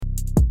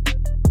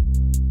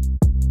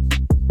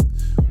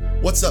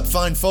What's up,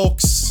 fine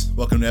folks?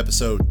 Welcome to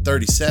episode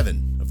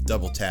 37 of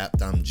Double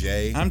Tapped. I'm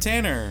Jay. I'm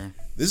Tanner.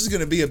 This is going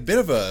to be a bit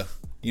of a,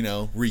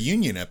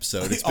 reunion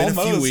episode. It's been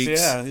a few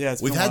weeks. Yeah.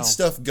 We've had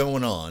stuff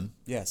going on.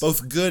 Yes.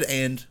 Both good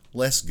and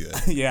less good.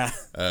 Yeah.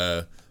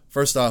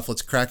 First off,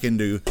 let's crack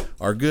into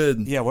our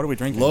good what are we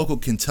drinking? local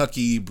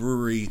Kentucky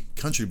brewery,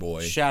 Country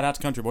Boy. Shout out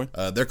to Country Boy.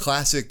 Their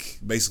classic,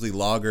 basically,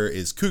 lager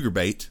is Cougar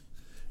Bait.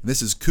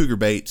 This is Cougar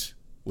Bait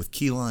with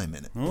key lime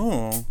in it.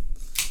 Oh.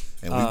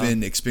 And we've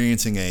been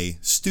experiencing a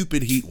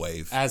stupid heat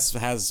wave. As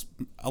has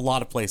a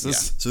lot of places.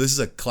 Yeah. So this is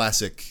a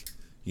classic,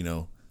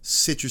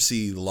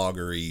 citrusy,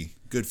 lagery,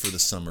 good for the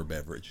summer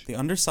beverage. The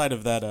underside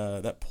of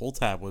that pull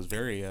tab was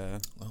very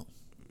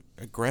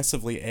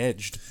aggressively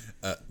edged.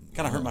 Kind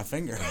of hurt my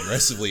finger.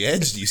 Aggressively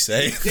edged, you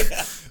say?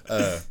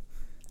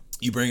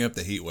 You bring up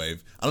the heat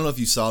wave. I don't know if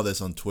you saw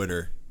this on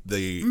Twitter.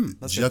 The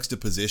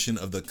juxtaposition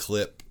of the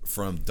clip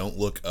from Don't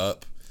Look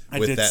Up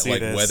with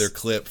that weather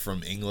clip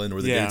from England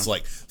where the dude's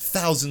like,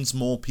 thousands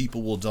more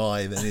people will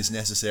die than is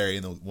necessary,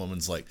 and the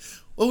woman's like,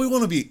 well, we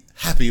want to be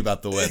happy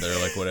about the weather,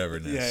 like whatever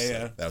it is.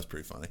 Yeah. So that was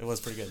pretty funny. It was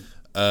pretty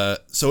good.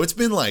 So it's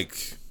been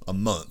like a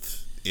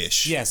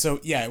month-ish. Yeah,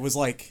 it was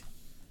like,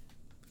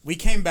 we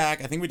came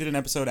back, I think we did an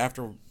episode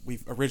after we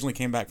originally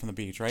came back from the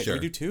beach, right? Sure.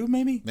 Did we do 2,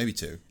 maybe? Maybe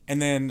 2.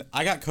 And then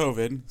I got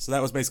COVID, so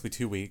that was basically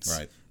 2 weeks.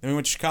 Right. Then we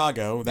went to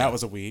Chicago, that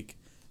was a week.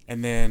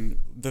 And then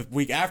the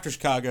week after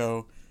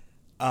Chicago,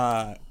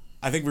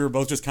 I think we were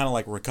both just kind of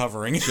like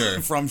recovering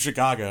from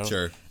Chicago.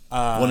 Sure.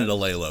 Wanted to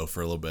lay low for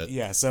a little bit.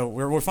 Yeah, so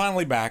we're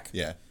finally back.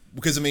 Yeah.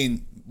 Because,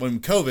 when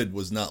COVID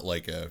was not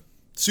like a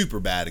super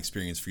bad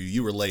experience for you,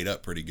 you were laid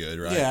up pretty good,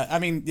 right?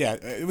 Yeah,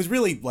 it was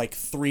really like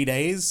 3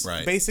 days,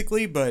 right,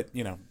 basically, but,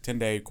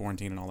 10-day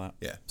quarantine and all that.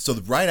 Yeah. So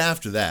right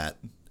after that,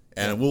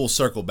 and we'll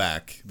circle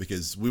back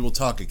because we will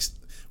talk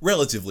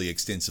relatively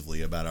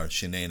extensively about our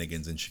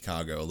shenanigans in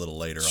Chicago a little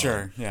later on.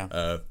 Sure,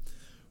 yeah.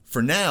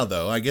 For now,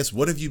 though, I guess,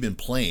 what have you been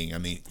playing?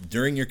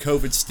 During your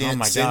COVID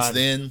stint, since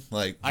then,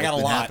 I got a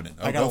lot. Happening?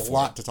 I got a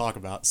lot to talk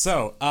about.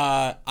 So,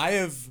 I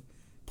have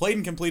played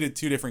and completed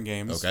 2 different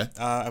games. Okay.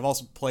 I've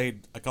also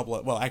played a couple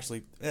of,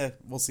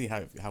 we'll see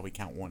how we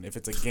count one, if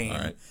it's a game.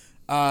 All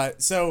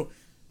right. So,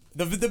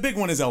 the big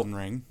one is Elden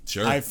Ring.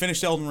 Sure. I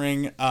finished Elden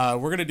Ring. We're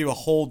going to do a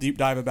whole deep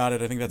dive about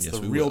it. I think that's the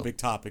real big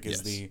topic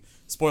is the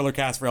spoiler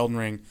cast for Elden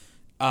Ring.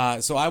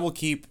 So I will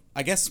keep,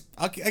 I guess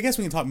we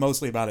can talk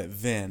mostly about it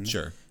then.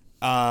 Sure.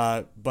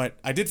 But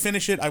I did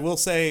finish it. I will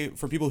say,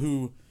 for people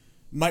who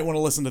might want to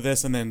listen to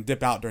this and then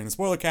dip out during the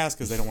spoiler cast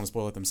because they don't want to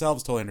spoil it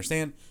themselves, totally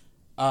understand.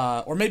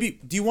 Or maybe,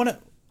 do you want to,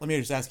 let me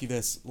just ask you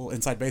this, a little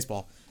inside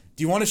baseball.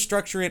 Do you want to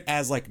structure it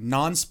as like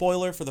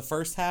non-spoiler for the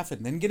first half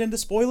and then get into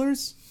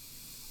spoilers?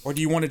 Or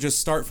do you want to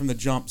just start from the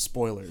jump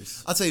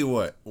spoilers? I'll tell you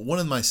what, one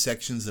of my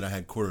sections that I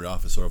had quartered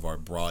off is sort of our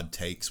broad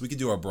takes. We could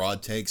do our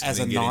broad takes as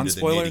and then a get into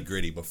the non-spoiler?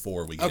 nitty-gritty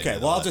before we get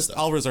into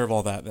I'll reserve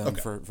all that then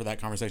for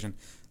that conversation.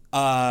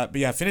 But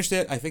yeah, finished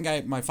it. I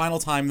think my final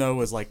time though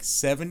was like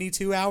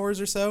 72 hours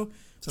or so.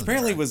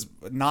 Apparently, it was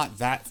not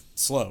that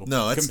slow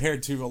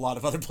compared to a lot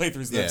of other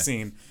playthroughs that I've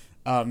seen.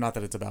 Not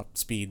that it's about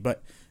speed,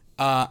 but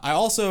I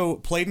also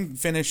played and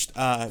finished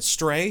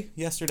Stray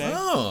yesterday.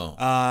 Oh,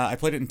 I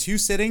played it in 2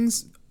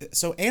 sittings.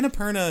 So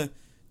Annapurna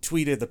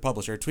the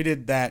publisher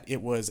tweeted that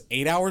it was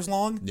 8 hours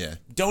long. Yeah.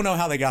 Don't know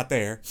how they got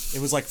there. It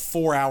was like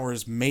 4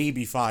 hours,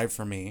 maybe 5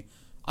 for me.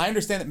 I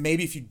understand that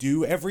maybe if you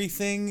do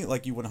everything,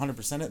 like you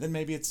 100% it, then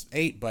maybe it's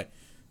 8, but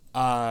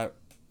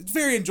it's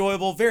very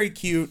enjoyable, very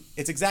cute.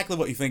 It's exactly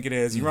what you think it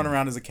is. You run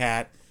around as a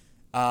cat.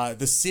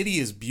 The city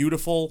is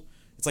beautiful.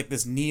 It's like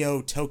this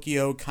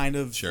Neo-Tokyo kind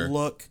of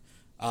look.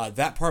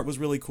 That part was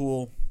really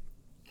cool.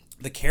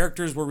 The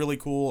characters were really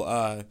cool.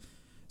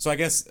 So I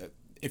guess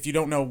if you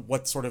don't know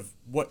what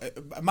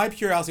my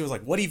curiosity was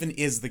like, what even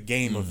is the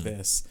game of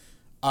this?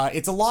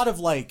 It's a lot of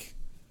like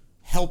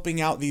helping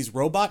out these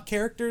robot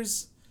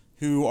characters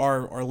who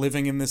are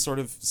living in this sort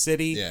of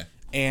city. Yeah.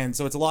 And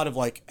so it's a lot of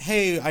like,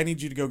 hey, I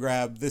need you to go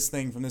grab this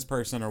thing from this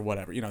person or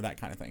whatever, that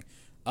kind of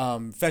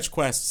thing. Fetch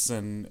quests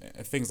and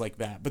things like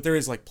that. But there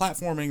is like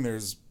platforming,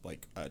 there's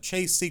like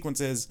chase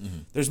sequences.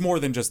 There's more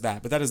than just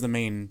that, but that is the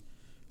main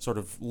sort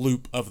of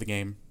loop of the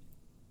game.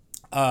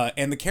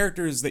 And the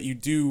characters that you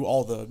do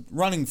all the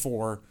running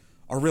for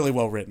are really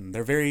well written.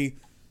 They're very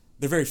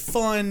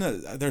fun.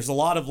 There's a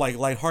lot of like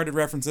lighthearted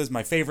references.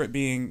 My favorite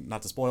being,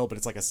 not to spoil, but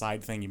it's like a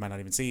side thing you might not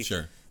even see.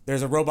 Sure.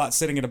 There's a robot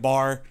sitting at a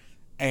bar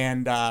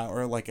and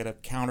or like at a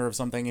counter of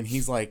something, and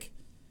he's like,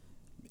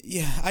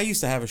 yeah, I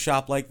used to have a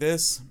shop like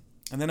this,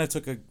 and then I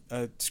took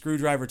a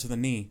screwdriver to the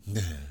knee,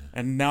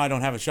 and now I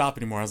don't have a shop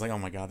anymore. I was like, oh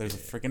my god, there's a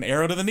freaking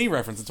arrow to the knee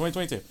reference in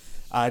 2022.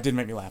 It didn't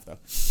make me laugh though.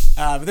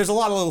 But there's a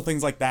lot of little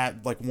things like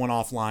that, like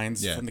one-off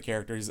lines from the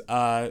characters.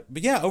 But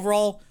yeah,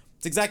 overall,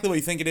 it's exactly what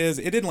you think it is.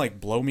 It didn't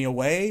like blow me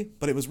away,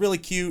 but it was really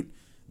cute.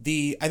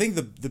 I think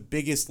the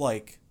biggest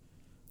like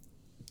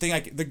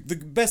thing the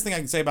best thing I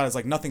can say about it is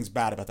like nothing's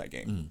bad about that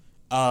game.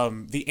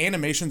 The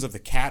animations of the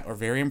cat are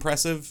very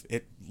impressive.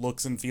 It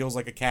looks and feels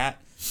like a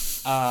cat.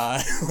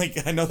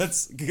 Like I know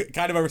that's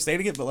kind of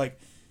overstating it, but like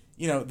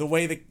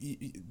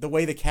the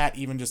way the cat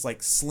even just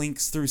like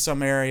slinks through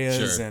some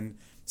areas, Sure. and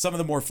some of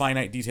the more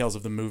finite details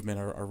of the movement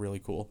are really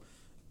cool.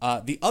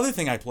 The other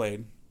thing I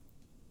played,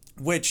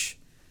 which,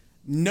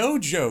 no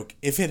joke,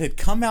 if it had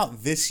come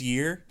out this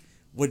year,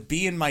 would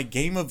be in my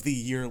Game of the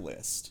Year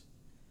list,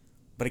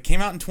 but it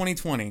came out in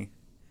 2020,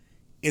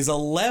 is a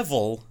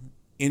level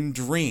in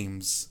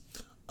Dreams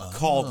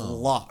called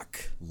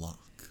Lock. Lock.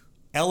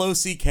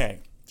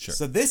 Sure.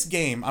 So this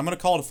game, I'm going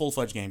to call it a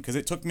full-fledged game because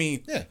it took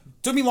me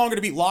longer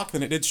to beat Lock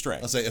than it did Stray.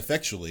 I'll say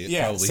effectually it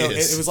probably so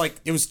is.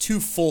 it was 2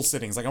 full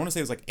sittings. Like I want to say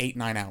it was like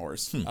 8-9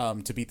 hours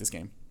to beat this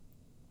game.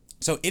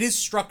 So it is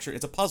structured.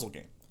 It's a puzzle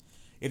game.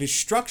 It is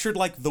structured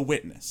like The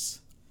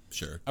Witness.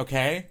 Sure.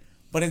 Okay?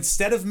 But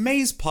instead of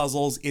maze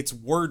puzzles, it's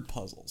word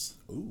puzzles.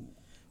 Ooh.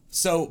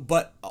 So,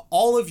 but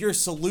all of your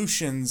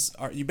solutions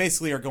you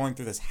basically are going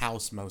through this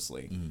house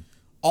mostly.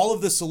 All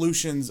of the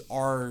solutions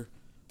are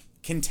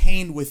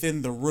contained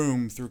within the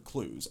room through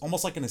clues,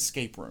 almost like an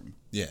escape room.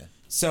 Yeah.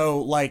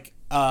 So, like,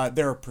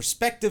 there are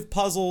perspective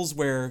puzzles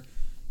where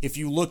if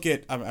you look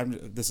at,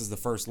 this is the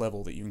first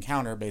level that you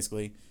encounter,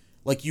 basically.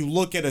 Like, you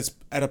look at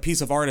a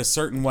piece of art a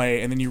certain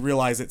way, and then you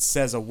realize it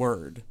says a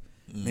word.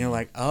 And you're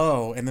like,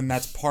 oh, and then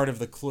that's part of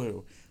the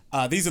clue.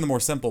 These are the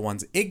more simple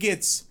ones. It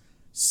gets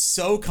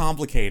so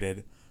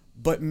complicated,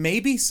 but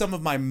maybe some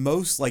of my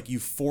most, like,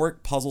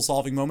 euphoric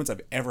puzzle-solving moments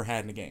I've ever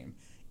had in a game.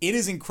 It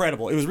is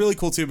incredible. It was really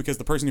cool, too, because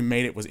the person who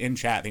made it was in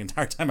chat the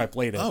entire time I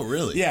played it. Oh,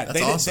 really? Yeah,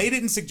 That's awesome. They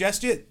didn't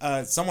suggest it.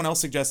 Someone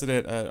else suggested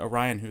it.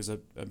 Orion, who's a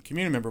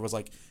community member, was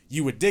like,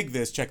 you would dig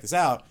this, check this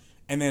out.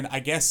 And then I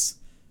guess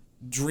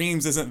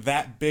Dreams isn't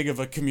that big of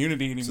a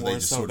community anymore,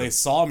 so they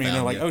saw me and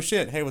they're like, oh,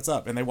 shit, hey, what's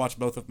up? And they watched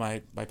both of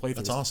my playthroughs.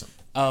 That's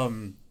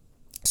awesome.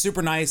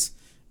 Super nice.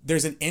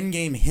 There's an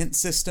in-game hint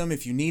system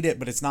if you need it,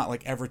 but it's not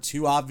like ever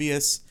too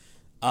obvious.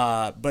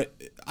 But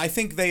I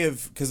think they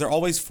have, because they're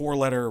always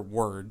 4-letter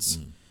words.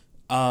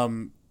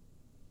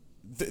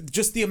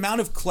 Just the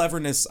amount of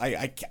cleverness,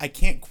 I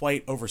can't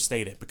quite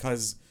overstate it,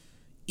 because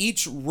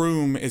each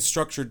room is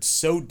structured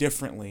so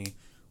differently.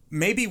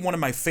 Maybe one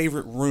of my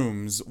favorite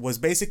rooms was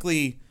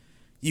basically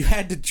you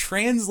had to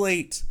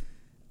translate.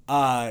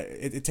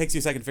 It takes you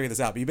a second to figure this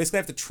out, but you basically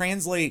have to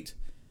translate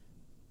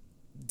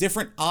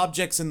different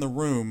objects in the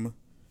room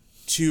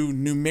to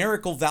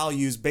numerical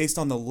values based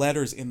on the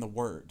letters in the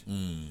word.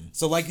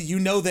 So, like,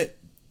 that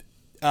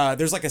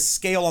there's like a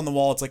scale on the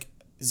wall. It's like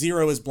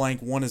 0 is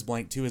blank, 1 is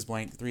blank, 2 is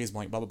blank, 3 is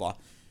blank, blah, blah, blah.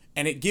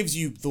 And it gives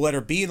you the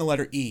letter B and the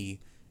letter E.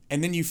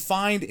 And then you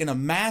find in a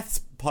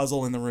math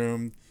puzzle in the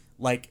room,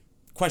 like,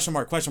 question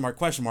mark, question mark,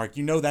 question mark,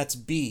 that's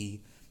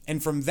B.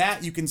 And from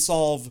that, you can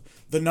solve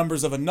the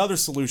numbers of another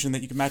solution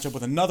that you can match up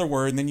with another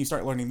word, and then you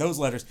start learning those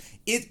letters.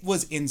 It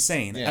was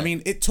insane. Yeah. I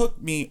mean, it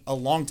took me a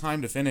long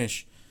time to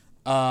finish.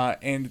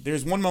 And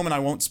there's one moment I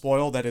won't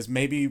spoil that is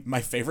maybe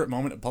my favorite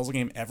moment of puzzle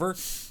game ever.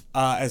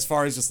 As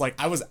far as just like,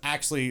 I was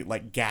actually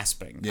like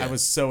gasping. Yeah. I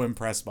was so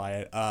impressed by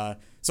it.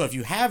 So if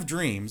you have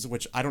Dreams,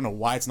 which I don't know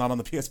why it's not on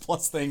the PS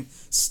Plus thing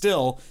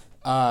still,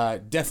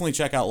 definitely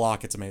check out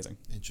Lock. It's amazing.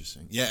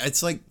 Interesting. Yeah,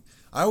 it's like,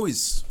 I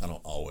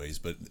don't always,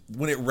 but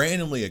when it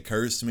randomly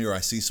occurs to me or I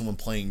see someone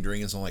playing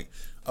Dreams, I'm like,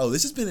 oh,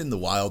 this has been in the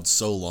wild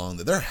so long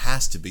that there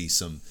has to be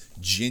some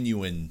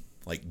genuine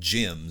like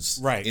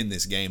gems in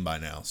this game by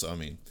now. So I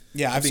mean,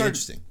 yeah,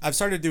 I've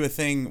started to do a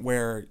thing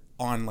where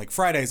on like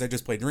Fridays I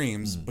just play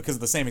Dreams because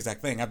of the same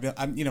exact thing.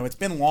 It's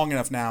been long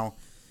enough now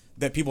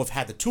that people have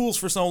had the tools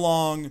for so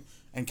long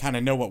and kind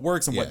of know what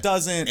works and what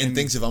doesn't, and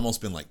things have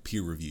almost been like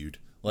peer reviewed.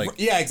 Like,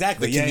 yeah,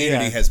 exactly. The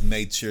community has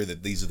made sure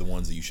that these are the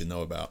ones that you should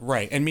know about.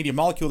 Right. And Media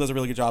Molecule does a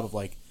really good job of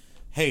like,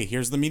 hey,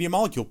 here's the Media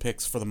Molecule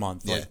picks for the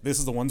month. Yeah. Like, this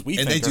is the ones we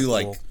think are And they do cool.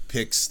 like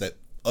picks that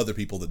other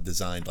people that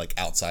designed like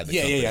outside the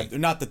company. Yeah.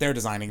 Not that they're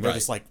designing. They're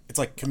just like, it's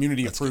like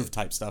community approved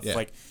type stuff. Yeah.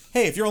 Like,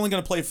 hey, if you're only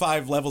going to play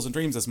 5 levels in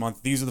Dreams this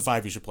month, these are the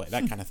 5 you should play.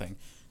 That kind of thing.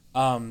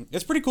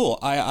 It's pretty cool.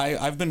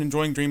 I've been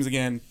enjoying Dreams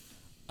again.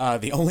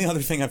 The only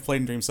other thing I've played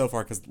in Dreams so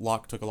far, because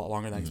Lock took a lot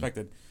longer than I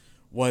expected,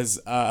 was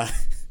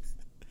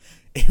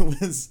it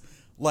was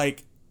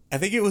like, I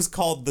think it was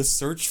called The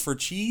Search for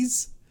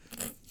Cheese.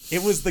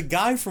 It was the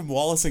guy from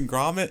Wallace and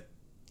Gromit.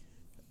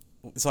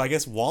 So I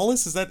guess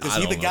Wallace, is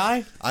he the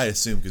guy? I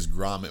assume, because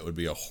Gromit would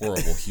be a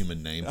horrible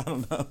human name. I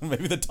don't know.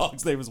 Maybe the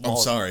dog's name is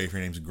Wallace. I'm sorry if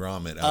your name's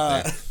Gromit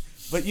out there.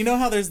 But you know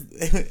how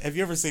have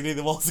you ever seen any of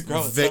the Wallace and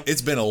Gromit stuff?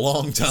 It's been a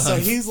long time. So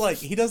he's like,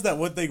 he does that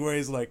one thing where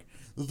he's like,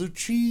 the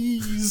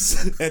cheese.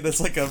 And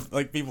it's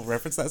like people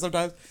reference that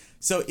sometimes.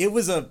 So it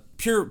was a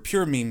pure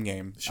meme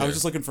game. Sure. I was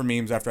just looking for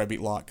memes after I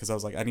beat Lock because I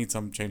was like, I need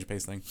some change of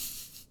pace thing.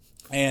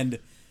 And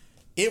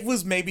it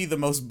was maybe the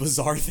most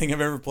bizarre thing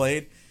I've ever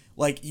played.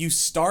 Like, you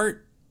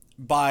start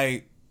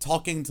by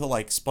talking to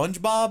like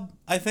SpongeBob,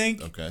 I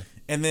think. Okay.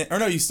 And then,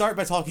 you start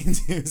by talking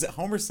to, is it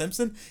Homer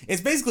Simpson?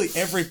 It's basically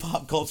every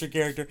pop culture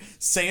character.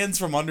 Sans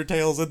from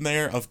Undertale's in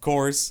there, of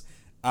course.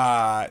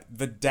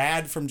 The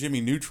dad from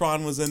Jimmy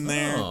Neutron was in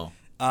there. Oh.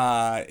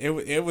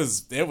 It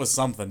was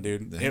something,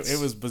 dude. It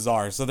was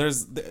bizarre. So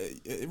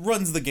it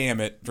runs the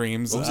gamut.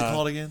 Dreams. What was it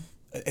called again?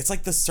 It's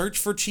like The Search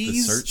for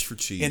Cheese. The Search for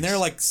Cheese. And there are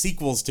like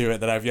sequels to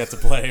it that I've yet to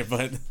play,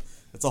 but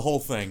It's a whole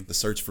thing. The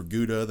search for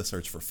Gouda, the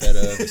search for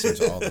feta, the search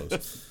for all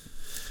those.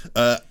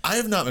 I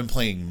have not been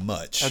playing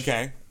much.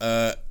 Okay.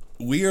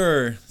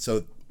 We're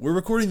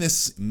recording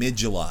this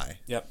mid-July.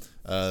 Yep.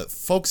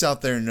 Folks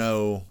out there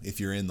know, if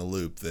you're in the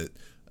loop, that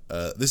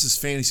this is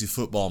fantasy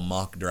football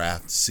mock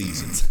draft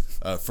season.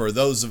 For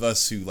those of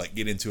us who like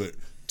get into it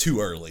too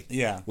early.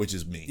 Yeah. Which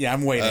is me. Yeah,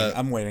 I'm waiting.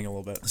 I'm waiting a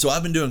little bit. So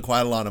I've been doing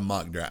quite a lot of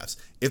mock drafts.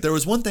 If there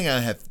was one thing I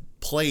have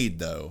played,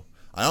 though,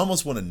 I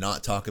almost want to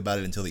not talk about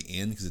it until the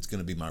end because it's going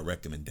to be my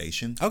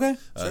recommendation. Okay.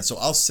 Sure. So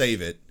I'll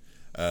save it.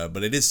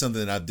 But it is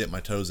something that I've dipped my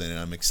toes in, and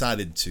I'm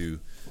excited to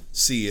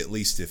see at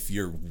least if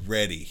you're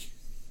ready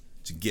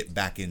to get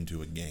back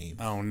into a game.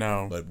 Oh,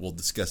 no. But we'll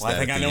discuss that I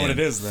think I know what it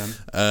is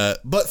then.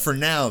 But for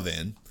now,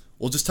 then,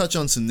 we'll just touch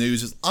on some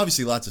news.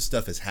 Obviously, lots of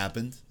stuff has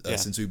happened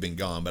since we've been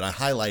gone, but I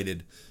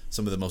highlighted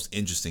some of the most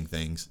interesting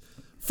things.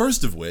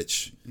 First of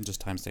which...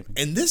 Just time stamping.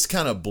 And this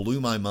kind of blew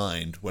my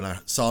mind when I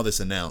saw this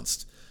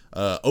announced.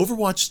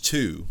 Overwatch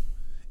 2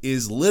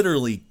 is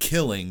literally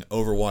killing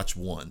Overwatch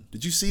 1.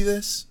 Did you see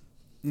this?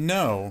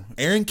 No.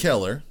 Aaron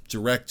Keller,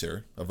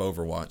 director of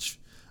Overwatch,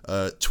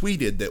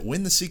 tweeted that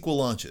when the sequel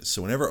launches,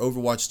 so whenever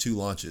Overwatch 2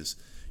 launches,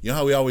 you know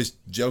how we always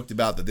joked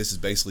about that this is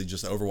basically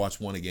just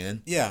Overwatch 1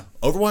 again? Yeah.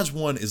 Overwatch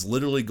 1 is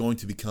literally going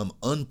to become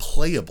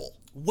unplayable.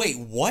 Wait,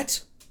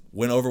 what?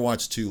 When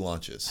Overwatch 2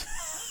 launches.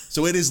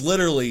 So it is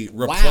literally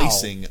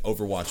replacing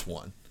Overwatch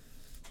 1.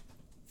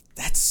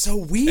 That's so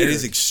weird. It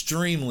is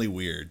extremely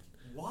weird.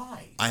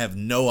 Why? I have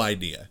no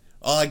idea.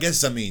 Oh, I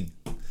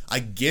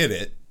get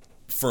it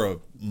for a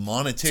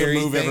monetary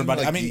to move thing.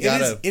 Everybody. Like, I mean,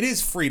 it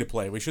is free to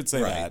play. We should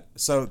say that.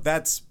 So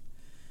that's,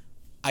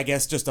 I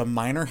guess, just a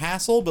minor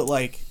hassle, but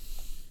like,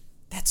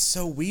 that's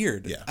so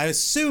weird. Yeah. I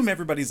assume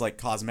everybody's like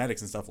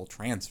cosmetics and stuff will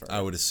transfer. I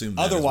would assume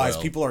that Otherwise, as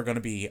well. people are going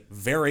to be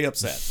very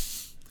upset.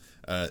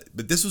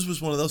 But this was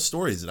just one of those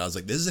stories that I was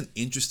like, this is an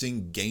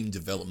interesting game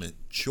development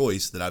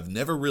choice that I've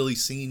never really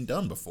seen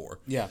done before.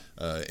 Yeah.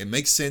 It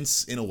makes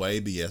sense in a way,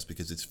 but yes,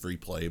 because it's free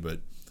play. But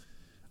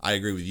I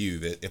agree with you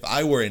that if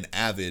I were an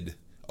avid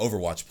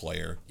Overwatch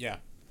player, yeah,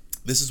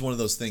 this is one of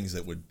those things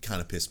that would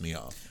kind of piss me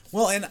off.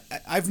 Well, and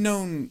I've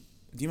known...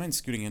 Do you mind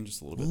scooting in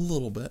just a little bit? A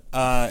little bit.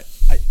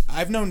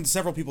 I've known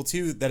several people,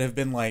 too, that have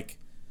been like,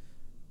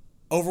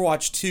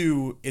 Overwatch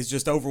 2 is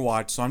just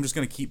Overwatch, so I'm just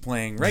going to keep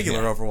playing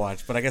regular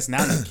Overwatch. But I guess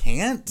now you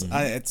can't.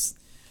 That's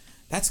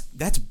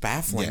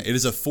baffling. Yeah, it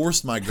is a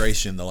forced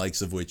migration, the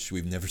likes of which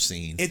we've never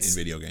seen in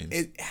video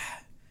games.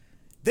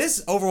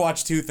 This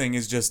Overwatch 2 thing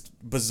is just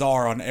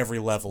bizarre on every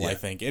level, I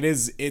think.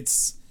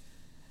 It's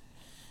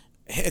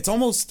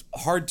almost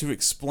hard to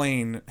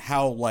explain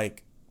how,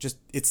 like, just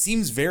it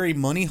seems very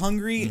money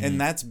hungry, and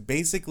that's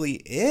basically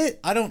it.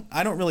 I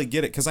don't really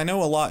get it, because I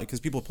know a lot, because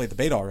people have played the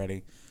beta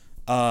already.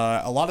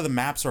 A lot of the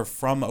maps are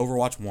from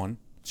Overwatch 1.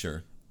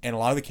 Sure. And a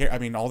lot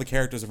of all the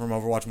characters are from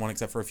Overwatch 1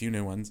 except for a few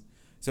new ones.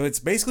 So it's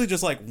basically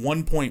just like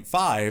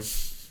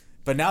 1.5,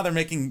 but now they're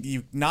making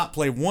you not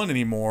play 1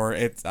 anymore.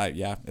 It's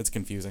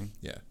confusing.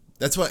 Yeah.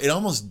 That's why it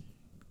almost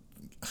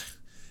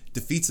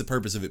defeats the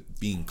purpose of it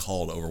being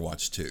called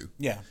Overwatch 2.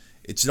 Yeah.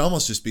 It should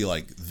almost just be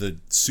like the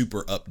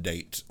super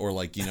update, or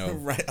like,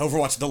 right,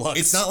 Overwatch Deluxe.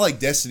 It's not like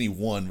Destiny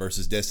 1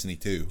 versus Destiny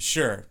 2.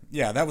 Sure.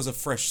 Yeah, that was a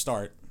fresh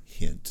start.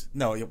 Hint.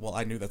 No, well,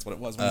 I knew that's what it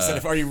was when you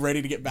said, "Are you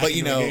ready to get back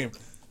into the game?"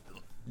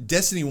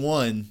 Destiny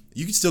 1,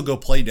 you can still go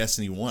play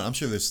Destiny 1. I'm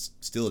sure there's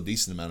still a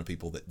decent amount of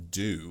people that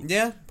do.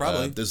 Yeah,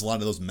 probably. There's a lot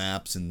of those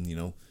maps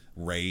and,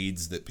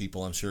 raids that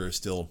people, I'm sure, are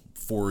still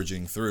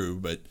foraging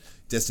through, but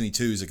Destiny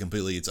 2 is a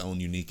completely its own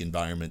unique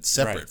environment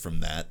separate from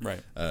that.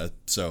 Right.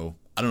 So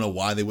I don't know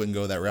why they wouldn't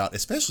go that route,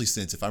 especially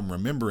since, if I'm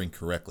remembering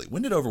correctly,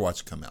 when did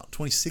Overwatch come out?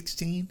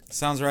 2016?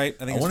 Sounds right.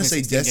 I want to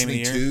say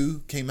Destiny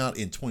 2 came out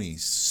in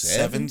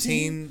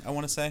 2017. I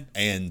want to say.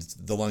 And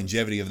the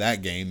longevity of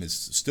that game is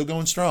still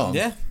going strong.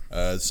 Yeah.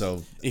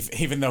 So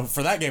even though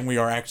for that game we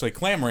are actually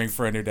clamoring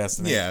for a new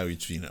Destiny. Yeah,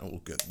 which,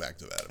 we'll get back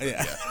to that.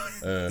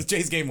 Yeah.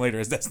 Jay's game later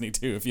is Destiny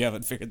 2, if you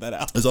haven't figured that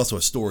out. There's also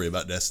a story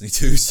about Destiny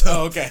 2,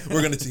 so okay.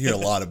 We're going to hear a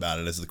lot about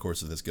it as the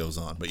course of this goes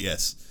on. But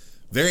yes,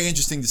 very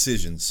interesting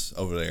decisions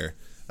over there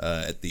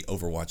at the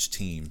Overwatch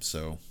team.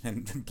 So,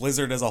 and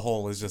Blizzard as a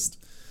whole is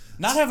just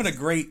not having a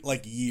great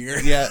year.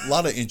 Yeah, a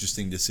lot of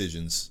interesting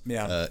decisions.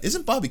 Yeah.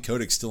 Isn't Bobby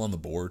Kotick still on the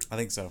board? I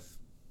think so.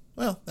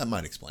 Well, that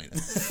might explain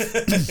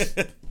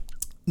it.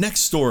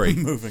 Next story.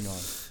 Moving on.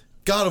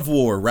 God of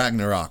War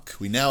Ragnarok,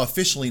 we now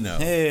officially know,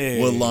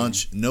 will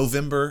launch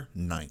November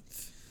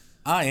 9th.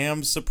 I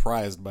am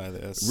surprised by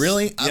this.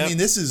 Really? Yep.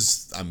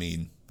 I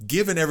mean,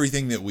 given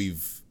everything that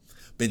we've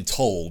been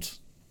told,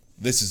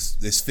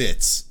 this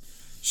fits.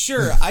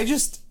 Sure,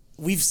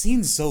 we've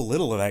seen so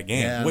little of that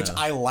game, which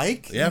I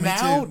like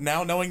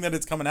now knowing that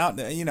it's coming out.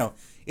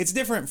 It's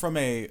different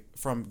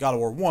from God of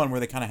War 1, where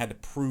they kind of had to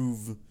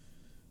prove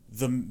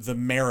the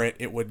merit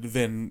it would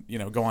then,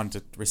 go on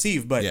to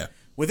receive. But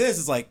with this,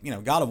 it's like,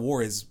 God of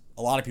War is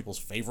a lot of people's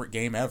favorite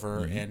game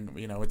ever, and,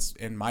 it's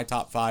in my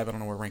top 5. I don't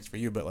know where it ranks for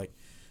you, but I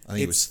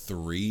think it was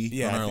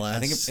 3 on our last. I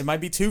think it might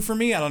be 2 for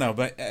me. I don't know,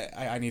 but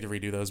I need to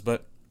redo those.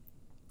 But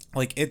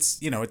it's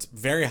it's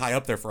very high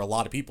up there for a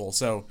lot of people.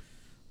 So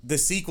the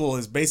sequel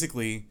is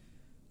basically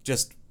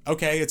just,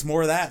 okay, it's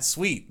more of that,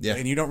 sweet. Yeah.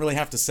 And you don't really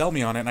have to sell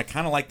me on it. And I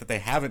kind of like that they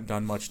haven't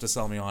done much to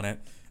sell me on it.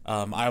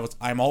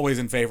 I'm always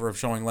in favor of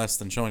showing less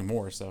than showing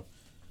more. So,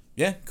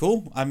 yeah,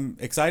 cool. I'm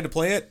excited to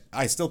play it.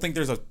 I still think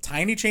there's a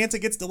tiny chance it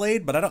gets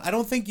delayed, but I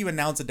don't think you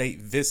announce a date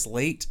this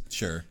late.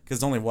 Sure. Because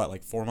it's only,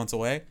 4 months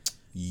away?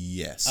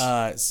 Yes.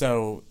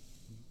 So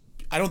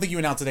I don't think you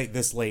announce a date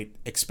this late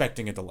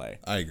expecting a delay.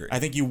 I agree. I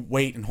think you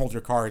wait and hold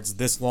your cards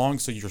this long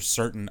so you're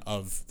certain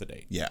of the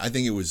date. Yeah, I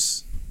think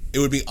it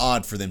would be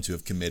odd for them to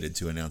have committed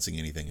to announcing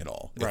anything at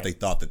all if they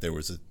thought that there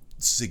was a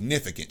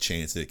significant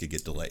chance that it could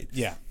get delayed.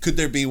 Yeah. Could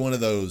there be one of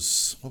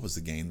those, what was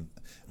the game?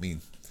 I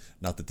mean,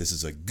 not that this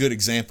is a good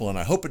example, and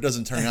I hope it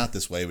doesn't turn out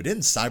this way, but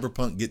didn't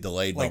Cyberpunk get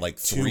delayed by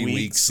 3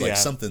 weeks? Yeah.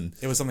 Something.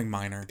 It was something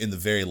minor. In the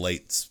very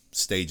late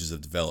stages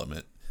of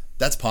development.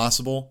 That's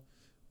possible,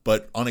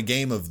 but on a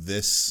game of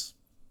this,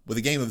 with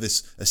a game of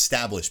this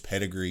established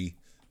pedigree,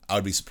 I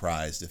would be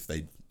surprised if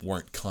they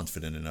weren't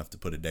confident enough to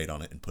put a date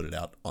on it and put it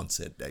out on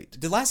said date.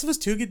 Did Last of Us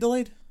 2 get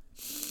delayed?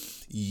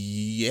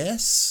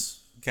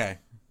 Yes. Okay.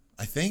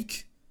 I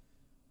think.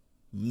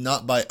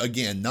 Not by I think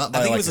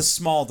it was a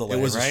small delay,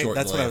 it was right? a short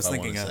That's delay, what I was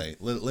thinking of.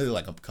 Literally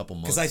like a couple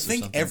months. Because I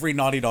think every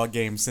Naughty Dog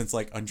game since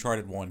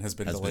Uncharted 1 has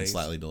been delayed. Been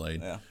slightly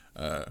delayed.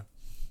 Yeah.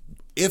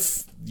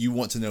 If you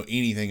want to know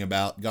anything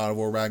about God of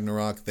War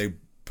Ragnarok, they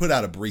put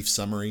out a brief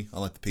summary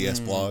on the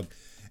PS blog,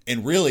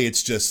 and really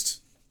it's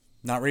just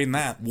not reading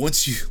that.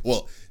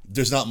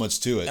 There's not much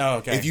to it. Oh,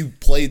 okay. If you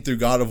played through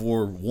God of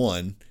War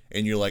 1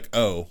 and you're like,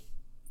 oh,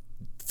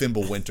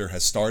 Fimbulwinter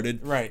has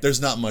started. Right. There's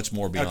not much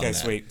more beyond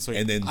that. Okay, sweet.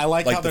 And then I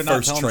like how they're the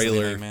first not telling us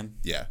trailer, anything, man.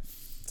 Yeah.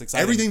 It's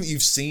exciting. Everything that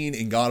you've seen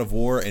in God of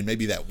War, and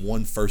maybe that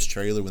one first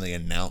trailer when they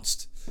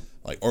announced,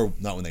 or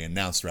not when they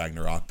announced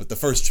Ragnarok, but the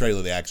first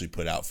trailer they actually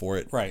put out for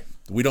it. Right.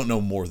 We don't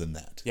know more than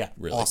that. Yeah.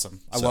 Really.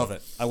 Awesome. I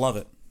love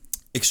it.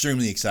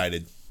 Extremely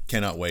excited.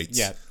 Cannot wait.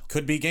 Yeah.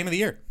 Could be game of the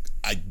year.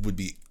 I would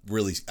be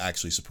really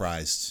actually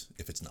surprised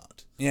if it's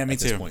not. Yeah, me at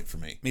too. This point for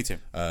me. Me too.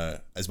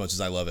 As much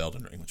as I love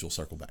Elden Ring, which we'll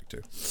circle back to.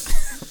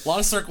 A lot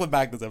of circling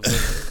back this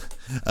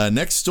episode.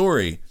 Next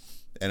story,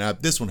 and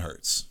this one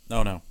hurts.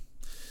 Oh, no.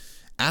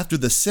 After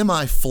the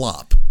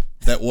semi-flop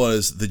that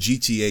was the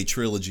GTA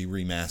Trilogy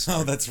remaster.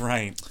 Oh, that's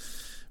right.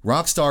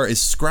 Rockstar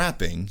is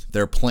scrapping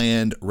their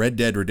planned Red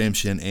Dead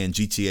Redemption and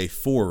GTA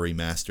 4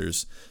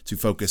 remasters to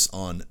focus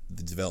on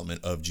the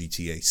development of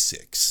GTA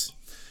 6.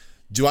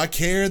 Do I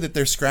care that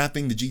they're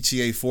scrapping the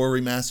GTA 4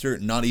 remaster?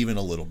 Not even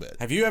a little bit.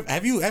 Have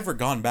you ever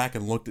gone back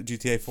and looked at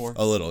GTA 4?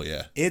 A little,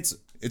 yeah. It's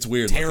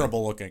weird.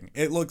 Terrible looking.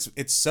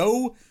 It's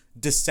so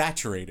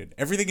desaturated.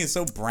 Everything is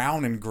so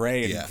brown and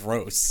gray and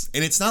gross.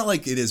 And it's not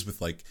like it is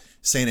with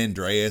San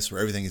Andreas,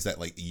 where everything is that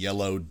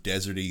yellow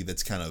deserty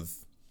that's kind of,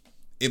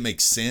 it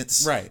makes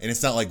sense. Right. And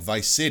it's not like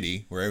Vice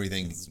City where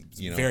everything's,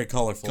 very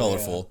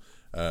colorful.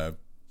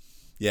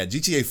 Yeah,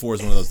 GTA 4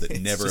 is one of those that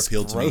never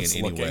appealed to me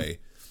in any way.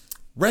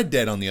 Red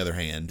Dead, on the other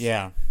hand,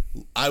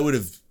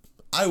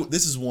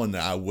 this is one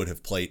that I would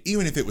have played,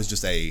 even if it was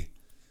just a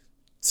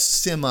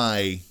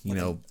semi,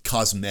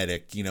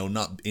 cosmetic,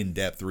 not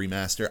in-depth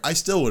remaster. I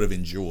still would have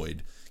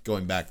enjoyed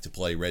going back to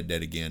play Red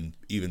Dead again,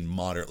 even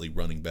moderately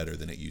running better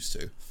than it used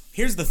to.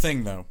 Here's the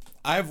thing, though.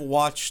 I've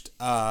watched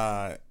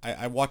I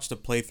watched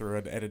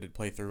an edited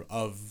playthrough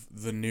of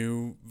the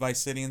new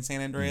Vice City and San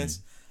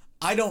Andreas.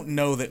 I don't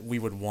know that we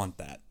would want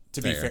that,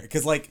 to be fair,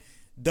 because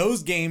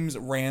those games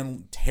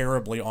ran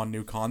terribly on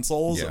new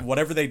consoles. Yeah.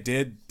 Whatever they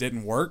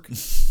didn't work.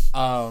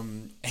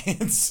 And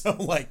so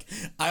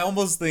I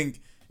almost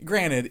think,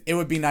 granted, it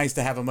would be nice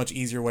to have a much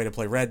easier way to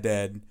play Red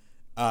Dead.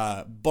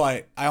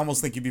 But I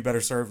almost think you'd be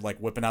better served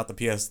whipping out the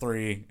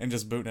PS3 and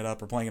just booting it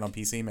up or playing it on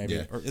PC maybe.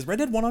 Yeah. Or is Red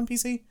Dead 1 on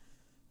PC?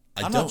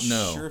 I'm not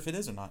sure if it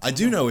is or not. I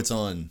do know it's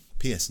on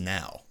PS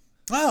Now.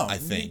 Oh, I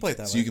think. You can play it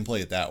that way. So you can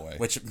play it that way.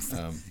 Which,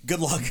 good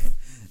luck.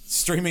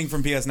 Streaming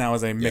from PS Now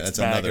is a mixed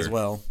bag as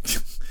well.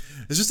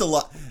 There's just a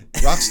lot.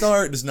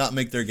 Rockstar does not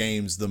make their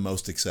games the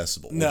most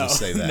accessible. We'll just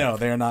say that. No,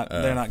 they're not.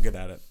 They're not good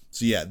at it.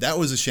 So yeah, that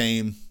was a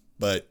shame.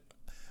 But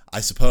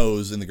I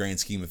suppose in the grand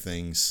scheme of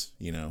things,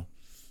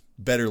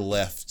 better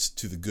left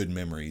to the good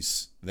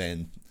memories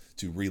than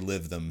to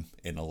relive them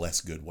in a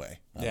less good way.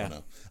 I don't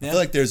know. I feel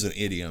like there's an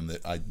idiom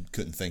that I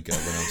couldn't think of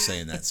when I was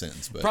saying that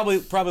sentence. But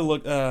probably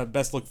look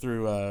best look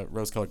through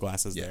rose-colored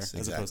glasses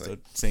as opposed to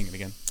seeing it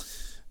again.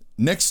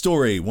 Next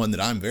story, one that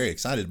I'm very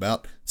excited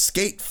about.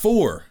 Skate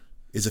 4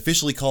 is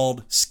officially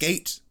called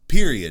Skate,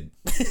 period.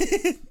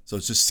 So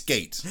it's just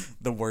Skate.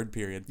 The word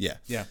period. Yeah.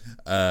 Yeah.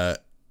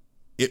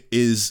 It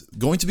is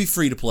going to be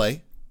free to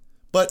play,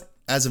 but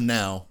as of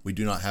now, we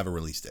do not have a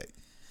release date.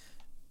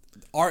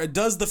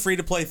 Does the free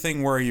to play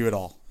thing worry you at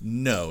all?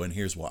 No, and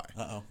here's why.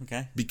 Uh-oh,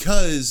 okay.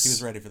 Because he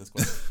was ready for this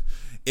question.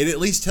 It at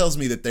least tells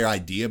me that their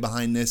idea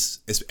behind this,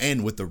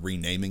 and with the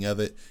renaming of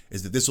it,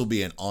 is that this will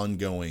be an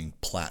ongoing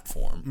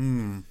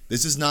platform.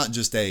 This is not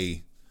just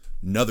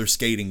another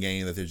skating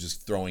game that they're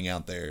just throwing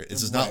out there.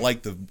 This is not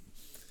like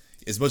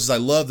as much as I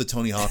love the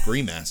Tony Hawk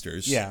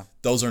remasters,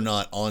 those are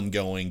not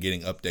ongoing,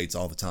 getting updates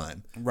all the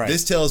time. Right.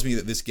 This tells me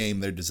that this game,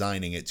 they're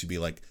designing it to be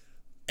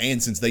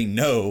and since they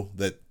know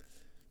that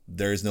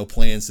There's no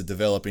plans to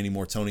develop any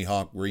more Tony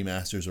Hawk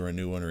remasters or a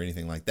new one or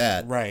anything like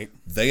that. Right.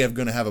 They are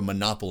going to have a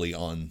monopoly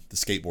on the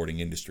skateboarding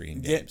industry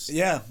in games.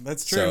 Yeah,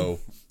 that's true. So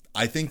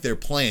I think their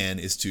plan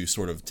is to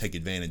sort of take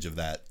advantage of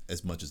that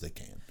as much as they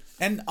can.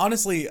 And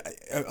honestly,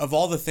 of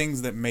all the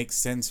things that make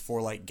sense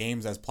for like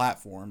games as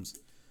platforms,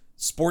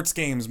 sports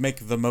games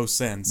make the most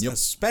sense,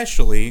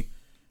 especially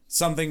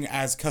something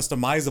as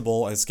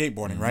customizable as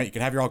skateboarding, right? You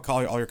can have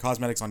all your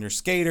cosmetics on your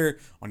skater,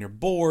 on your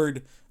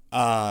board,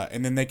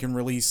 and then they can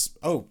release,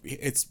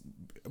 it's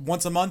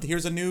once a month,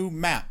 here's a new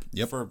map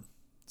for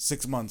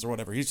 6 months or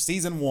whatever. Here's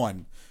season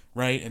 1,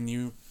 right?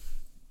 And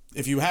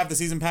if you have the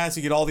season pass,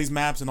 you get all these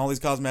maps and all these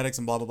cosmetics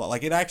and blah, blah, blah.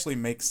 Like, it actually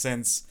makes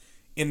sense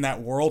in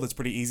that world. It's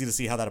pretty easy to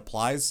see how that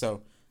applies.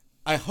 So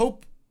I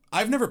hope...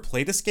 I've never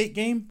played a skate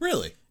game.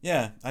 Really?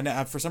 Yeah.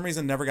 I for some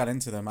reason never got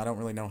into them. I don't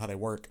really know how they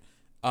work.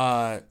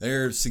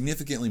 They're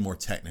significantly more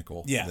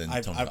technical than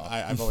Tony Hawk.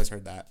 I've always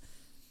heard that.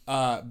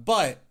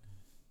 But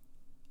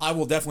I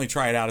will definitely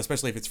try it out,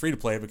 especially if it's free to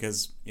play,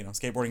 because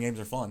skateboarding games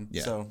are fun.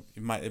 Yeah. So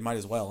it might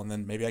as well, and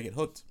then maybe I get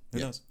hooked. Who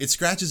knows? It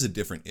scratches a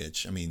different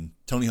itch. I mean,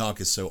 Tony Hawk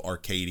is so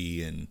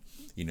arcadey and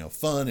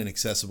fun and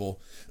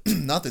accessible.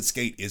 Not that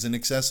skate isn't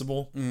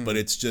accessible, but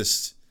it's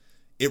just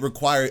it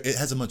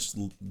has a much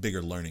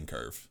bigger learning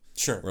curve.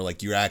 Sure. Where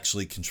like you're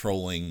actually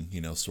controlling,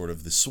 sort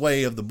of the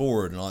sway of the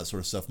board and all that sort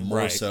of stuff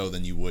more so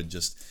than you would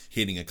just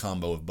hitting a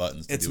combo of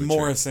buttons. It's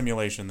more a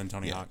simulation than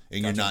Tony Hawk.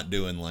 And you're not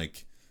doing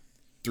like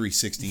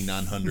 360,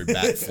 900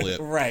 backflip,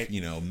 right?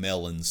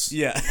 Melons.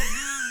 Yeah.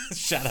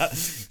 Shout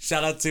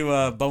out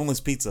to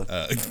Boneless Pizza,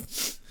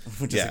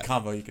 which is a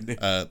combo you can do.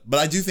 But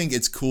I do think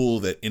it's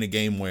cool that in a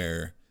game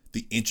where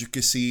the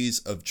intricacies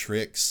of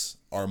tricks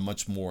are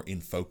much more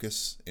in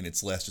focus and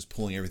it's less just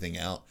pulling everything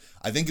out.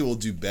 I think it will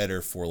do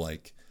better for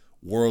like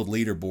world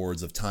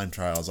leaderboards of time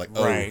trials, like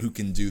who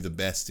can do the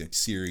best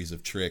series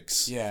of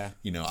tricks. Yeah,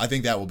 I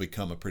think that will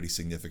become a pretty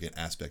significant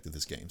aspect of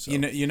this game. So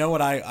you know what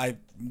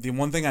the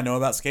one thing I know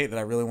about skate that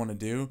I really want to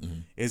do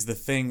is the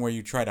thing where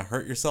you try to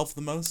hurt yourself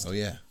the most. Oh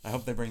yeah, I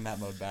hope they bring that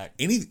mode back.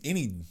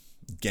 Any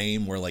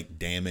game where like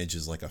damage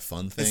is like a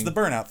fun thing. It's the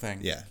burnout thing.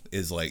 Yeah,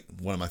 is like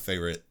one of my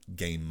favorite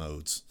game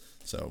modes.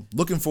 So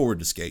looking forward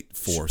to Skate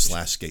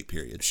 4/Skate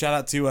period. Shout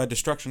out to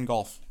Destruction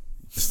Golf.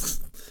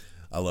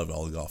 I love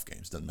all the golf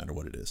games. Doesn't matter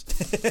what it is.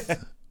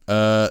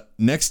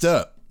 Next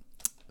up,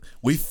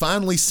 we've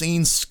finally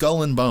seen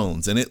Skull and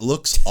Bones, and it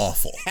looks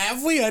awful.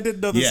 Have we? I didn't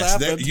know this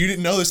happened. You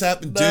didn't know this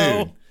happened?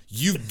 No. Dude.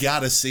 You've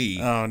got to see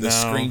the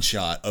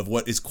screenshot of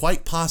what is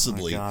quite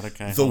possibly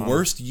the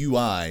worst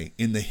UI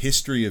in the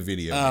history of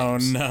video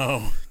games. Oh,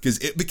 no. Because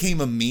it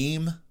became a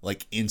meme,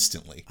 like,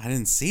 instantly. I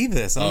didn't see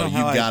this. I don't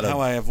know how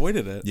I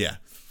avoided it. Yeah.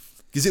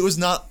 Because it was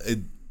not...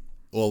 the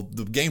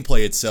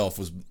gameplay itself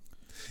was...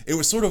 It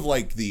was sort of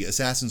like the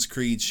Assassin's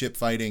Creed ship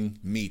fighting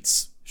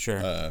meets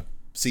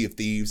Sea of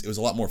Thieves. It was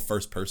a lot more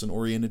first-person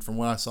oriented from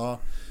what I saw.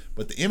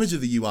 But the image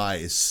of the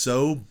UI is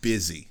so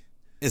busy.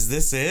 Is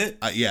this it?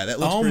 Yeah, that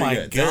looks pretty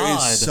good. God. There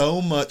is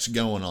so much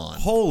going on.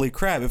 Holy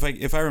crap!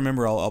 If I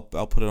remember, I'll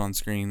put it on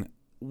screen.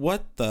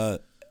 What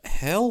the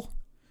hell?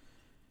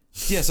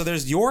 Yeah, so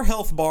there's your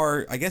health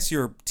bar. I guess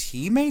your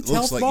teammate's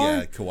health bar. Looks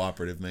like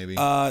cooperative maybe.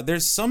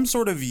 There's some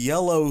sort of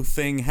yellow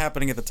thing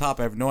happening at the top.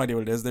 I have no idea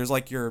what it is. There's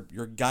like your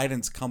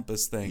guidance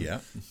compass thing.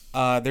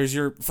 Yeah. There's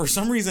for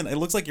some reason it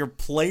looks like your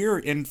player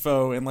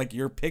info and like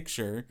your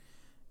picture.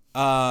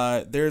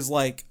 There's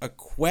like a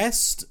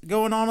quest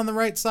going on the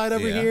right side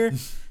over here.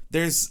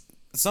 There's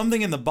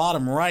something in the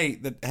bottom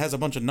right that has a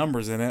bunch of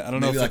numbers in it. I don't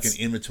know if maybe like an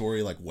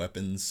inventory, like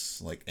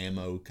weapons, like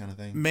ammo kind of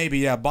thing. Maybe,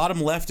 yeah.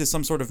 Bottom left is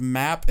some sort of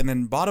map, and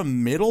then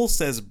bottom middle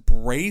says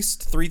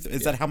braced 3.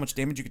 Is that how much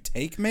damage you could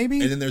take?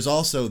 Maybe. And then there's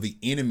also the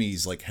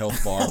enemy's like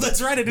health bar. Oh,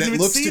 that's right. I didn't even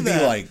see that. That looks to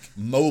be like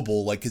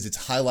mobile, like because it's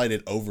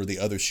highlighted over the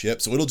other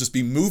ship, so it'll just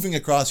be moving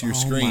across your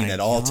screen at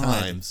all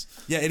times.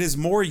 Yeah, it is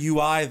more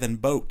UI than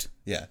boat.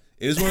 Yeah.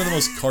 It is one of the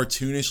most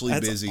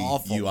cartoonishly busy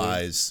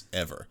UIs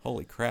ever.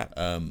 Holy crap.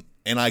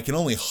 And I can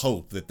only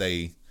hope that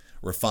they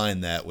refine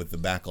that with the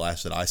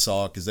backlash that I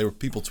saw, because there were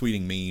people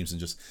tweeting memes and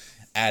just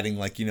adding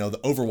like, the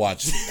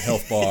Overwatch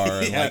health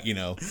bar and like,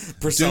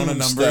 Persona Doom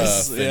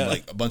numbers stuff and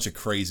like a bunch of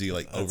crazy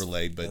like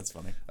overlaid. But that's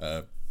funny.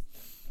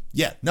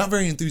 Not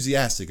very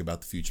enthusiastic about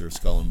the future of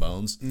Skull and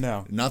Bones.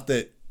 No. Not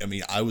that,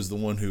 I was the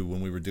one who,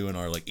 when we were doing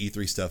our like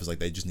E3 stuff, is like,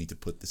 they just need to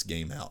put this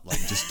game out. Like,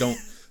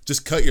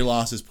 just cut your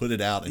losses, put it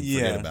out, and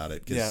forget about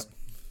it.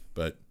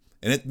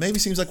 And it maybe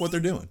seems like what they're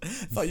doing. I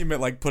thought you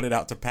meant like put it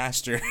out to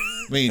pasture.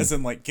 As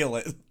in like kill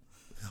it.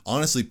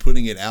 Honestly,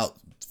 putting it out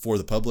for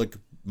the public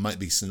might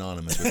be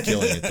synonymous with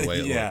killing it the way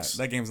it looks.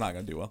 Yeah, that game's not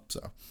going to do well.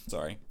 So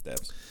sorry,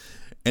 devs.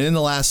 And in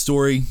the last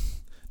story,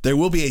 there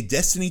will be a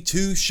Destiny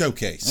 2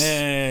 showcase.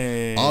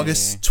 Hey.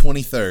 August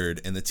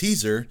 23rd. And the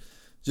teaser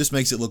just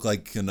makes it look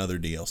like another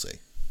DLC.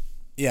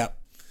 Yeah.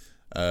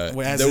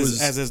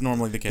 As is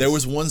normally the case. There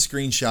was one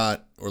screenshot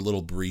or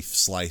little brief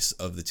slice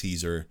of the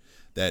teaser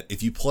that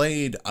if you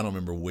played, I don't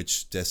remember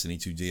which Destiny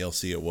 2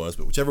 DLC it was,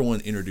 but whichever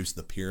one introduced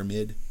the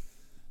pyramid,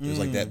 it was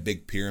like that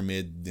big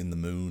pyramid in the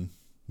moon,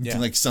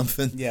 like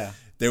something. Yeah.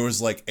 there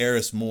was like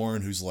Eris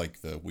Morn, who's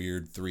like the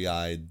weird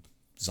 3-eyed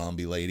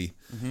zombie lady,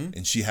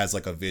 and she has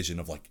like a vision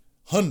of like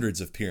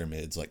hundreds of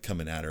pyramids like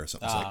coming at her or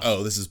something. It's like,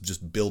 oh, this is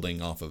just building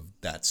off of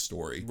that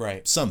story,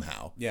 right?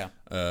 Somehow, yeah.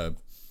 And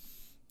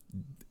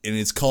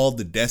it's called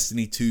the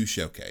Destiny 2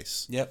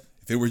 Showcase. Yep.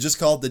 If it were just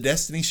called the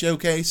Destiny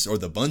Showcase or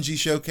the Bungie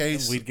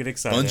Showcase, we'd get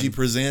excited. Bungie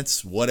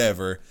Presents,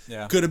 whatever.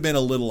 Yeah. Could have been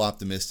a little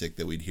optimistic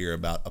that we'd hear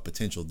about a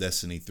potential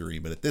Destiny 3,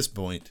 but at this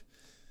point,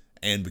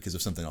 and because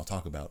of something I'll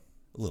talk about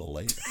a little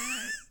later.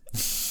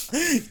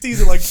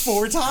 Teased it like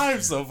 4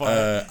 times so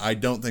far. I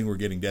don't think we're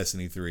getting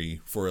Destiny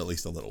 3 for at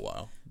least a little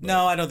while. But.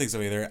 No, I don't think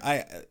so either.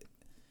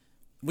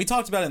 We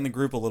talked about it in the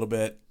group a little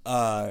bit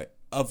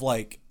of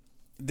like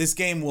this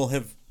game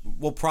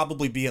will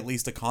probably be at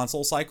least a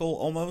console cycle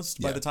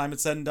almost by the time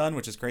it's said and done,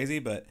 which is crazy.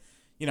 But,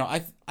 you know,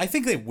 I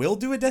think they will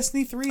do a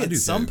Destiny 3 at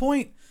some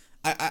point.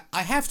 I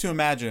have to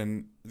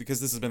imagine,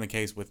 because this has been the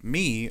case with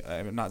me,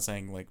 I'm not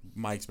saying like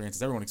my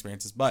experiences, everyone's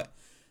experiences, but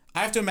I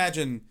have to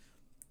imagine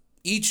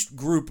each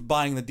group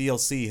buying the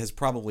DLC has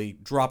probably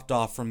dropped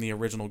off from the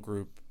original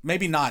group.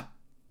 Maybe not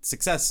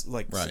success,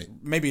 like right.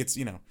 Maybe it's,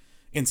 you know,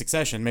 in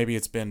succession, maybe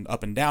it's been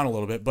up and down a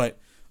little bit, but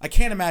I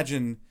can't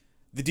imagine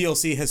the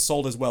DLC has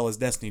sold as well as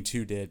Destiny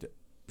 2 did,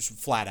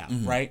 flat out,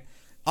 right?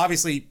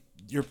 Obviously,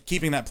 you're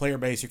keeping that player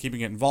base, you're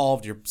keeping it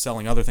involved, you're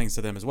selling other things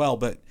to them as well,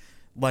 but,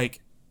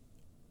 like,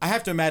 I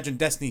have to imagine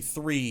Destiny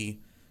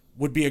 3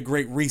 would be a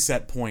great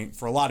reset point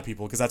for a lot of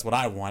people, because that's what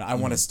I want. I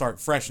want to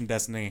start fresh in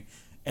Destiny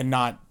and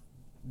not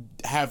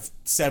have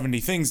 70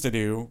 things to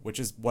do, which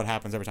is what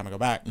happens every time I go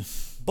back.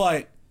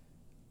 But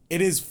it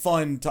is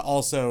fun to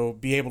also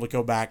be able to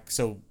go back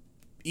so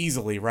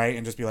easily, right?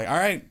 And just be like, all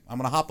right, I'm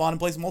going to hop on and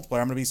play some multiplayer.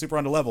 I'm going to be super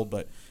underleveled,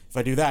 but if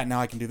I do that, now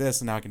I can do this,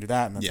 and now I can do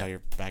that, and that's how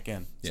you're back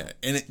in. So. Yeah,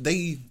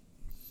 and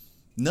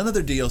none of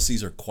their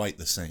DLCs are quite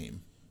the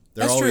same.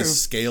 They're that's always true.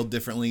 Scaled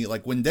differently.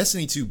 Like when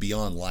Destiny 2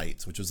 Beyond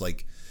Lights, which was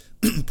like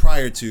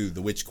prior to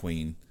the Witch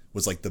Queen,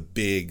 was like the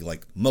big,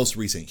 like most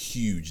recent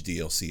huge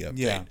DLC update.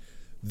 Yeah.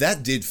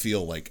 That did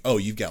feel like, oh,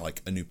 you've got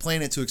like a new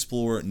planet to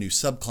explore, a new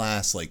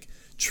subclass, like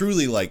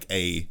truly like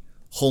a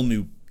whole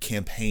new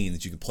campaign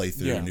that you can play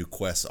through, new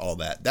quests, all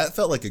that. That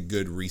felt like a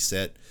good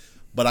reset,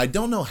 but I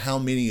don't know how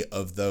many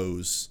of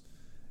those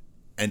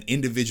an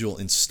individual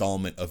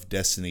installment of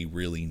Destiny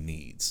really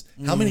needs.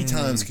 How many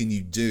times can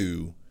you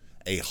do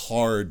a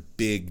hard,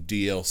 big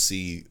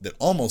DLC that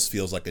almost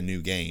feels like a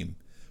new game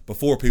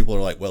before people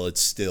are like, well,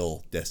 it's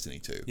still Destiny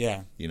 2.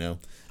 Yeah. You know?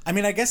 I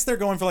mean, I guess they're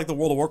going for like the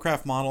World of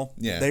Warcraft model.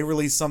 Yeah. They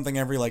release something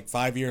every like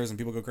 5 years and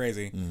people go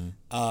crazy.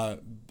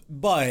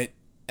 But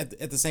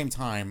at the same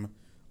time,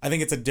 I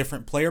think it's a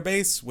different player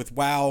base. With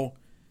WoW,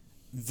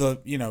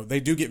 they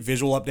do get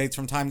visual updates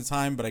from time to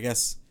time, but I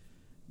guess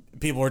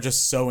people are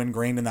just so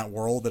ingrained in that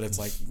world that it's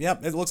like,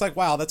 yep, it looks like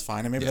WoW, that's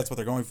fine, and maybe that's what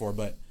they're going for.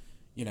 But,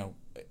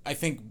 I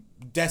think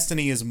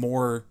Destiny is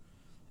more,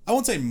 I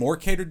won't say more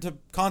catered to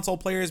console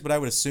players, but I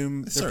would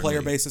assume their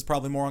player base is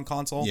probably more on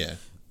console. Yeah.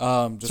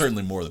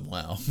 Certainly more than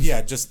WoW.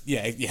 Yeah,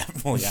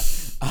 well, yeah.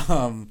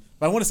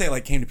 But I want to say it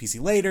like came to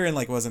PC later and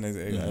like wasn't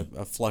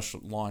a flush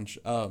launch.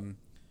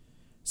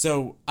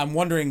 So I'm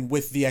wondering,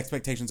 with the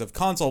expectations of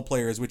console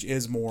players, which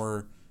is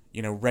more,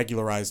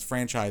 regularized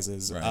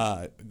franchises,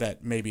 right.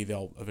 That maybe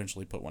they'll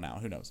eventually put one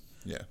out. Who knows?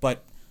 Yeah.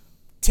 But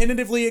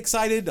tentatively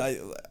excited.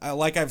 I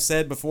like I've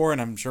said before,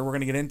 and I'm sure we're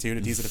going to get into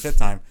to tease it a fifth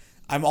time.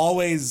 I'm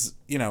always,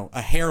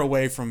 a hair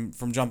away from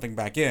jumping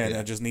back in.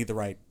 I just need the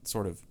right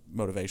sort of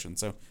motivation.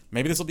 So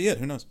maybe this will be it.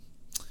 Who knows?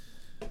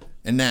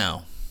 And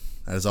now,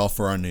 that is all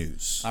for our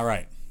news. All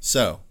right.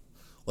 So,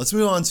 let's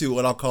move on to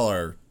what I'll call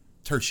our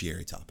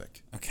tertiary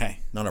topic. Okay.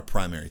 Not our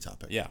primary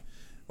topic. Yeah.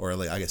 Or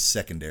like, I guess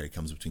secondary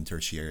comes between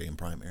tertiary and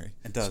primary.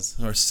 It does.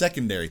 So our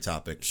secondary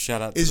topic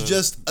Shout out to is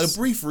just a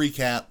brief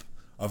recap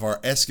of our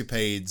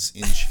escapades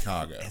in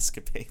Chicago.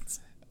 Escapades.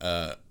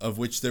 Of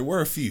which there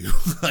were a few.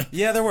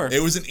 Yeah, there were.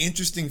 It was an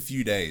interesting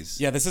few days.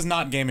 Yeah, this is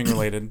not gaming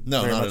related.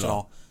 No, very not much at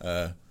all.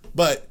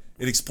 But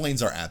it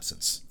explains our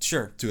absence.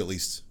 Sure. To at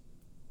least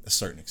a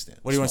certain extent.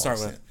 What do you want to start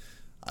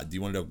with? Do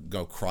you want to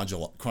go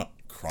chronological?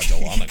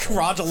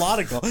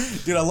 Chronological.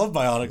 Dude, I love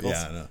bionicals.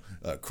 Yeah, I know.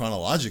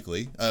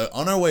 Chronologically,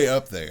 on our way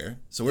up there,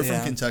 so we're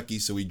from Kentucky,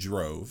 so we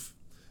drove.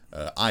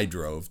 I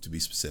drove, to be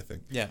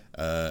specific. Yeah.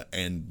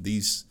 And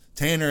these,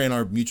 Tanner and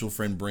our mutual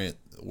friend Brent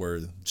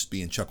were just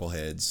being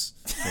chuckleheads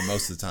for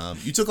most of the time.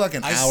 You took like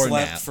an hour nap.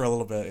 I slept for a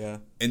little bit, yeah.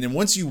 And then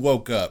once you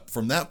woke up,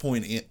 from that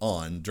point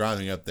on,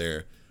 driving up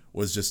there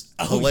was just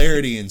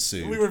hilarity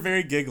ensued. We were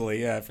very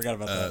giggly, yeah, I forgot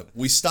about that.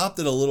 We stopped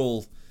at a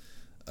little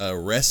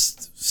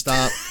rest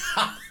stop.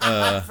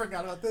 I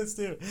forgot about this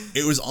too.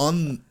 It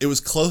was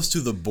close to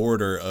the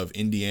border of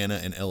Indiana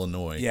and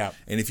Illinois. Yeah.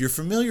 And if you're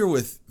familiar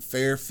with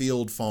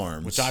Fairfield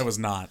Farms, which I was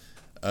not,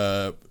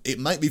 it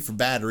might be for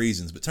bad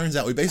reasons, but turns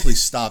out we basically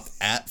stopped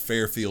at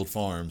Fairfield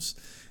Farms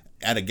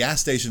at a gas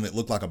station that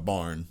looked like a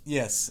barn.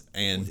 Yes.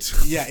 And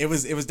yeah, it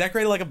was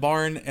decorated like a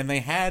barn, and they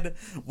had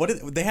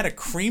they had a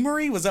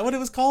creamery. Was that what it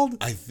was called?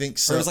 I think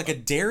so. Or it was like a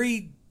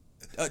dairy.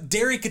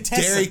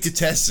 Delicatessen.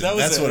 Delicatessen.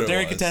 That's what it was.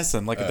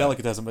 Delicatessen, like a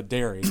delicatessen, but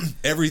dairy.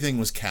 Everything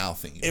was cow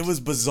themed. It was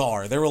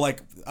bizarre. There were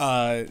like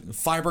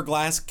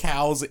fiberglass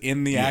cows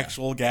in the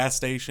actual gas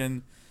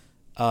station.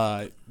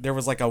 There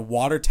was like a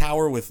water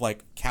tower with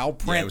like cow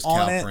print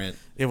on it. Print.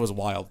 It was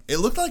wild. It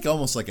looked like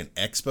almost like an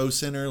expo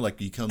center.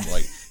 Like you come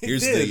like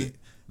here's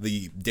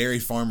the dairy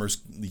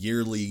farmers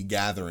yearly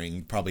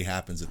gathering probably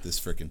happens at this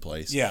freaking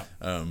place. Yeah.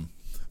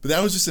 But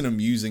that was just an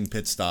amusing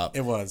pit stop.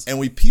 It was. And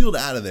we peeled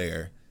out of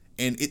there,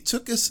 and it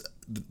took us,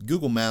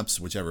 Google Maps,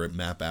 whichever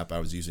map app I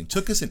was using,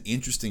 took us an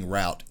interesting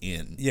route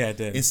in. Yeah, it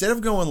did. Instead of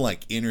going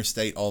like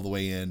interstate all the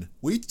way in,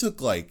 we took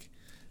like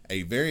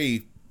a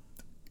very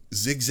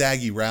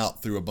zigzaggy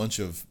route through a bunch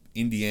of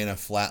Indiana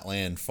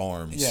flatland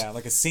farms. Yeah,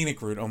 like a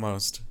scenic route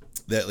almost.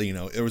 That, you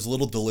know, there was a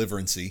little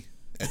deliverancy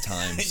at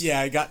times.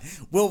 Yeah,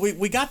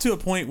 we got to a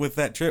point with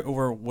that trip,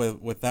 or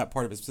with that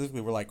part of it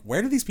specifically, we're like,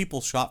 where do these people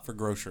shop for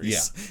groceries?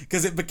 Yeah.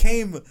 Because it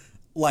became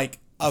like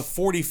a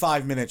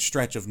 45-minute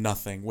stretch of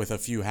nothing with a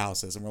few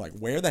houses, and we're like,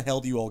 where the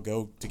hell do you all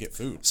go to get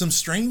food? Some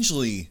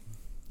strangely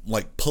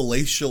like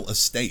palatial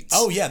estates.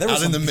 Oh yeah, there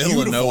was out in the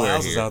middle of nowhere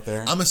houses here. out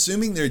there. I'm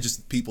assuming they're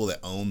just people that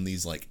own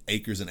these like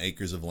acres and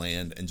acres of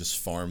land and just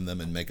farm them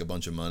and make a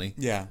bunch of money.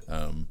 Yeah.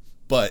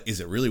 But is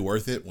it really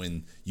worth it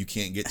when you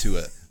can't get to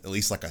at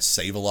least like a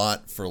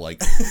Save-A-Lot for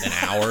like an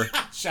hour?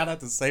 Shout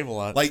out to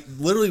Save-A-Lot. Like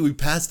literally, we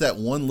passed that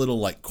one little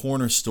like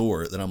corner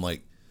store that I'm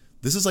like,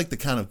 this is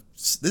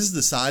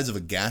the size of a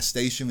gas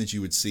station that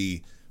you would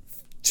see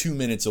 2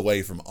 minutes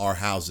away from our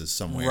houses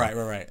somewhere.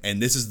 Right. And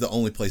this is the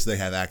only place they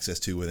have access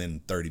to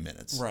within 30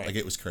 minutes. Right. Like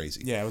it was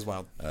crazy. Yeah, it was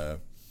wild.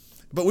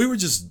 But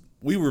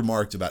we were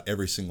marked about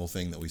every single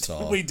thing that we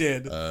saw. We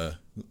did. I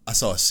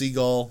saw a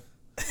seagull.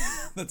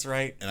 That's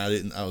right.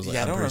 And I was like,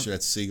 I'm pretty sure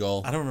that's a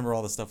seagull. I don't remember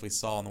all the stuff we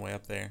saw on the way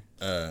up there.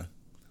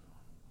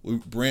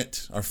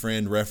 Brent, our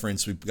friend,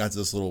 referenced, we got to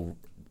this little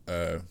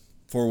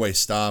four-way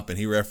stop, and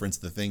he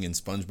referenced the thing in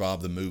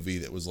SpongeBob, the movie,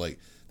 that was like,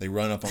 they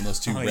run up on those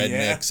two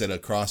rednecks at a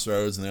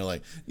crossroads, and they're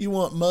like, you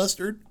want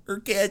mustard or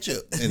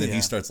ketchup? And then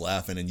he starts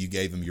laughing, and you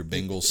gave him your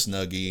Bengal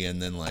Snuggie,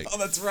 and then like... Oh,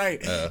 that's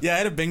right. Yeah, I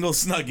had a Bengal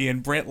Snuggie,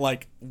 and Brent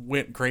like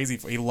went crazy.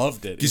 He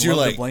loved it. Because you're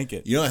like, the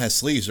blanket. You know it has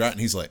sleeves, right? And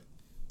he's like...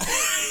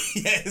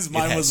 Yeah, his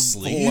mind was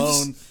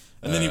blown.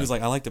 And then he was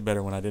like, I liked it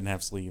better when I didn't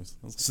have sleeves.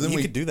 I was like, so then you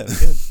could do that.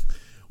 Good.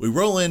 We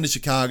roll into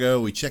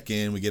Chicago, we check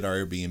in, we get our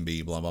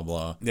Airbnb, blah, blah,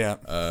 blah. Yeah.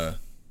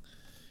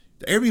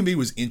 The Airbnb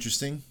was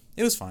interesting.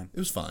 It was fine. It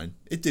was fine.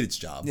 It did its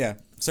job. Yeah.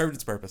 Served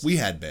its purpose. We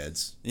had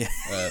beds. Yeah.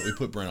 We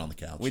put Brent on the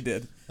couch. We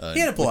did. He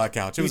had a pull-out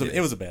couch.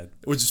 It was a bed.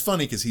 Which is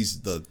funny because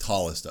he's the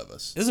tallest of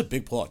us. It was a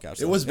big pull-out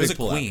couch. It was a big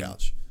pull-out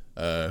couch.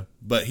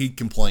 But he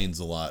complains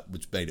a lot,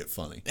 which made it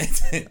funny.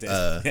 It did.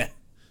 Yeah.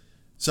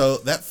 So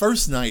that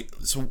first night,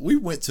 so we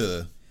went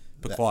to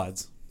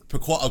Pequod's.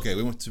 Okay,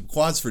 we went to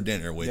Pequod's for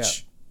dinner,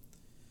 which,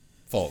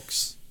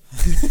 folks,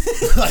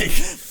 like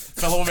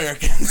fellow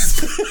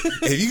Americans,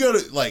 if you go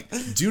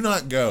to do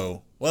not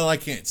go. Well, I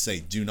can't say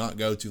do not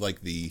go to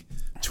like the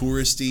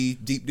touristy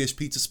deep dish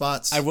pizza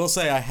spots. I will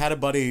say I had a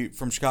buddy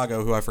from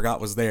Chicago who I forgot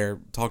was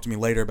there talk to me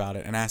later about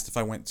it and asked if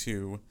I went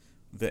to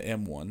the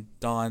M1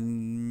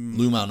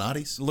 Lou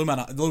Malnati's. Lou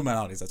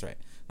Malnati's, that's right,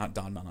 not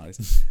Don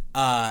Malnati's.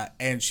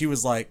 And she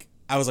was like.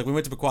 I was like, we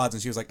went to Pequod's,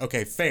 and she was like,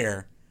 okay,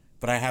 fair,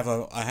 but I have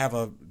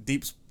a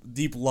deep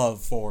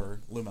love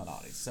for Lou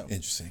Malnati's. So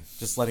interesting.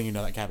 Just letting you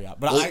know that caveat.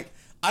 But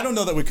I don't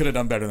know that we could have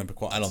done better than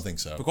Pequod's. I don't think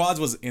so. Pequod's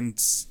was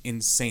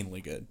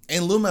insanely good.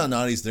 And Lou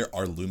Malnati's, there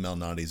are Lou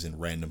Malnati's in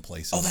random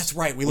places. Oh, that's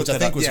right. We looked which I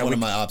think up. was one of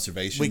my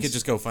observations. We could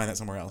just go find that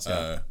somewhere else.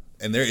 Yeah.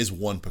 And there is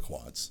one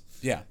Pequod's.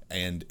 Yeah.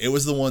 And it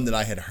was the one that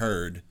I had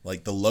heard,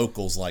 like the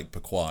locals like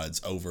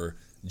Pequod's over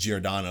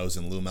Giordano's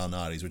and Lou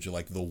Malnati's, which are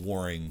like the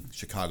warring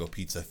Chicago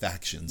pizza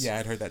factions. Yeah,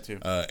 I'd heard that too.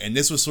 And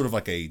this was sort of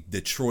like a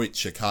Detroit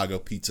Chicago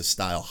pizza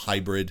style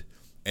hybrid,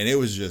 and it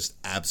was just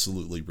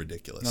absolutely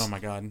ridiculous. Oh my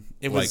god,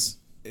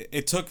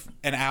 it took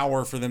an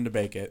hour for them to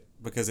bake it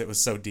because it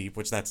was so deep,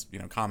 which that's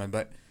common.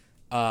 But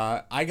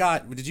I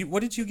got what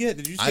did you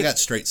get? I got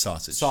straight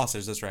sausage.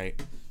 Sausage, that's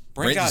right.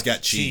 Brent just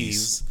got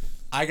cheese.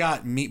 I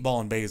got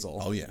meatball and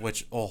basil. Oh yeah,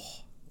 which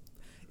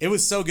it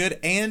was so good.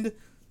 And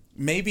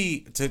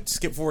maybe to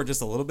skip forward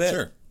just a little bit.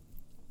 Sure.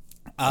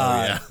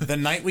 The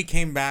night we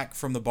came back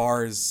from the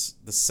bars,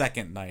 the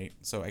second night,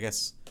 so I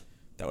guess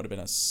that would have been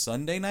a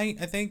Sunday night,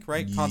 I think,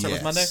 right? Concert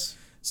was Monday.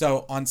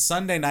 So on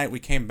Sunday night, we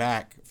came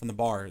back from the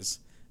bars,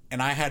 and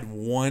I had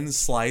one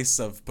slice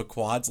of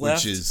Pequod's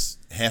left. Which is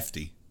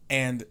hefty.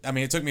 And, I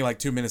mean, it took me like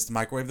 2 minutes to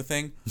microwave the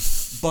thing.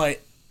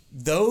 But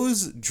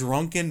those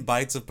drunken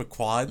bites of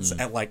Pequod's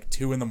at like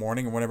 2 a.m.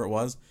 or whatever it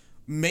was,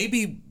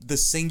 maybe the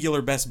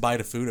singular best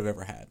bite of food I've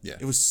ever had. Yeah.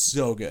 It was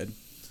so good.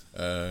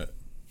 So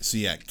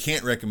yeah,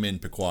 can't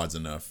recommend Pequod's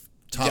enough.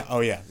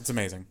 It's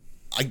amazing.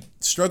 I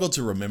struggle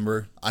to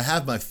remember. I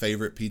have my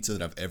favorite pizza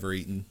that I've ever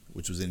eaten,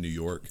 which was in New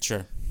York.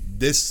 Sure.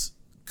 This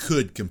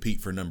could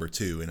compete for number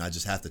 2, and I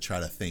just have to try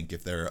to think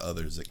if there are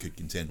others that could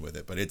contend with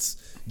it. But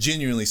it's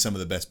genuinely some of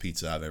the best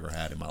pizza I've ever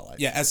had in my life.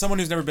 Yeah, as someone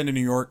who's never been to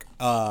New York,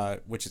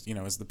 which is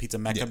is the pizza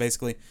mecca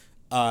basically,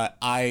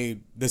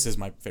 this is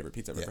my favorite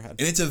pizza I've ever had.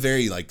 And it's a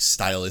very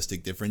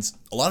stylistic difference.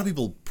 A lot of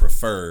people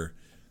prefer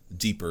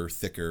deeper,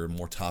 thicker,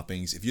 more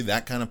toppings. If you're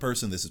that kind of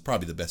person, this is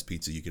probably the best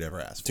pizza you could ever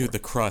ask for. Dude, the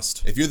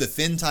crust. If you're the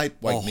thin type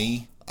like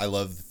me, I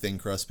love the thin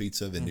crust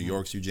pizza. Then New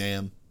York's your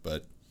jam.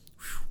 But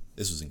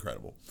this was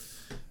incredible.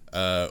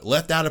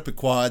 Left out at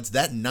Pequod's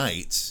that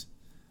night.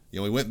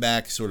 We went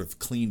back, sort of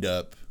cleaned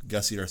up,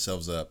 gussied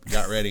ourselves up,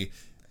 got ready,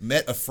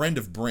 met a friend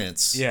of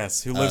Brent's.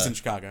 Yes, who lives in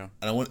Chicago.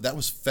 And that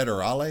was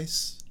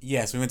Federales.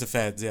 Yes, we went to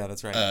Feds. Yeah,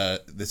 that's right.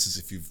 This is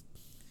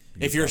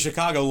if you're a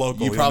Chicago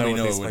local, you probably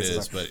know what it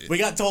is. But we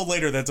got told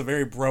later that's a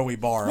very bro-y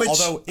bar,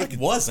 although it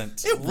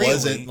wasn't. It really.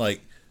 Wasn't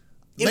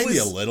maybe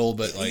a little,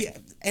 but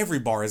every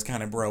bar is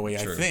kind of broy,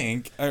 I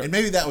think. And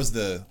maybe that was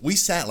we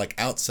sat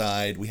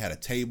outside. We had a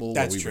table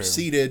where we were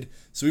seated,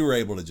 so we were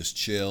able to just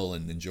chill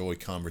and enjoy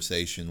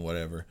conversation,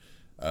 whatever.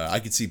 I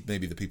could see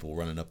maybe the people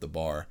running up the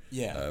bar.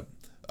 Yeah.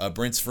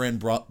 Brent's friend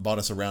bought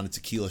us a round of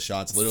tequila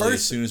shots literally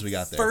as soon as we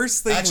got there.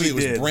 First thing Actually, it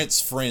was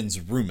Brent's friend's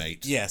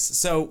roommate. Yes.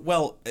 So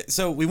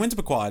we went to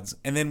Pequod's,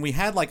 and then we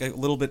had a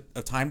little bit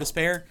of time to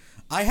spare.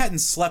 I hadn't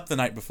slept the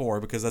night before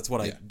because that's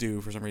what I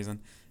do for some reason.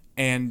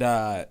 And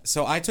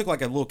so I took a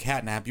little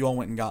cat nap. You all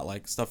went and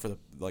got stuff for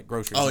the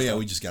groceries. Oh yeah,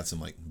 we just got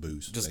some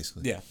booze,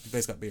 basically. Yeah,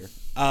 basically got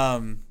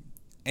beer.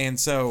 And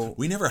so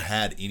we never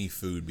had any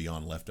food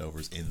beyond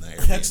leftovers in the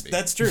Airbnb.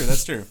 That's true.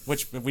 That's true.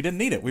 Which we didn't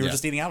need it. We were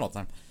just eating out all the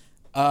time.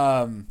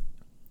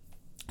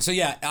 So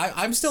yeah,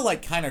 I'm still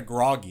kind of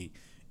groggy,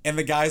 and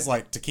the guy's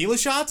like, tequila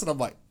shots, and I'm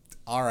like,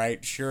 all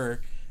right,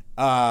 sure.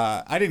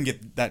 I didn't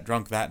get that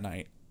drunk that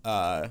night,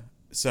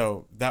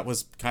 so that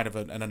was kind of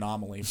an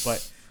anomaly.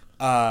 But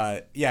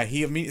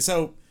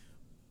so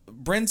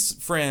Brent's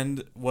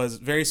friend was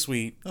very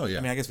sweet. Oh yeah.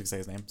 I mean, I guess we could say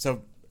his name.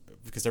 So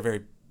because they're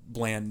very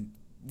bland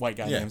white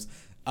guy names.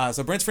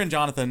 So Brent's friend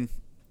Jonathan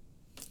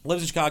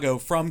lives in Chicago,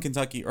 from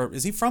Kentucky, or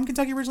is he from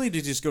Kentucky originally? Or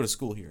did he just go to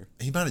school here?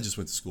 He might have just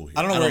went to school here.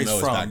 I don't know where he's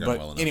from,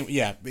 but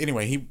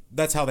anyway,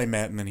 that's how they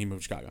met, and then he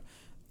moved to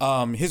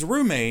Chicago. His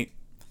roommate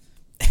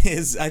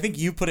is, I think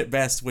you put it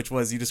best, which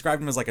was you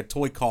described him as a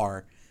toy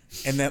car,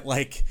 and that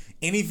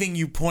anything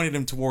you pointed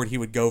him toward, he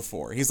would go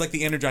for. He's like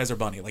the Energizer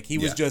Bunny. He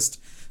was just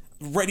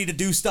ready to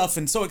do stuff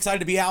and so excited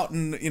to be out,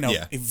 and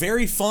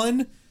very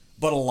fun.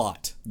 But a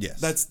lot. Yes.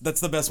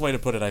 That's the best way to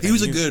put it, I think. He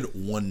was a good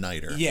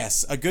one-nighter.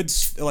 Yes, a good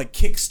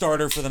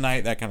Kickstarter for the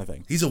night, that kind of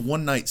thing. He's a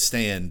one-night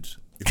stand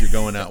if you're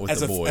going out with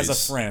the boys.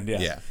 As a friend,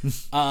 yeah.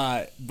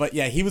 But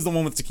yeah, he was the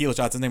one with tequila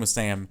shots. His name was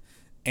Sam.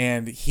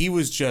 And he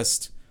was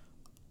just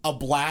a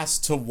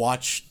blast to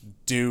watch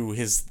do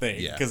his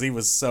thing. Because he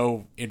was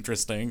so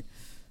interesting.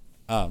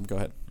 Go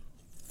ahead.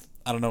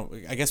 I don't know.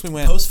 I guess we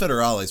went... Post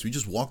Federales, we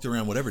just walked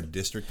around whatever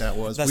district that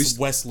was. That's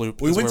West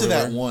Loop. We went to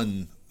that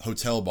one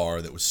hotel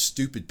bar that was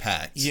stupid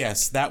packed.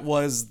 Yes, that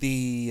was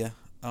the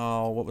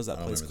what was that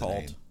place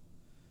called?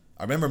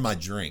 I remember my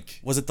drink.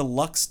 Was it the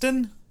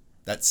Luxton?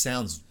 That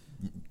sounds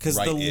because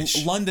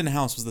the London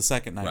House was the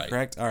second night,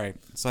 correct? All right,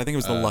 so I think it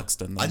was the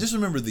Luxton. I just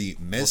remember the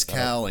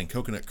mezcal and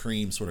coconut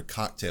cream sort of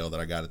cocktail that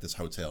I got at this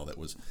hotel that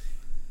was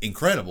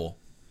incredible,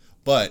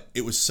 but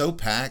it was so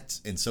packed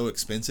and so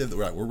expensive that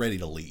we're ready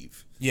to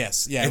leave.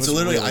 Yes, yeah. And so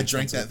literally, I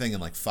drank that thing in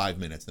 5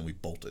 minutes, then we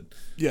bolted.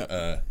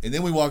 Yeah, and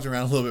then we walked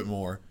around a little bit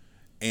more.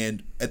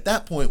 And at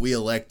that point, we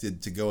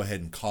elected to go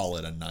ahead and call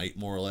it a night,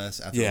 more or less,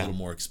 after a little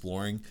more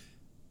exploring.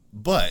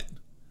 But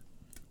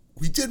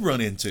we did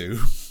run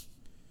into...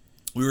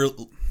 We were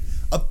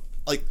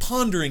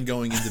pondering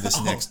going into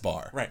this next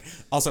bar. Right.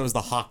 Also, it was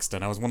the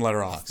Hoxton. I was one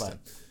letter off. But...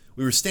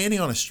 We were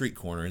standing on a street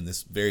corner in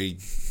this very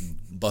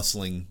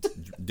bustling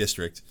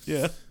district.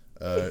 Yeah.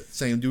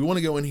 Saying, do we want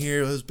to go in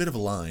here? There's a bit of a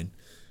line.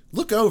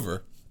 Look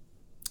over,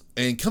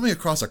 and coming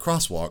across a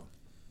crosswalk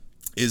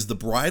is the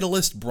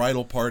bridalest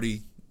bridal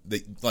party...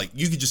 That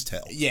you could just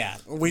tell. Yeah,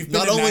 we've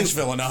been in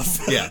Nashville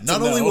enough. Yeah,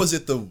 not only was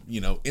it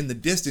in the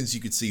distance you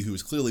could see who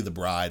was clearly the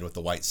bride with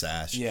the white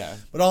sash. Yeah,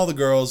 but all the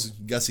girls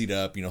gussied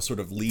up, sort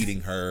of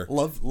leading her.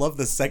 Love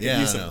the second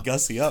use of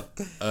gussy up.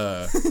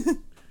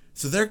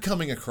 So they're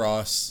coming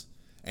across,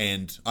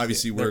 and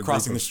obviously we're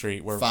crossing the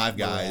street. We're 5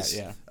 guys.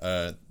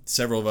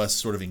 Several of us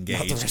sort of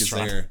engaged because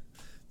they're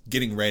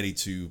getting ready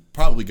to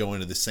probably go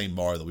into the same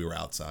bar that we were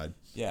outside.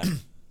 Yeah,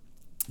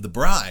 the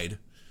bride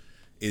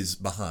is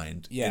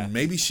behind. Yeah. And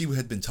maybe she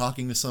had been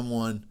talking to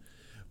someone,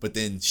 but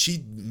then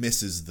she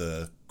misses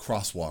the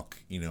crosswalk,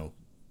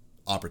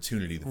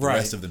 opportunity that the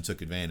rest of them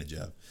took advantage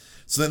of.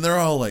 So then they're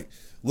all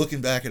looking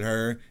back at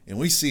her, and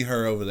we see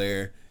her over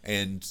there,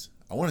 and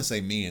I want to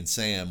say me and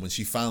Sam, when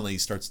she finally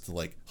starts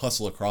to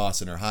hustle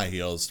across in her high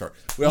heels,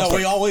 we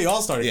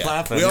all started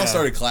clapping. We all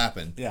started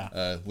clapping.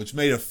 Yeah. Which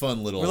made a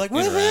fun little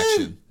interaction.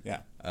 Woo-hoo!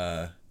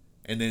 Yeah.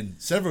 And then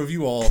several of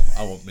you all,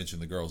 I won't mention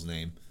the girl's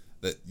name,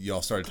 that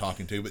y'all started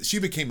talking to, but she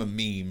became a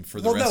meme for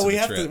the rest no, of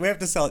the trip. we have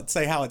to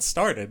say how it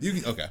started.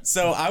 Okay.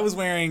 So I was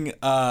wearing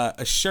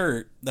a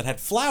shirt that had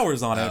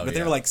flowers on it, but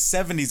they were like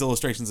 70s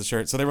illustrations of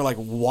shirts. So they were like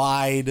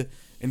wide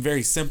and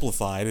very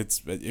simplified.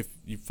 It's if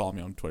you follow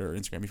me on Twitter or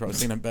Instagram, you've probably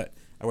seen them, but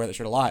I wear that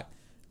shirt a lot.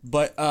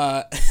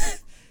 But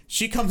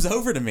she comes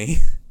over to me,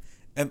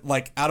 and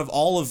like out of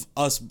all of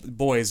us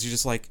boys, she's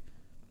just like,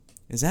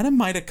 "Is that a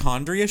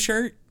mitochondria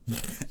shirt?"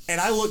 And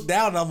I look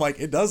down and I'm like,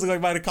 it does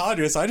look like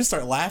mitochondria. So I just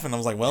start laughing. I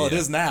was like, well, it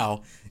is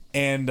now.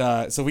 And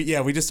so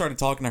we just started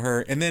talking to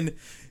her. And then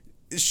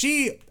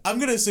I'm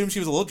going to assume she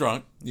was a little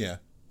drunk. Yeah.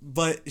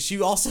 But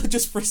she also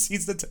just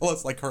proceeds to tell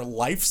us like her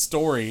life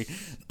story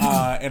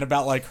and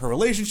about like her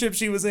relationship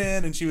she was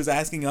in. And she was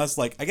asking us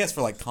like, I guess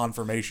for like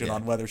confirmation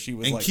on whether she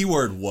was and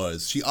keyword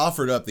was, she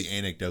offered up the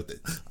anecdote that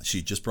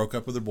she just broke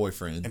up with her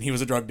boyfriend. And he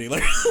was a drug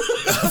dealer.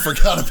 I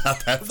forgot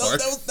about that part.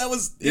 That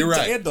was You're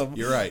right. tandem.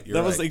 You're right.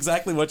 That was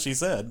exactly what she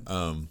said.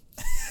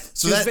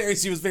 So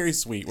she was very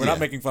sweet. We're not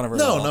making fun of her.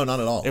 No, not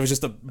at all. It was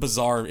just a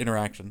bizarre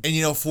interaction. And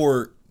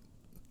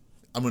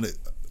I'm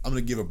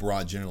gonna give a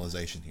broad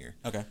generalization here.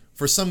 Okay.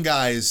 For some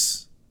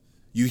guys,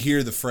 you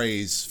hear the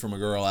phrase from a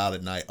girl out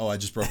at night, "Oh, I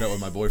just broke up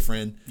with my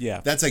boyfriend." Yeah.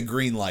 That's a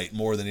green light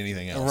more than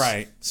anything else.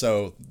 Right.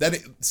 So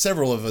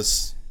several of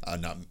us, I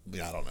don't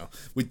know.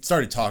 We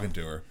started talking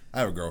to her.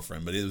 I have a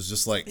girlfriend, but it was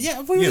just like,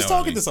 we were just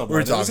talking to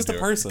someone. It was just a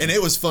person, and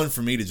it was fun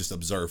for me to just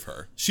observe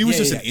her. She was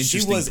just an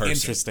interesting person. She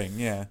was interesting,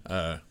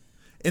 yeah.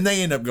 And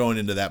they end up going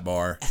into that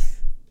bar.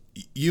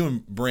 You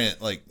and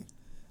Brent like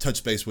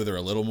touch base with her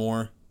a little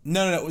more.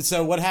 No.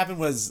 So what happened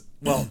was,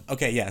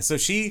 okay, yeah. So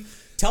she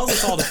tells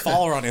us all to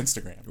follow her on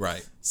Instagram.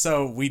 Right.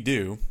 So we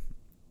do.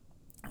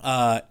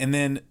 And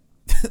then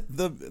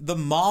the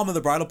mom of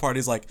the bridal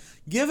party is like,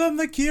 give him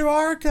the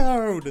QR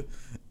code.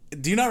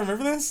 Do you not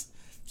remember this?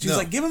 She's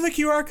like, give him the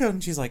QR code.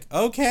 And she's like,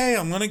 okay,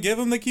 I'm going to give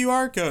him the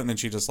QR code. And then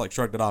she just like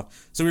shrugged it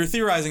off. So we were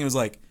theorizing, it was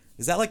like,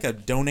 is that like a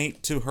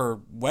donate to her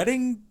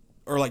wedding?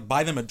 Or like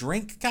buy them a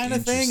drink kind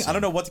of thing. I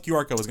don't know what the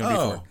QR code was going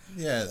to be for.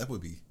 Yeah, that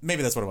would be.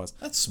 Maybe that's what it was.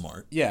 That's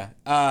smart. Yeah.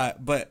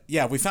 But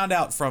yeah, we found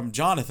out from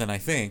Jonathan, I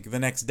think, the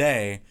next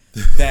day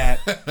that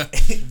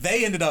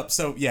they ended up.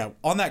 So yeah,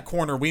 on that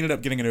corner, we ended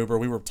up getting an Uber.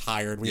 We were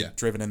tired. We had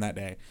driven in that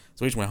day.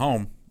 So we just went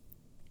home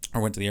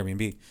or went to the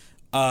Airbnb.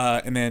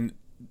 And then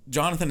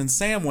Jonathan and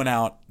Sam went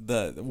out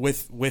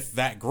with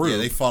that group. Yeah,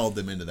 they followed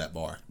them into that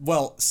bar.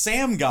 Well,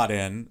 Sam got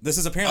in. This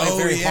is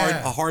apparently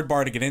a hard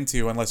bar to get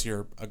into unless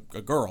you're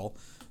a girl.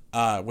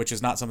 Which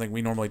is not something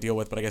we normally deal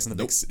with, but I guess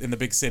in the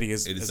big city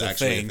is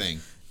actually a thing.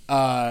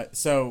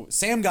 So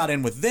Sam got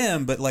in with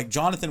them, but like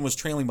Jonathan was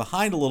trailing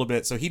behind a little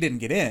bit, so he didn't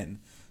get in.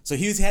 So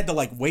he had to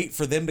like wait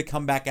for them to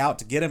come back out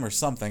to get him or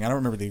something. I don't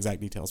remember the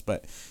exact details,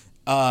 but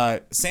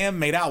Sam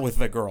made out with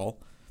the girl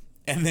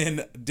and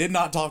then did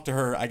not talk to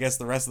her, I guess,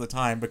 the rest of the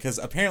time because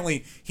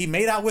apparently he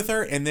made out with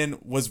her and then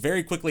was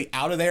very quickly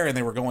out of there and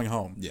they were going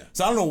home. Yeah.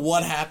 So I don't know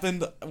what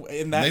happened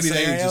in that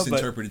scenario. Maybe they just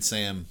interpreted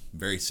Sam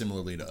very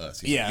similarly to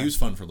us. He was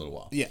fun for a little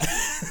while.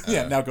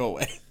 Yeah. Now go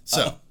away.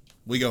 So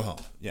we go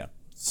home. Yeah.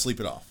 Sleep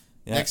it off.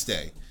 Yeah. Next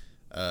day,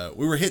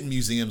 we were hitting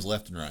museums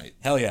left and right.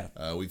 Hell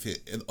yeah. We've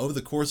hit, over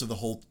the course of the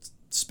whole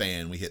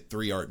span, we hit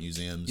 3 art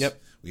museums. Yep.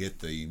 We hit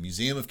the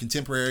Museum of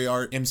Contemporary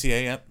Art.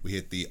 MCA, yep. We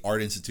hit the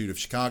Art Institute of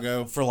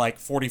Chicago. For like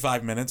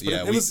 45 minutes.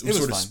 But we was sort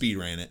of fun. Speed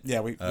ran it. Yeah,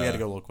 we had to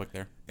go a little quick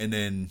there. And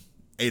then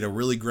ate a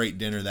really great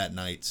dinner that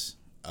night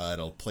at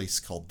a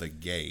place called The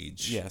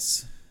Gauge.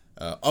 Yes.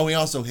 We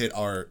also hit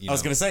our... I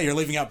was going to say, you're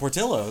leaving out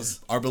Portillo's.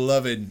 Our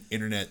beloved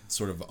internet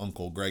sort of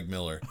uncle, Greg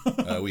Miller.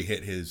 We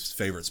hit his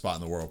favorite spot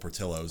in the world,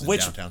 Portillo's, in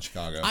downtown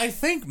Chicago. I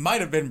think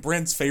might have been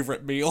Brent's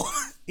favorite meal.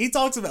 He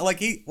talks about... like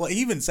he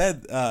even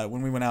said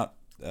when we went out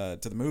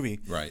to the movie,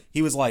 right?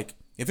 He was like,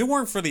 if it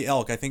weren't for the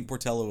elk, I think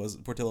Portillo's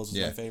was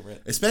my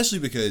favorite. Especially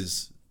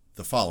because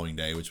the following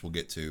day, which we'll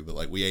get to, but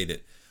like we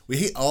ate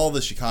all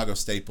the Chicago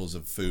staples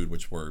of food,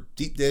 which were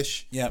deep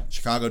dish,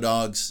 Chicago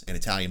dogs, and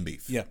Italian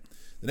beef. Yep.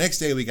 The next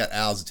day we got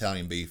Al's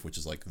Italian beef, which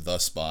is like the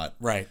spot.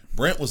 Right.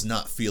 Brent was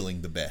not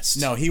feeling the best.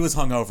 No, he was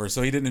hungover,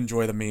 so he didn't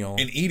enjoy the meal.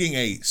 And eating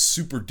a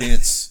super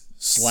dense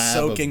slab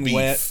soaking of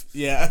beef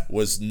wet,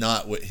 was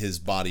not what his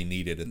body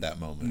needed at that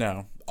moment.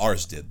 No.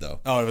 Ours did,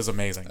 though. Oh, it was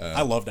amazing.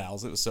 I loved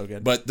Al's. It was so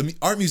good. But the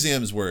art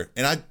museums were,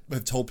 and I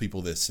have told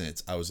people this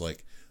since, I was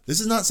like,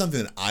 this is not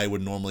something that I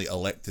would normally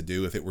elect to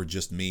do if it were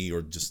just me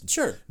or just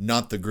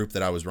not the group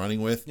that I was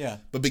running with. Yeah.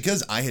 But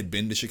because I had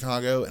been to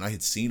Chicago and I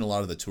had seen a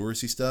lot of the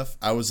touristy stuff,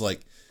 I was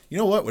like, you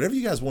know what? Whatever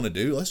you guys want to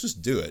do, let's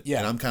just do it. Yeah.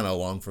 And I'm kind of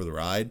along for the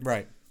ride.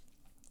 Right.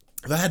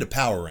 If I had to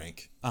power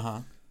rank,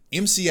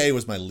 MCA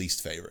was my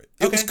least favorite.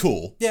 It was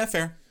cool. Yeah,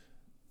 fair.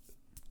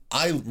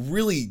 I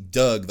really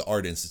dug the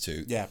Art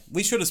Institute. Yeah,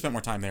 we should have spent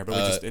more time there,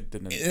 but it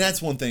didn't. And that's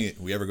one thing.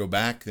 If we ever go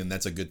back, then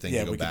that's a good thing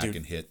to go back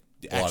and hit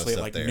a lot of stuff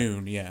like there.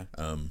 Noon, yeah.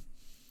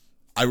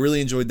 I really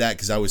enjoyed that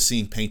because I was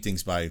seeing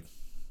paintings by,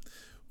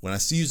 when I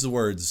use the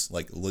words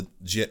like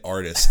legit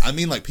artists, I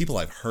mean like people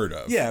I've heard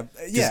of. Yeah.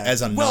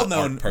 As I'm not an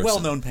art person.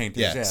 Well-known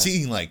painters. Yeah.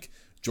 Seeing like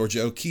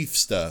Georgia O'Keeffe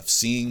stuff,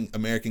 seeing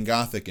American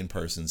Gothic in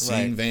person,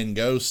 seeing Van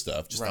Gogh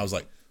stuff. I was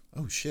like,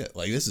 oh shit,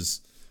 like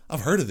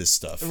I've heard of this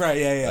stuff. Right,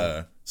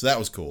 yeah. So that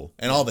was cool.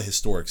 And all the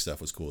historic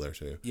stuff was cool there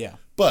too. Yeah.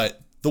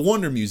 But the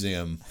Wonder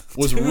Museum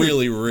was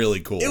really, really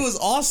cool. It was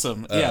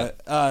awesome.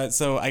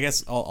 So I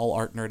guess I'll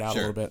art nerd out a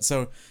little bit.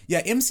 So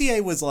yeah,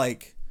 MCA was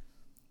like,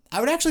 I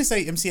would actually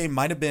say MCA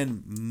might have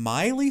been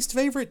my least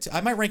favorite.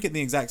 I might rank it in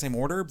the exact same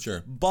order.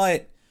 Sure.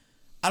 But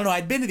I don't know.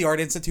 I'd been to the Art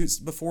Institute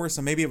before,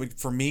 so maybe it would,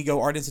 for me,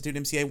 go Art Institute,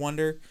 MCA,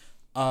 Wonder.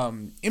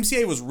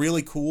 MCA was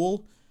really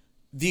cool.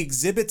 The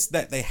exhibits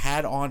that they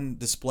had on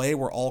display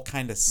were all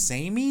kind of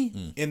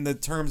samey in the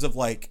terms of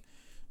like,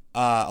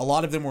 a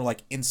lot of them were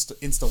like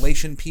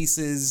installation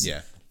pieces.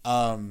 Yeah.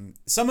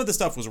 Some of the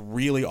stuff was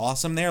really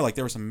awesome there. Like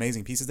there were some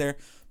amazing pieces there.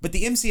 But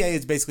the MCA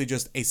is basically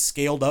just a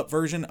scaled up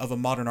version of a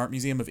modern art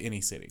museum of any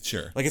city.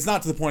 Sure. Like it's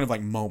not to the point of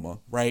like MoMA,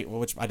 right?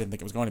 Which I didn't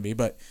think it was going to be,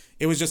 but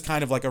it was just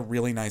kind of like a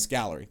really nice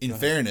gallery. In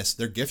fairness,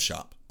 their gift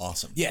shop,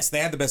 awesome. Yes, they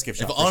had the best gift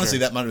shop. Honestly,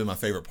 that might have been my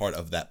favorite part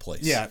of that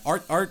place. Yeah,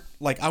 art.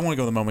 Like I want to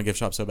go to the MoMA gift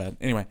shop so bad.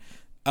 Anyway,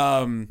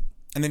 and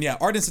then yeah,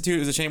 Art Institute. It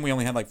was a shame we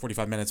only had like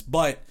 45 minutes,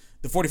 but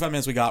the 45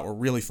 minutes we got were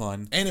really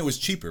fun. And it was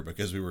cheaper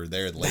because we were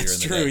there later in the day.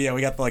 That's true. Yeah,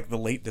 we got the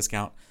late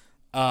discount.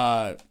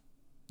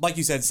 Like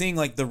you said, seeing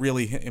like the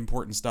really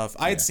important stuff.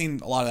 I had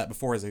seen a lot of that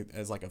before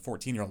as like a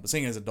 14-year-old, but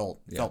seeing it as an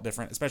adult felt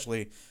different,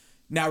 especially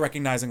now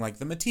recognizing like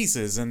the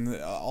Matisses and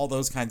all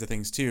those kinds of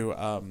things too.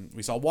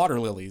 We saw water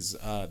lilies,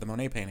 the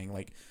Monet painting.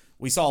 Like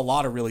we saw a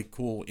lot of really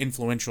cool,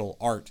 influential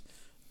art.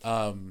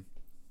 And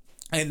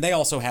they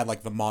also had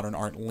like the modern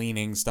art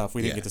leaning stuff.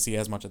 We didn't get to see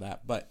as much of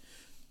that, but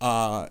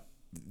the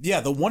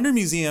Wonder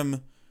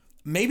Museum.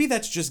 Maybe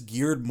that's just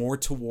geared more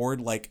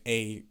toward like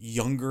a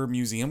younger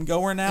museum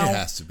goer now. It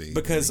has to be.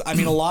 Because, I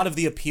mean, a lot of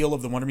the appeal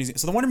of the Wonder Museum...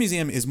 So the Wonder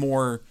Museum is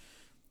more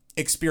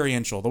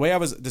experiential. The way I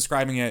was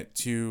describing it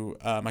to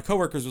my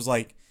coworkers was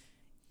like,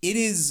 it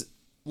is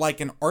like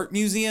an art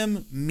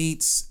museum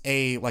meets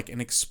an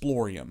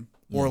Explorium.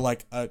 Or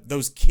like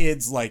those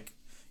kids like,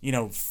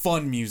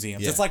 fun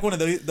museums. It's like one of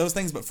those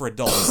things, but for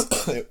adults.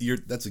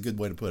 That's a good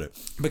way to put it.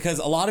 Because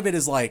a lot of it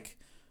is like...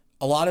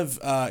 A lot of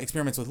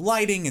experiments with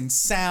lighting and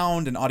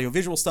sound and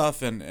audiovisual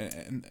stuff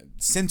and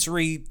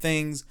sensory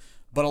things,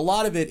 but a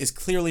lot of it is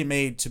clearly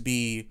made to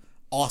be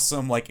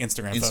awesome, like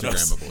Instagram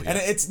photos. Yeah. And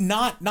it's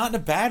not in a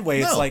bad way.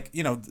 No. It's like,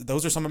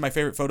 those are some of my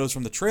favorite photos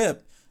from the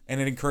trip, and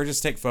it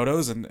encourages to take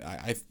photos. And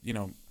I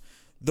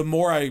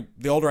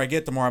the older I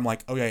get, the more I'm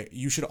like, okay,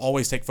 you should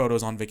always take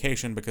photos on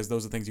vacation because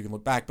those are things you can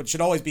look back, but it should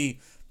always be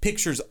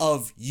pictures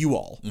of you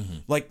all. Mm-hmm.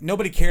 Like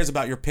nobody cares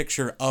about your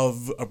picture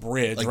of a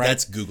bridge, like, right?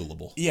 That's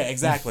Googleable. Yeah,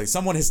 exactly.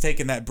 Someone has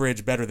taken that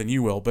bridge better than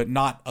you will, but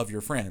not of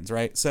your friends,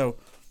 right? So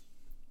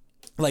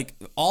like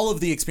all of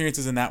the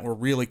experiences in that were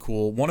really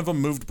cool. One of them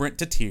moved Brent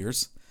to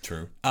tears.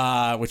 True.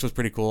 Which was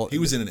pretty cool. He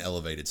was in an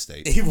elevated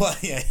state. He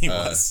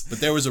was. But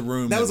there was a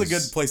room that was a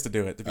good place to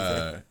do it, to be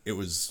fair. It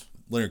was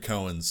Leonard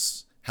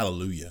Cohen's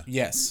Hallelujah.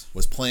 Yes.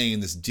 Was playing in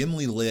this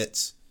dimly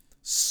lit,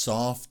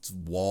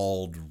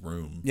 soft-walled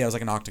room. Yeah, it was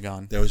like an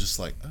octagon. That was just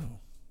like, oh.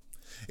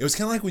 It was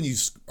kind of like when you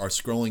are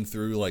scrolling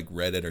through like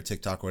Reddit or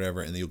TikTok or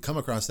whatever, and you'll come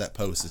across that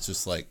post. It's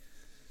just like,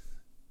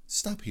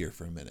 stop here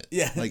for a minute.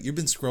 Yeah. Like, you've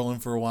been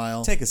scrolling for a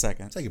while. Take a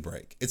second. Take a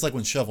break. It's like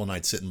when Shovel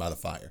Knight's sitting by the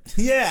fire.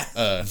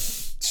 Yeah.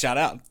 Shout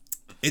out.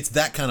 It's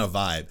that kind of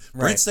vibe. Right.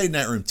 Brent stayed in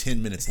that room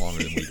 10 minutes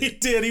longer than we did. He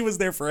did. He was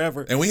there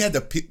forever. And we had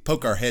to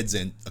poke our heads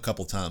in a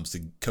couple times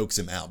to coax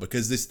him out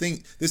because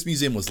this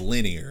museum was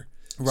linear.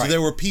 Right. So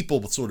there were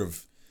people sort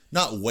of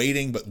not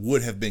waiting, but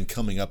would have been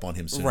coming up on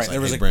him soon. Right.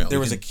 Like, there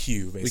was a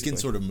queue, basically. We can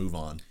sort of move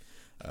on.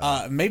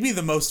 Maybe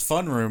the most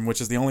fun room,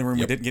 which is the only room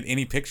we didn't get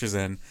any pictures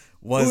in,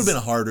 was... It would have been a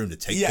hard room to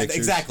take pictures. Yeah,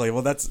 exactly.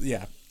 Well, that's...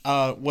 Yeah.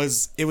 It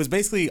was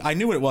basically... I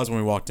knew what it was when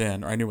we walked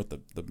in, or I knew what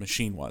the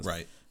machine was.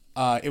 Right.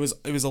 It was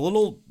a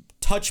little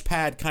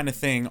touchpad kind of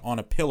thing on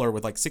a pillar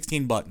with like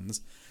 16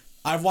 buttons.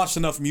 I've watched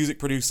enough music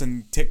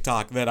producing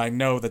TikTok that I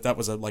know that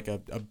was a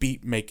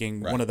beat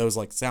making one of those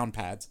like sound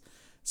pads.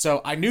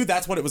 So I knew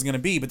that's what it was going to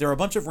be, but there are a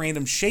bunch of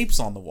random shapes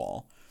on the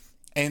wall.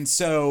 And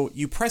so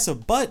you press a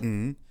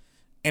button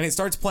and it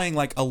starts playing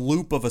like a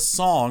loop of a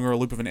song or a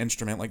loop of an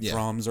instrument like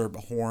drums or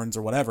horns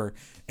or whatever.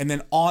 And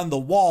then on the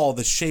wall,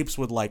 the shapes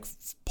would like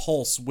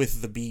pulse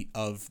with the beat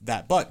of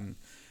that button.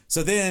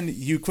 So then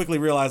you quickly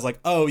realize, like,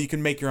 oh, you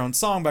can make your own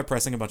song by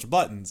pressing a bunch of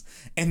buttons.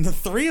 And the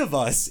three of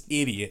us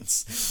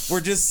idiots were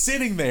just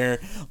sitting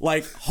there,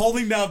 like,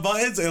 holding down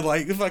buttons and,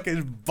 like,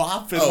 fucking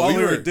bopping while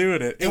we were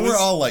doing it. And we're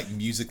all, like,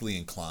 musically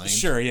inclined.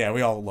 Sure, yeah,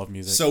 we all love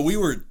music. So we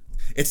were...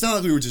 It's not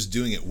like we were just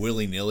doing it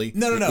willy-nilly.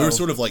 No. We were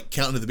sort of, like,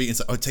 counting to the beat and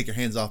saying, oh, take your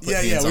hands off, put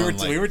hands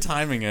on. We were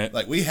timing it.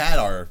 Like, we had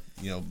our...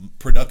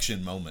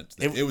 production moment.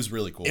 It was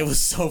really cool. It was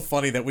so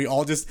funny that we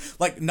all just,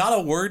 like, not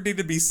a word needed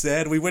to be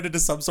said. We went into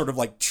some sort of,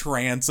 like,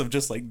 trance of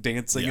just, like,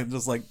 dancing and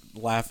just, like,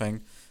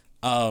 laughing.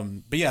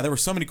 But, yeah, there were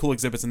so many cool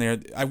exhibits in there.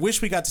 I wish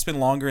we got to spend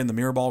longer in the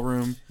mirror ball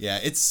room. Yeah,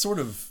 it's sort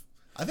of...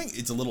 I think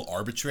it's a little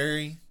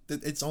arbitrary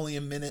that it's only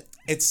a minute.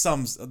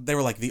 They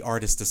were like, the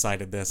artist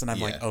decided this. And I'm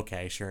like,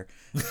 okay, sure.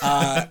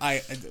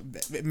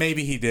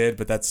 Maybe he did,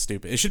 but that's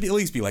stupid. It should at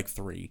least be, like,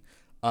 3.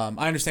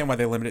 I understand why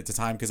they limit it to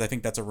time because I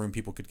think that's a room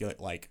people could get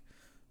like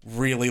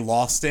really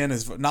lost in,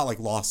 is not like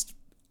lost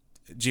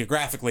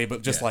geographically,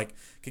 but just like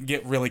can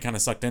get really kind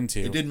of sucked into.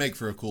 It did make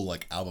for a cool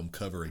like album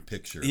covery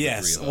picture.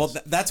 Yes, well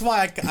that's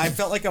why I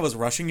felt like I was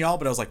rushing y'all,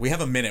 but I was like, we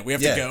have a minute, we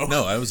have to go.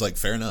 No, I was like,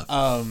 fair enough.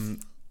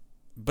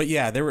 But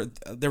yeah,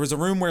 there was a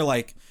room where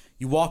like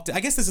you walked. I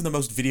guess this is the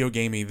most video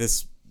gamey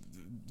this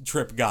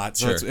trip got,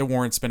 so it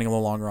warrants spending a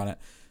little longer on it.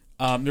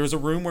 There was a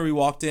room where we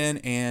walked in,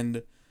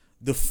 and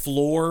the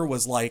floor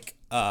was like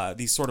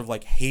these sort of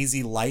like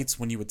hazy lights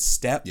when you would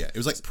step. Yeah, it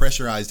was like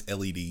pressurized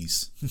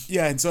LEDs.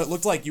 Yeah, and so it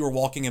looked like you were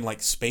walking in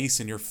like space,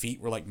 and your feet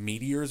were like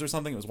meteors or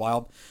something. It was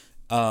wild.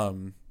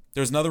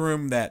 There's another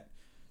room that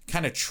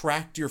kind of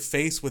tracked your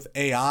face with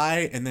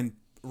AI, and then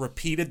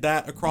repeated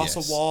that across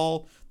a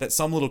wall that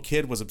some little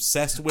kid was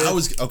obsessed with.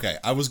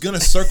 I was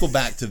gonna circle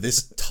back to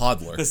this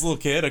toddler. This little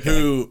kid,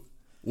 who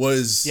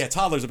was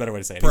toddler's a better way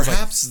to say it.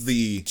 Perhaps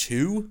the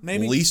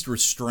least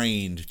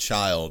restrained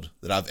child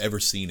that I've ever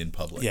seen in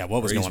public. Yeah,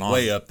 what was going on?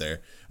 Way up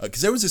there,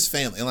 because there was this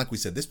family, and like we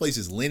said, this place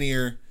is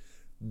linear.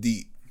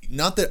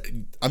 Not that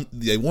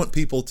they want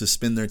people to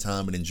spend their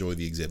time and enjoy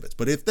the exhibits,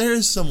 but if there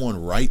is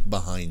someone right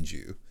behind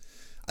you,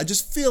 I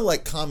just feel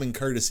like common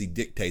courtesy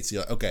dictates,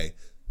 you're like, okay,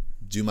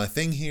 do my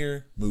thing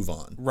here, move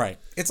on. Right.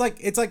 It's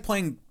like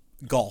playing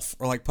golf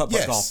or like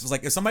putt-putt golf. It's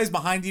like if somebody's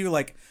behind you,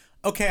 like,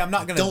 okay, I'm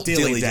not gonna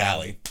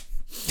dilly-dally.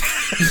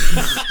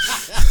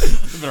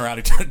 I've been around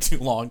each other too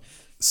long.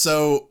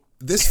 So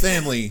this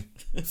family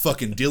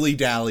fucking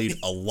dilly-dallied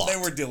a lot. They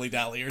were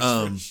dilly-dalliers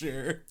for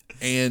sure.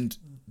 And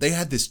they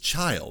had this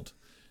child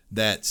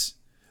that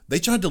they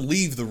tried to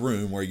leave the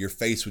room where your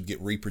face would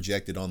get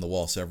reprojected on the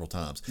wall several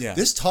times. Yeah.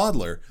 This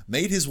toddler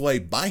made his way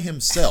by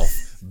himself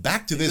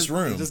back to this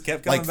room. He just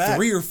kept coming like back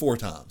 3 or 4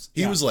 times.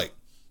 He was like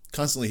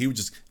constantly. He would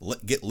just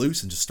get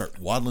loose and just start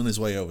waddling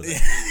his way over there.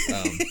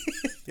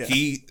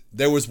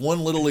 There was one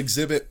little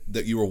exhibit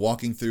that you were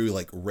walking through,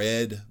 like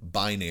red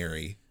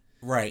binary,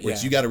 right?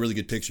 Which you got a really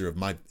good picture of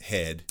my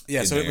head.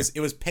 Yeah, so it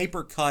was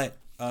paper cut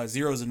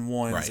zeros and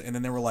ones, and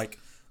then there were like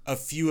a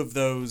few of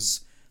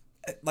those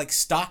like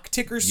stock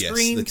ticker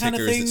screen kind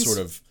of things. Yes, the tickers that sort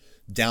of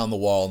down the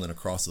wall and then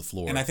across the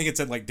floor. And I think it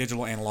said like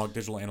digital analog,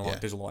 digital analog,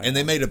 digital analog. And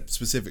they made a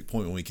specific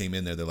point when we came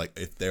in there. They're like,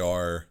 if there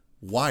are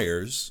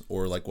wires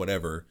or like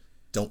whatever,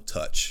 don't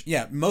touch.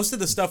 Yeah, most of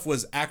the stuff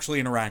was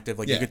actually interactive.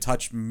 Like you could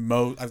touch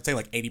I would say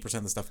like 80%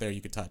 of the stuff there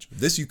you could touch.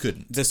 This you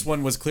couldn't. This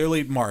one was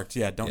clearly marked.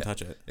 Yeah, don't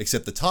touch it.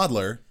 Except the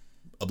toddler,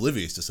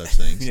 oblivious to such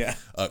things,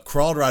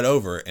 crawled right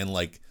over and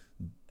like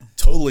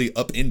totally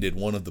upended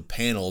one of the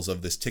panels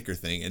of this ticker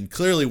thing, and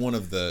clearly one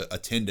of the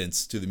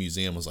attendants to the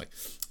museum was like,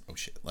 "Oh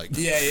shit!" Like,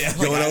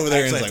 going over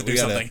there and like, "We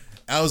gotta." Something.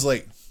 I was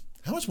like,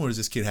 "How much more does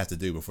this kid have to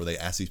do before they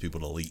ask these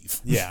people to leave?"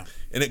 Yeah,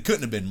 and it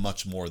couldn't have been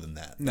much more than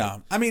that.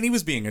 No, I mean he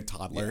was being a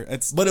toddler.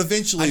 But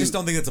eventually, I just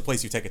don't think that's a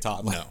place you take a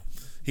toddler. No,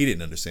 he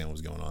didn't understand what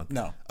was going on.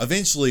 No.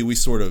 Eventually, we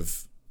sort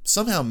of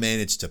somehow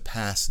managed to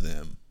pass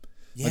them.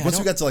 Yeah, like once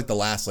we got to like the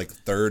last like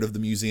third of the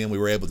museum, we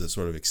were able to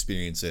sort of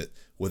experience it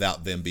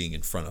without them being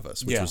in front of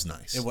us, which was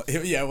nice.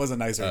 It was a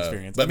nicer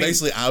experience. But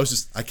basically,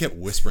 I kept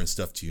whispering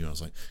stuff to you, and I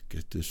was like,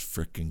 "Get this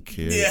freaking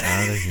kid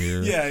out of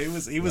here!" Yeah,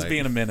 he was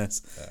being a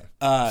menace.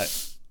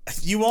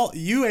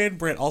 You and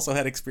Brent also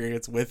had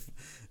experience with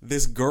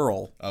this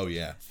girl. Oh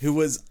yeah, who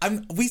was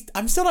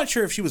I'm still not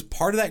sure if she was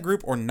part of that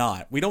group or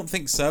not. We don't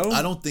think so.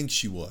 I don't think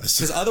she was,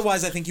 because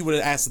otherwise, I think you would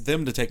have asked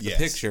them to take the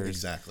pictures.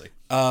 Exactly.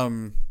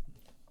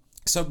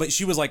 So, but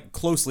she was like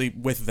closely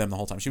with them the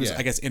whole time. She was,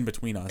 I guess, in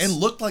between us, and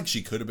looked like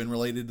she could have been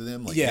related to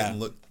them. Like, didn't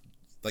look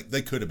like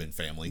they could have been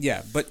family.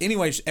 Yeah, but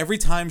anyway, every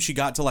time she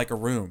got to like a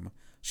room,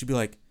 she'd be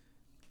like,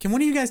 "Can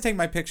one of you guys take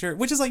my picture?"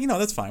 Which is like,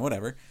 that's fine,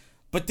 whatever.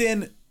 But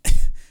then,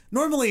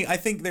 normally, I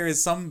think there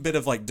is some bit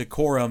of like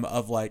decorum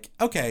of like,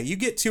 okay, you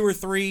get 2 or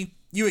 3,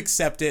 you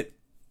accept it.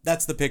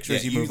 That's the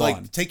pictures you move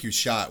on. Take your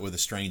shot with a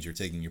stranger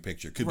taking your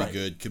picture. Could be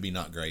good, could be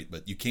not great,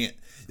 but you can't.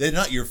 They're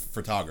not your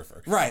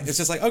photographer. Right. It's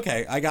just like,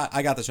 okay, I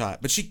got the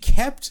shot. But she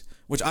kept,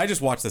 which I just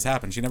watched this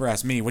happen. She never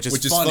asked me, which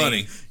is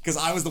funny because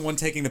I was the one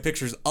taking the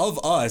pictures of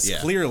us. Yeah.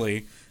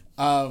 Clearly,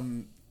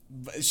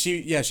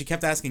 she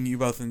kept asking you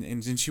both,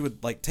 and she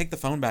would like take the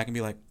phone back and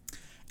be like,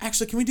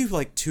 "Actually, can we do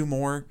like 2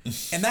 more?"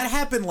 And that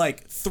happened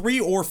like 3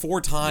 or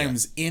 4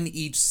 times in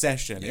each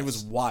session. Yes. It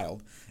was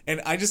wild. And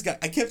I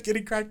kept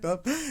getting cracked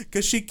up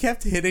because she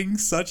kept hitting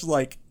such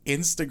like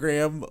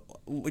Instagram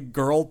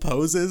girl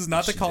poses.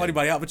 Not to call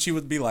anybody out, but she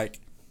would be like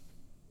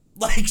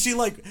she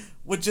like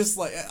would just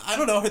like, I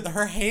don't know,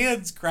 her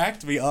hands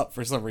cracked me up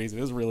for some reason.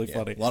 It was really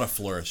funny. A lot of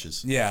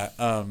flourishes. Yeah.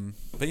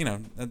 But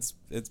it's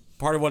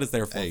part of what it's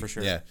there for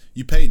sure. Yeah.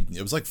 You paid,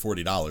 it was like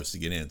 $40 to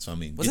get in. So I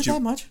mean, was it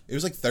that much? It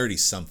was like 30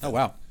 something. Oh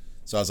wow.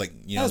 So I was like,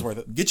 that was worth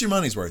it. Get your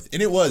money's worth,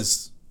 and it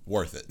was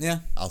worth it. Yeah.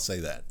 I'll say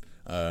that.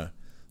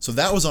 So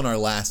that was on our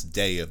last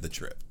day of the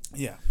trip.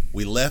 Yeah.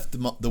 We left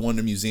the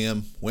Wonder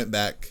Museum, went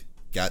back,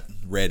 got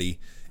ready,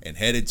 and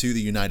headed to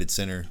the United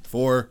Center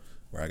for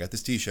where I got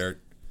this T-shirt,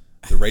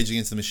 the Rage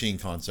Against the Machine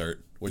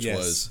concert, which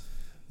was,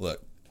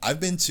 look, I've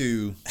been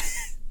to,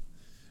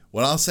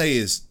 What I'll say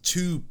is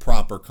 2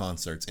 proper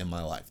concerts in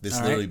my life. This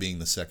literally being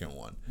the second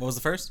one. What was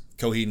the first?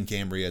 Coheed and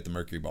Cambria at the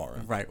Mercury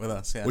Ballroom. Right, with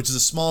us, yeah. Which is a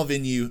small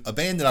venue, a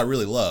band that I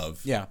really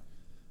love. Yeah.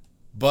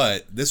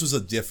 But this was a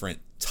different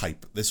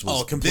type. This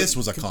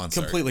was a concert.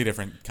 Completely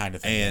different kind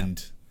of thing.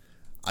 And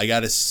I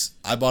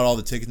bought all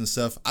the tickets and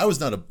stuff. I was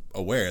not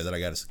aware that I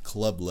got a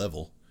club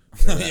level.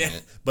 Yeah.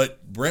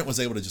 But Brent was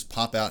able to just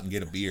pop out and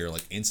get a beer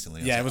like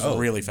instantly. Yeah, it was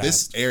really fast.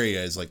 This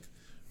area is like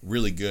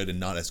really good and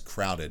not as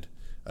crowded.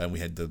 And we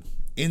had the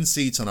in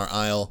seats on our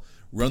aisle.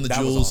 Run the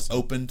Jewels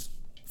opened.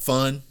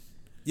 Fun.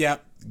 Yeah.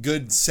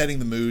 Good setting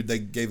the mood. They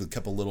gave a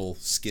couple little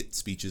skit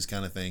speeches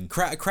kind of thing.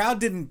 Crowd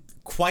didn't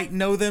quite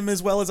know them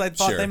as well as I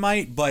thought they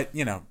might, but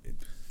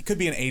it could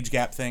be an age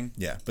gap thing.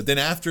 Yeah. But then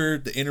after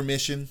the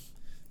intermission,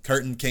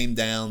 curtain came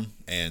down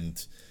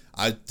and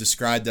I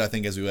described it, I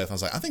think, as we left. I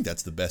was like, I think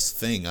that's the best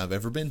thing I've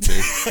ever been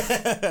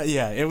to.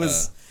 Yeah, it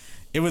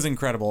was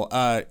incredible.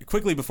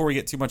 Quickly, before we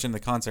get too much into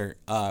the concert,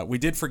 we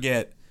did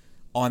forget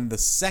on the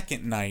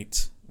second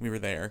night we were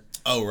there.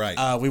 Oh,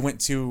 right. We went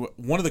to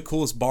one of the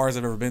coolest bars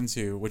I've ever been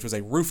to, which was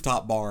a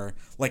rooftop bar,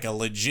 like a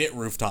legit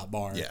rooftop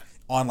bar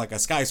on like a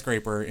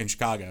skyscraper in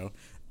Chicago.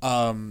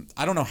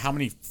 I don't know how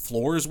many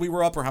floors we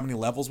were up or how many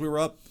levels we were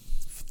up.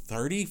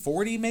 30,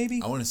 40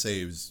 maybe? I want to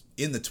say it was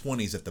in the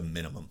 20s at the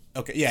minimum.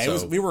 Okay, yeah,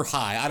 so, we were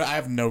high. I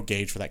have no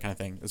gauge for that kind of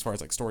thing as far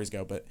as like stories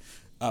go, but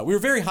we were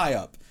very high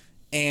up.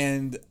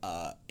 And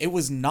it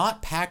was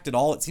not packed at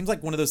all. It seems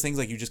like one of those things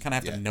like you just kind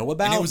of have to know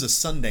about. And it was a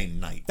Sunday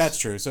night. That's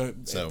true. So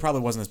it probably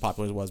wasn't as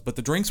popular as it was. But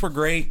the drinks were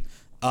great.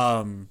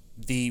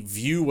 The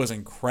view was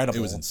incredible.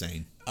 It was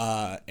insane.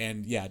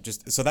 And yeah,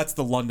 just so that's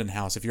the London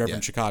House if you're ever in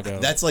Chicago.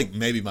 That's like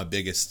maybe my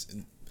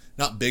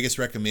not biggest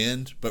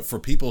recommend, but for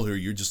people who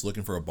you're just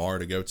looking for a bar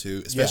to go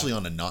to, especially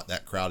on a not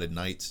that crowded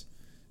night,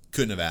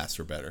 couldn't have asked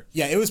for better.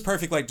 Yeah, it was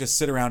perfect. Like just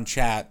sit around,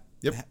 chat,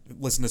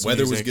 listen to some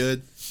weather music. was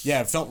good.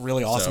 Yeah, it felt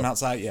really awesome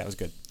outside. Yeah, it was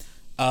good.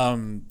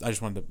 I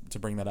just wanted to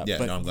bring that up. Yeah,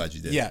 but, no, I'm glad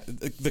you did. Yeah,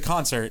 the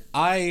concert.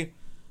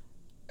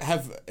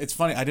 It's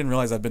funny. I didn't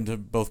realize I've been to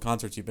both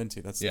concerts you've been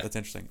to. That's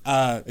interesting.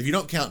 If you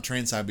don't count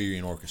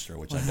Trans-Siberian Orchestra,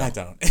 which I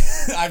don't.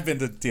 I've been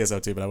to TSO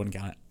too, but I wouldn't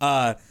count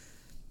it.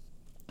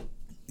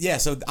 Yeah,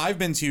 so I've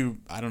been to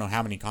I don't know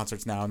how many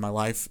concerts now in my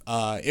life.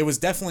 It was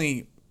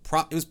definitely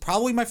it was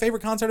probably my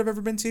favorite concert I've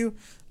ever been to.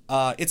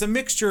 It's a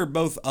mixture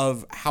both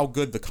of how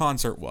good the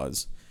concert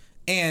was,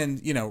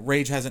 and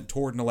Rage hasn't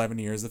toured in 11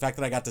 years. The fact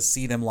that I got to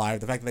see them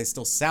live, the fact that they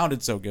still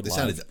sounded so good. They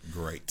sounded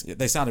great.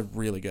 They sounded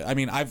really good. I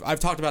mean, I've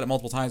talked about it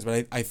multiple times,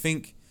 but I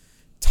think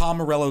Tom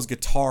Morello's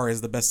guitar is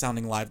the best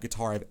sounding live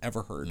guitar I've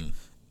ever heard.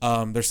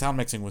 Their sound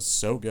mixing was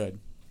so good.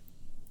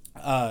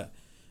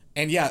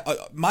 And yeah,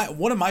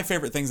 one of my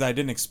favorite things that I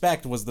didn't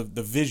expect was the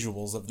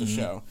visuals of the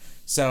show.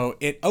 So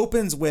it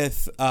opens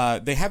with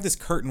they have this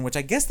curtain, which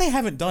I guess they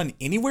haven't done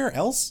anywhere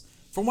else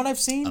from what I've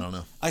seen. I don't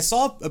know. I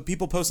saw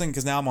people posting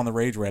because now I'm on the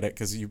Rage Reddit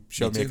because you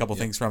showed me a couple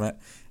things from it,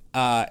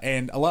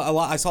 and a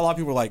lot. I saw a lot of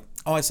people were like,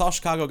 "Oh, I saw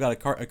Chicago got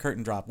a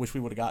curtain drop. Wish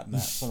we would have gotten that."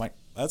 So I'm like,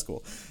 "That's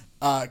cool,"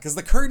 because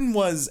the curtain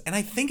was, and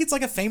I think it's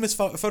like a famous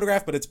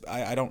photograph, but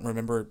I don't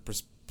remember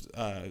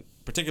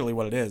particularly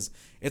what it is.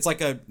 It's like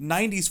a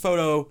 '90s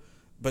photo,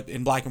 but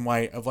in black and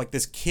white, of like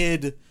this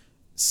kid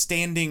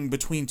standing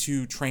between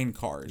two train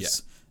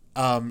cars.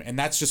 And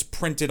that's just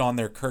printed on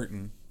their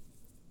curtain.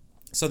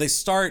 So they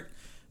start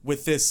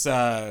with this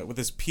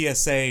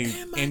PSA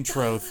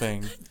intro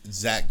thing.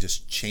 Zach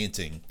just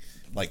chanting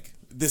like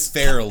this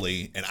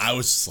fairly, and I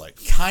was just like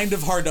kind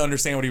of hard to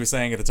understand what he was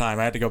saying at the time.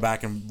 I had to go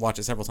back and watch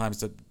it several times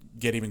to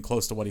get even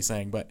close to what he's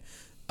saying. But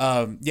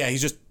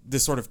he's just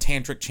this sort of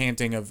tantric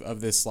chanting of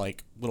this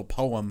like little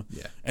poem.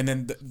 Yeah. And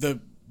then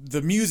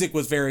the music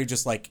was very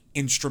just like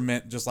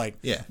instrument, just like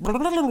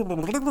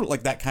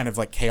like that kind of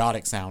like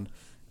chaotic sound.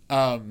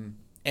 And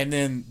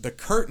then the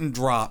curtain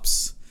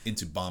drops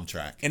into bomb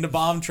track.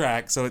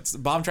 So it's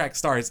bomb track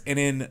starts,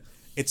 and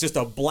it's just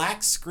a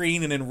black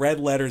screen, and in red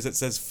letters it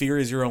says "Fear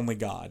is your only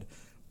god,"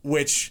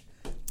 which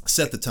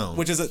set the tone.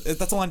 Which is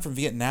that's a line from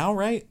Vietnam,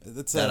 right?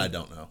 I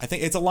don't know. I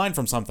think it's a line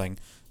from something.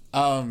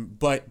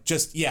 But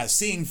just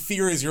seeing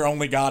 "Fear is your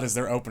only god" as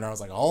their opener, I was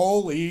like,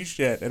 holy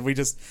shit. And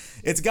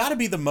it's got to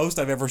be the most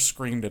I've ever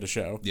screamed at a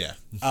show. Yeah.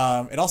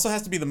 It also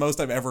has to be the most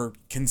I've ever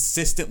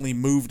consistently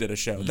moved at a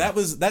show.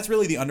 That's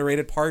really the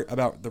underrated part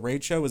about the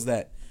Rage show, is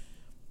that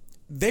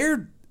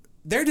their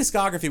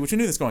discography, which we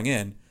knew this going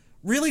in,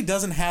 really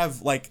doesn't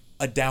have like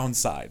a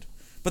downside.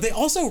 But they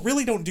also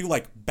really don't do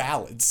like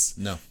ballads.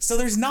 No. So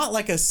there's not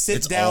like a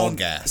sit down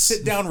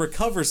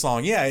recover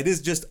song. Yeah, it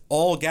is just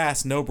all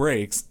gas, no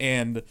breaks.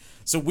 And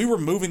so we were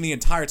moving the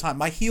entire time.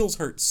 My heels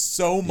hurt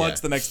so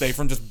much the next day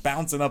from just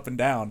bouncing up and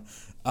down.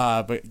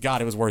 But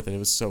God, it was worth it. It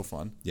was so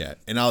fun. Yeah,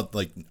 and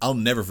I'll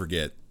never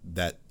forget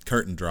that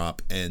curtain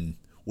drop and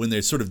when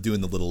they're sort of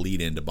doing the little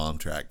lead into bomb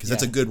track, because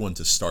that's a good one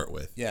to start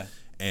with. Yeah.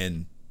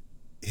 And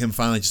him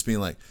finally just being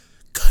like,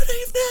 "Good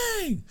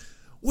evening.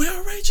 We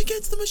are Rage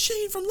Against the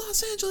Machine from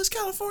Los Angeles,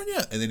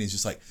 California." And then he's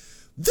just like,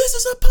 "This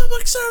is a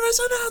public service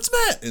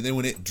announcement." And then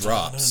when it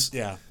drops,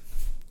 yeah,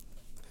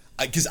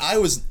 because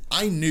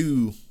I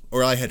knew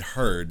or I had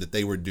heard that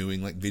they were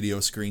doing like video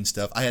screen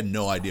stuff. I had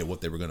no idea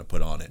what they were going to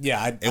put on it. Yeah,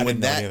 I when didn't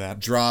know any of that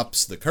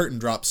drops, the curtain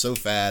drops so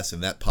fast,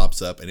 and that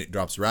pops up, and it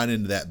drops right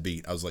into that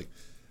beat. I was like,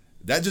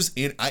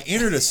 I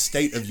entered a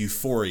state of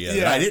euphoria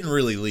that I didn't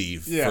really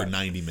leave for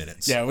 90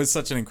 minutes. Yeah, it was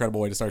such an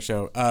incredible way to start a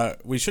show.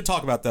 We should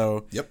talk about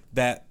though. Yep.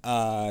 That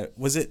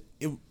was it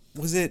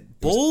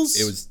Bulls?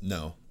 It was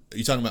no. Are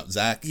you talking about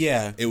Zach?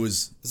 Yeah. It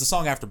was a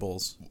song after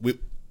Bulls.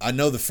 I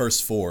know the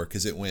first 4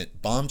 because it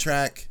went Bomb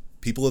Track,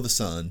 People of the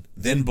Sun,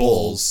 then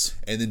Bulls,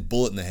 and then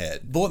Bullet in the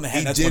Head. Bullet in the Head.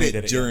 He that's did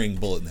when it during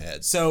Bullet in the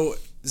Head. So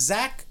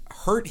Zach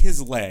hurt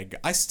his leg.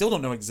 I still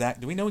don't know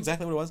do we know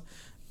exactly what it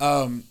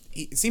was?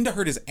 He seemed to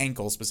hurt his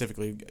ankle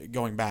specifically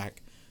going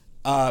back,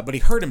 but he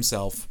hurt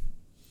himself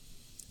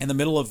in the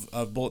middle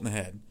of Bullet in the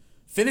Head.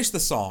 Finished the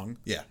song.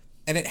 Yeah.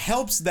 And it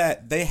helps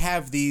that they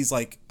have these,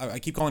 like, I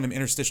keep calling them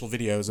interstitial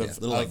videos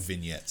of little like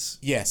vignettes.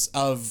 Yes,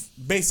 of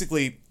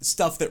basically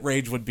stuff that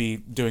Rage would be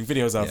doing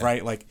videos of,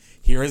 right? Like,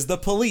 here is the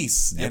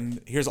police,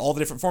 and here's all the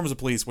different forms of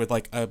police with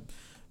like a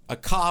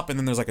cop, and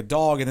then there's like a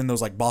dog, and then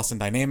those like Boston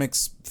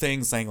Dynamics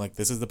things saying like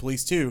this is the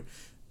police too.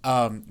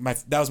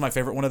 That was my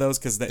favorite one of those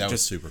because that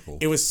was super cool.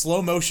 It was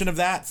slow motion of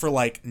that for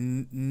like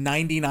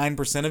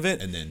 99% of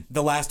it, and then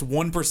the last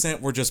 1%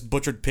 were just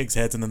butchered pigs'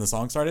 heads, and then the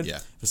song started. Yeah,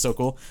 it was so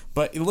cool.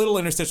 But little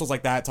interstitials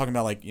like that, talking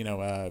about like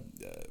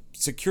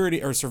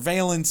security or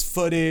surveillance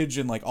footage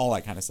and like all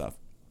that kind of stuff.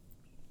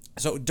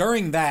 So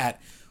during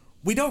that,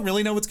 we don't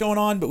really know what's going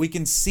on, but we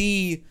can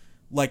see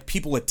like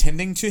people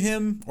attending to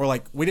him, or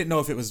like we didn't know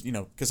if it was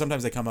because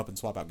sometimes they come up and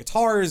swap out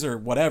guitars or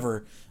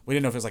whatever. We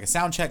didn't know if it was like a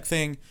sound check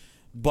thing.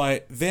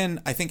 But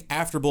then I think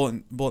after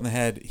Bullet in the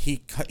Head, he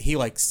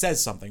like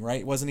says something,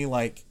 right? Wasn't he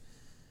like,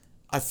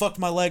 I fucked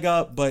my leg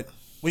up, but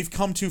we've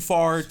come too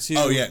far to...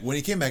 Oh, yeah. When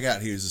he came back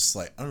out, he was just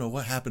like, I don't know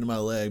what happened to my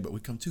leg, but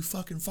we've come too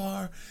fucking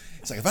far.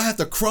 It's like, if I have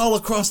to crawl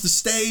across the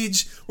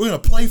stage, we're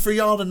going to play for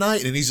y'all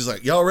tonight. And he's just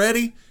like, y'all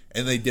ready?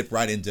 And they dip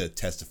right into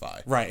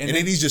Testify. Right. And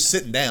then he's just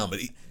sitting down,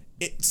 but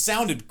it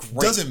sounded great.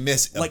 Doesn't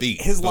miss a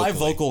beat. His live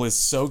vocal is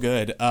so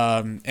good.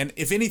 And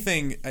if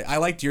anything, I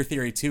liked your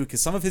theory too,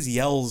 because some of his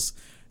yells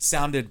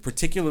sounded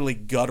particularly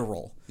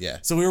guttural. Yeah.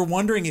 So we were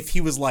wondering if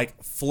he was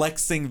like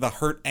flexing the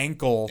hurt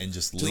ankle and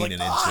just leaning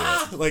into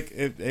it. Like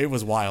it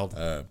was wild.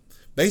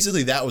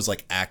 Basically, that was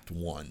like Act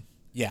 1.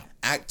 Yeah.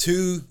 Act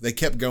 2, they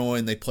kept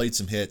going. They played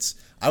some hits.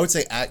 I would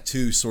say Act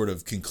 2 sort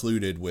of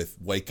concluded with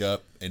Wake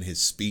Up and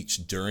his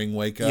speech during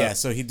Wake Up. Yeah.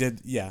 So he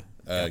did. Yeah.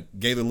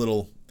 Gave a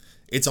little.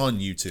 It's on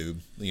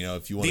YouTube.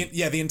 If you want.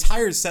 The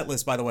entire set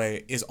list, by the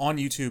way, is on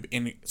YouTube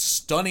in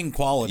stunning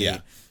quality. Yeah.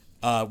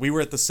 We were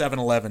at the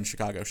 7-Eleven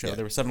Chicago show.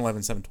 There were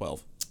 7-Eleven,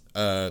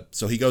 712.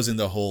 So he goes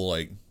into a whole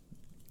like.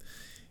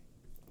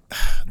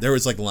 There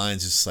was like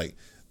lines just like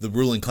the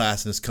ruling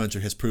class in this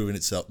country has proven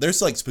itself.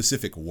 There's like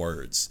specific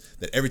words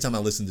that every time I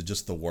listen to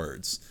just the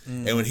words,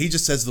 and when he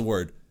just says the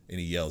word and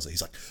he yells it,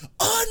 he's like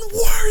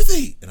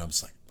unworthy, and I'm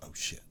just like, oh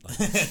shit.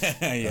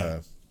 Yeah.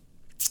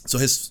 So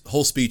his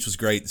whole speech was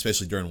great,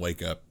 especially during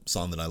Wake Up,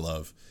 song that I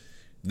love.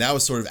 And that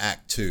was sort of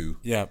Act 2.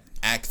 Yeah.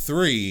 Act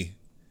 3,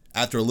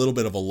 after a little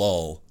bit of a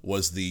lull,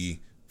 was the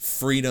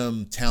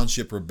Freedom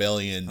Township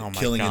Rebellion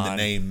Killing in the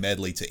Name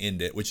medley to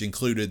end it, which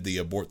included the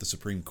Abort the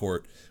Supreme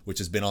Court, which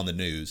has been on the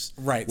news.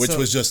 Right. Which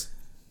was just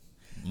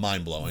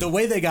mind-blowing. The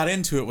way they got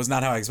into it was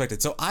not how I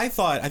expected. So I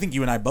think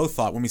you and I both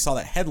thought when we saw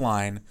that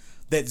headline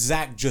that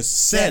Zach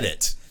just said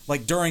it.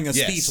 Like during a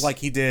speech like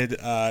he did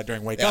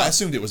during Wake Up. I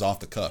assumed it was off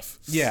the cuff.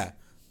 Yeah.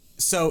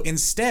 So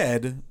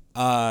instead,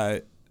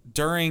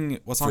 during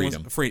what song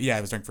Freedom. was it?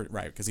 It was during Freedom,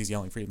 right? Because he's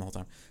yelling Freedom the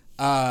whole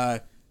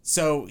time.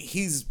 So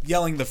he's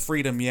yelling the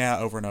Freedom,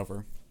 over and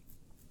over,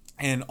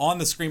 and on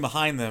the screen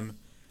behind them,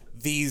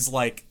 these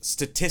like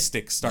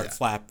statistics start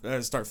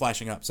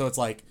flashing up. So it's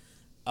like,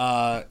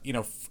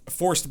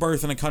 forced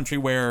birth in a country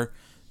where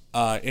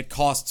it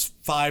costs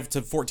 $5,000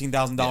 to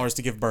 $14,000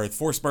 to give birth.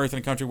 Forced birth in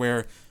a country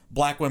where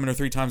Black women are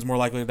 3 times more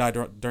likely to die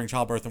during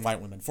childbirth than white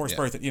women. Forced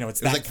birth, it's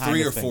that like kind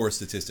 3 of or thing. 4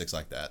 statistics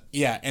like that.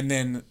 Yeah, and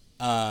then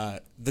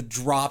the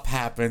drop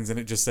happens and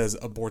it just says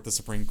abort the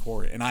Supreme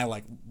Court, and I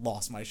like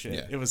lost my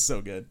shit. It was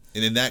so good.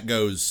 And then that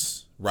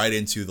goes right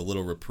into the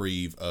little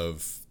reprieve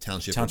of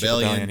Township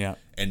Rebellion,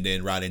 and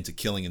then right into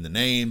Killing in the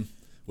Name,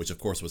 which of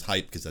course was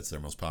hype because that's their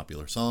most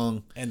popular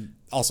song. And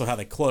also how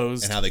they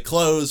closed. And how they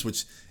close,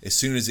 which as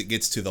soon as it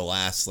gets to the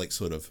last like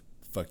sort of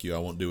fuck you, I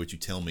won't do what you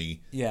tell me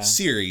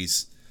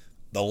series,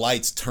 the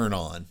lights turn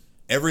on.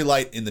 Every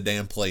light in the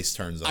damn place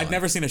turns on. I've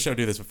never seen a show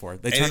do this before.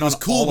 They turn on it was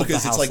cool all because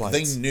of the it's like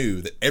lights. they knew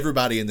that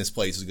everybody in this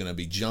place is going to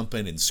be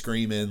jumping and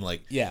screaming.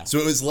 So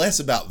it was less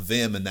about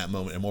them in that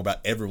moment and more about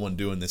everyone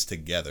doing this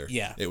together.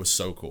 Yeah. It was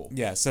so cool.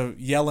 Yeah, so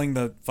yelling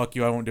the fuck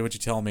you, I won't do what you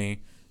tell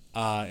me.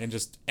 And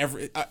just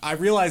I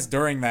realized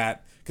during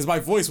that, because my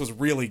voice was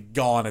really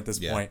gone at this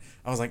point,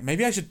 I was like,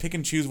 maybe I should pick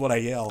and choose what I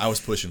yell. I was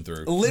pushing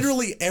through.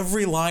 Literally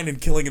every line in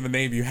Killing in the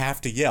Name you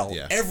have to yell.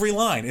 Yeah. Every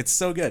line. It's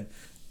so good.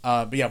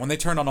 But yeah, when they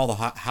turned on all the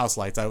house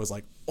lights, I was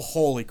like,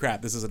 holy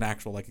crap, this is an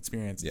actual like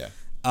experience. Yeah.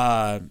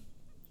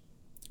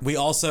 We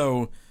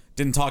also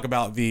Didn't talk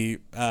about the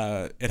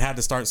it had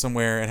to start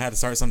somewhere. It had to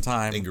start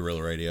sometime. In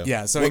Guerrilla Radio.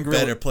 Yeah. So what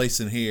better place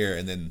than here?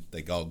 And then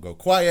they all go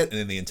quiet, and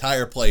then the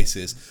entire place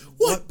is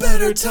what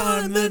better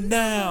time than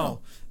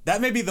now? That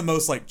may be the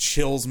most like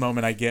chills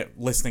moment I get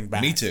listening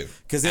back. Me too.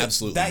 Because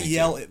absolutely that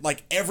yell,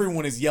 like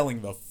everyone is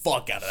yelling the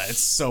fuck out of that. It's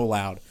so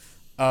loud.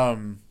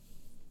 And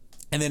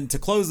then to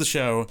close the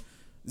show,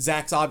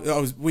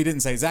 we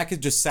didn't say Zach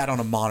had just sat on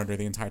a monitor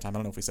the entire time. I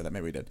don't know if we said that.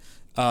 Maybe we did.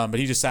 But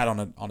he just sat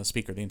on a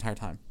speaker the entire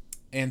time.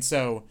 And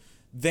so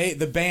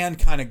the band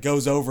kind of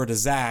goes over to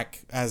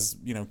Zach as,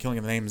 you know, Killing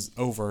of the Name's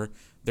over.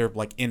 They're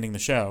like ending the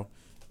show.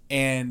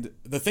 And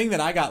the thing that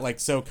I got like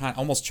so kind of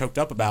almost choked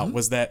up about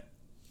was that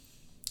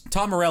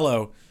Tom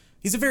Morello,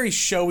 he's a very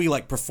showy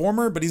like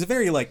performer, but he's a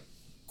very like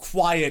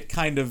quiet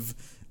kind of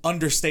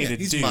understated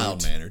he's dude. He's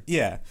mild-mannered.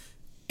 Yeah.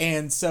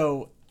 And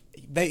so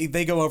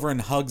they go over and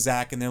hug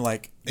Zach, and they're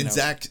like,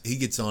 Zach, he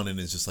gets on and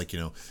is just like,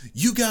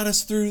 you got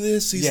us through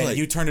this. He's like,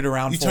 you turned it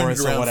around for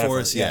us or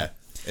whatever. Yeah.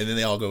 And then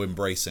they all go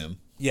embrace him.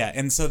 Yeah.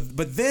 And so,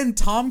 but then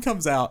Tom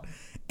comes out,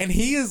 and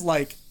he is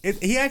like,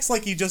 he acts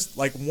like he just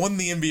like won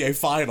the NBA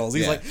Finals.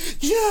 He's like,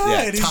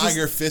 and he's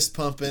Tiger fist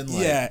pumping.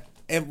 Like,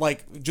 and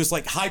like just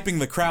like hyping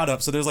the crowd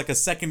up. So there's like a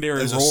secondary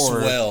roar. A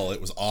swell.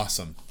 It was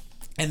awesome.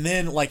 And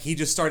then like he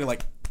just started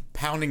like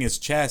pounding his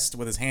chest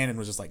with his hand and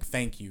was just like,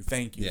 thank you.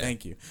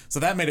 So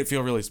that made it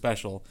feel really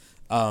special,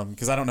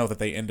 because I don't know that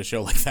they end a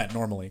show like that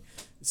normally.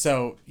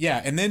 So yeah,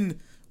 and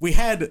then we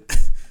had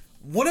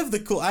one of the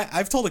cool,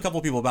 I've told a couple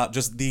people about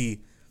just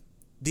the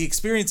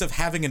experience of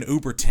having an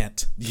Uber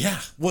tent. Yeah,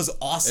 was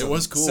awesome. It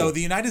was cool. So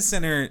the United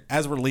Center,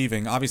 as we're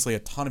leaving, obviously a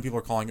ton of people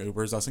are calling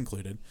Ubers, us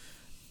included.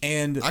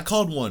 And I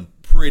called one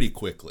pretty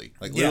quickly,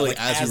 like literally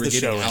as we were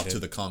getting out to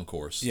the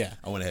concourse. Yeah,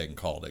 I went ahead and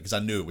called it because I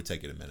knew it would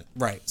take it a minute.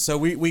 Right. So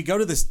we go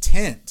to this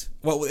tent.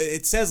 Well,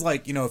 it says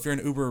like, if you're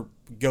an Uber,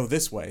 go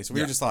this way. So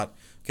we just thought,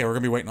 okay, we're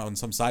gonna be waiting on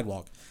some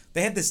sidewalk.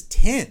 They had this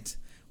tent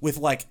with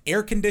like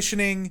air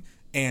conditioning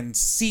and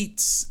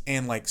seats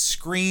and like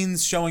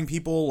screens showing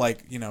people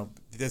like,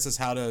 this is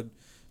how to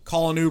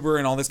call an Uber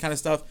and all this kind of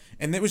stuff.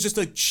 And it was just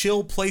a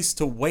chill place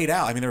to wait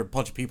out. I mean, there were a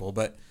bunch of people,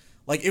 but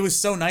like it was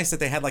so nice that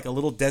they had like a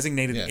little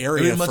designated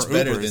area. It was much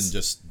better Ubers. than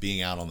just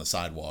being out on the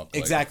sidewalk.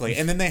 Exactly.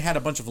 And then they had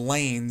a bunch of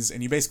lanes,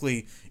 and you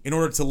basically, in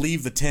order to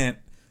leave the tent,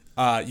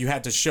 you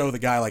had to show the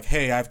guy like,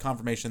 hey, I have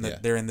confirmation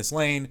that they're in this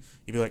lane.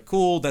 You'd be like,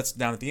 cool, that's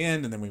down at the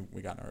end, and then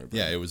we got in our Uber.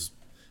 Yeah, it was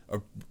a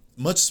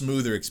much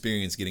smoother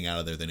experience getting out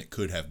of there than it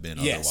could have been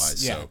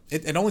otherwise. Yeah. So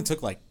it only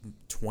took like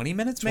 20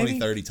 minutes, maybe?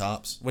 30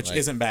 tops. Which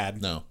isn't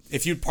bad. No.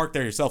 If you'd parked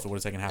there yourself, it would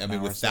have taken half an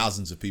hour. With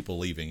thousands of people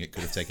leaving, it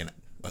could have taken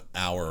an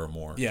hour or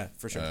more. Yeah,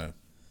 for sure.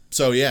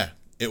 So yeah,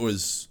 it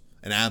was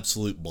an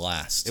absolute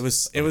blast. It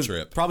was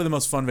trip. Probably the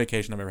most fun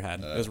vacation I've ever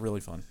had. It was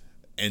really fun.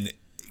 And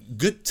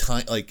good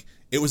time, like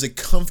it was a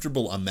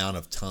comfortable amount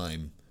of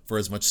time for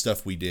as much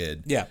stuff we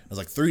did. Yeah. It was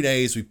like 3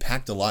 days, we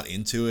packed a lot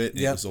into it,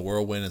 and it was a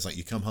whirlwind. It's like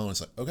you come home,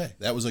 it's like, okay,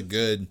 that was I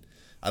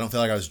don't feel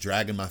like I was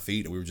dragging my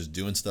feet. We were just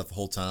doing stuff the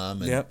whole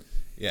time. And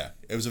yeah,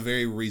 it was a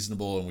very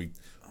reasonable, and we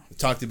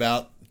talked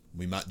about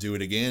we might do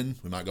it again.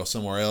 We might go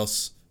somewhere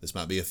else. This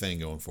might be a thing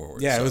going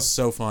forward. Yeah, it was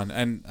so fun.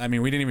 And I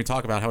mean, we didn't even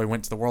talk about how we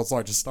went to the world's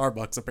largest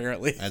Starbucks,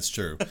 apparently. That's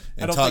true.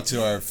 And talked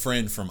to our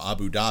friend from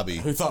Abu Dhabi.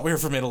 Who thought we were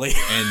from Italy.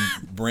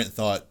 And Brent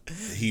thought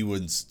he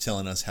was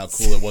telling us how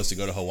cool it was to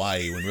go to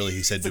Hawaii when really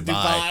he said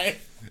Dubai.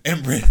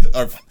 And Brent,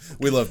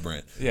 we love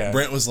Brent. Yeah.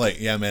 Brent was like,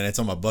 yeah, man, it's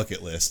on my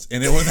bucket list.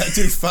 And then when that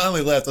dude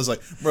finally left, I was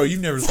like, bro,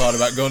 you've never thought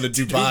about going to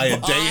Dubai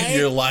a day in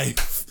your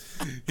life.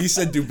 He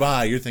said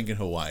Dubai, you're thinking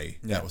Hawaii.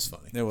 Yeah. That was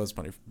funny. It was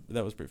funny.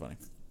 That was pretty funny.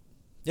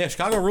 Yeah,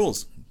 Chicago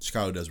rules.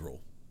 Chicago does rule.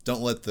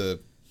 Don't let the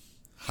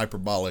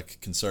hyperbolic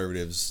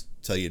conservatives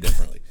tell you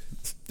differently.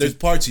 There's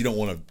parts you don't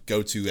want to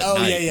go to at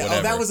night. Yeah. Whatever.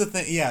 Oh, that was the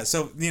thing. Yeah,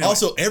 so,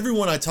 Also,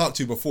 everyone I talked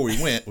to before we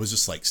went was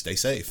just like, stay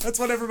safe. That's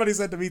what everybody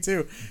said to me,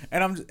 too.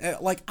 And I'm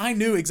like, I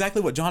knew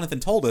exactly what Jonathan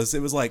told us.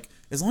 It was like,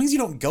 as long as you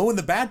don't go in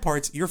the bad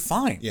parts, you're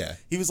fine. Yeah.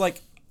 He was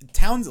like,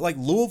 towns like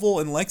Louisville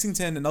and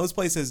Lexington and those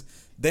places,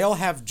 they all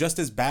have just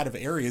as bad of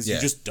areas. Yeah.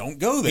 You just don't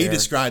go there. He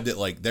described it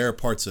like there are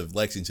parts of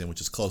Lexington, which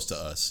is close to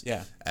us.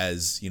 Yeah.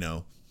 As,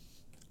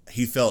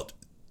 he felt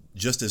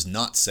just as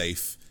not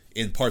safe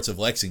in parts of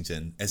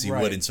Lexington as he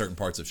would in certain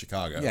parts of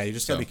Chicago. Yeah, you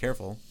just got to be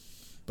careful.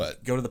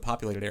 But go to the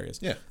populated areas.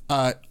 Yeah.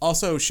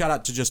 Also, shout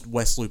out to just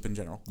West Loop in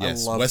general.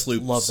 Yes, West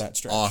Loop. Love that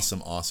stretch.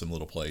 Awesome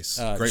little place.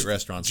 Great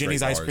restaurants.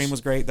 Jenny's great Ice Cream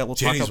was great. That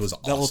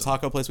little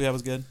taco place we had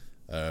was good.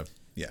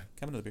 Yeah.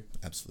 Come another beer.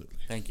 Absolutely.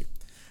 Thank you.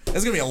 This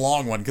is gonna be a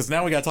long one because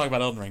now we got to talk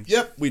about Elden Ring.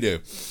 Yep, we do.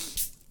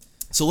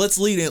 So let's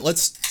lead in.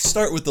 Let's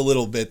start with the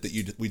little bit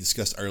that we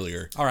discussed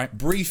earlier. All right.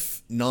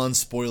 Brief,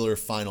 non-spoiler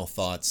final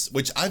thoughts,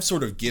 which I've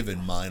sort of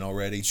given mine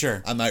already.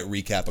 Sure. I might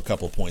recap a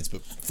couple points,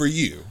 but for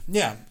you,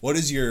 yeah, what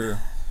is your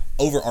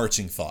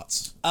overarching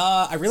thoughts?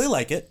 I really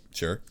like it.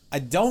 Sure. I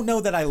don't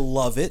know that I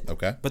love it.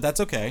 Okay. But that's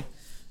okay.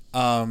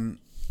 So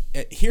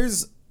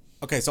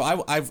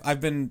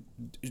I've been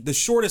the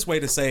shortest way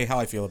to say how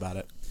I feel about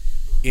it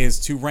is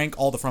to rank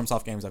all the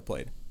FromSoft games I've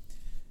played.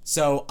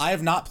 So I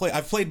have not played.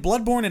 I've played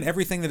Bloodborne and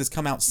everything that has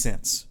come out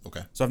since.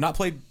 Okay. So I've not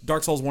played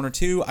Dark Souls 1 or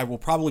 2. I will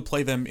probably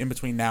play them in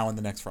between now and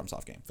the next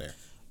FromSoft game. Fair.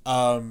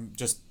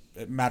 Just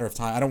a matter of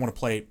time. I don't want to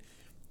play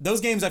those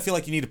games. I feel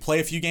like you need to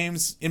play a few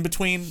games in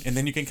between and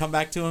then you can come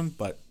back to them.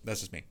 But that's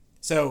just me.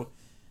 So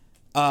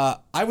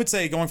I would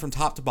say going from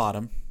top to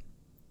bottom,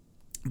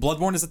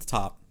 Bloodborne is at the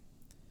top.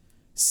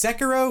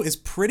 Sekiro is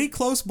pretty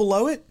close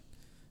below it.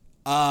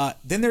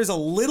 Then there's a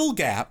little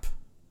gap.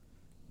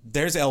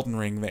 There's Elden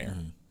Ring there.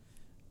 Mm-hmm.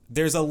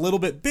 There's a little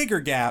bit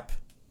bigger gap,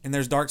 and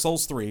there's Dark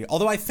Souls 3.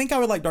 Although I think I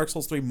would like Dark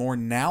Souls 3 more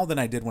now than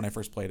I did when I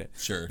first played it.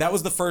 Sure. That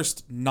was the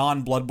first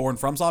non-Bloodborne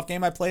FromSoft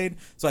game I played,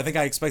 so I think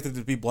I expected it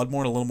to be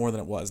Bloodborne a little more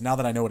than it was. Now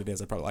that I know what it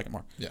is, I probably like it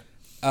more.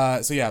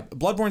 Yeah. So yeah,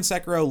 Bloodborne,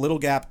 Sekiro, little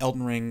gap,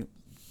 Elden Ring,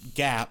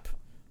 gap,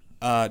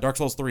 Dark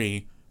Souls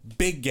 3,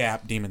 big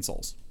gap, Demon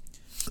Souls.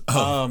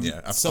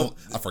 Yeah. I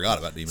forgot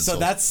about Demon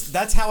Souls. So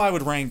that's how I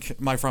would rank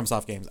my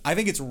FromSoft games. I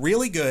think it's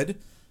really good.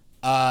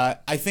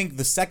 I think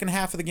the second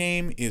half of the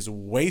game is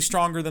way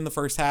stronger than the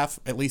first half,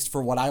 at least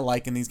for what I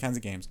like in these kinds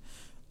of games.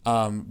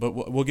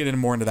 But we'll get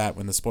more into that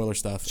when the spoiler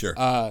stuff. Sure.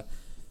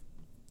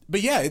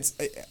 But yeah,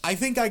 I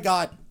think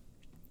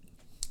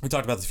we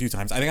talked about this a few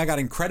times. I think I got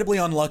incredibly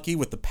unlucky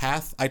with the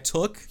path I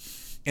took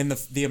and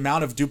the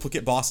amount of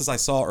duplicate bosses I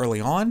saw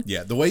early on.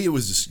 Yeah, the way it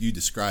was you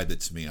described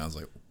it to me, I was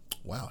like,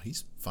 wow,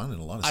 he's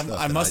finding a lot of stuff.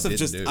 I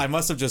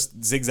must have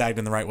just zigzagged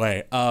in the right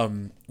way,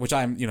 which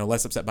I'm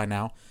less upset by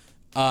now.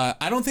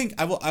 I don't think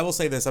I will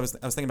say this. I was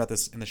thinking about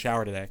this in the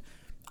shower today.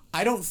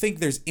 I don't think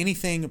there's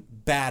anything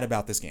bad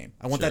about this game.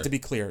 I want that to be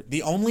clear.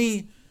 The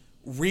only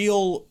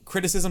real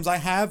criticisms I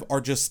have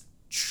are just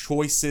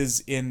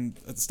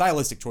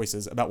stylistic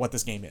choices about what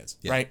this game is.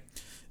 Yeah. Right.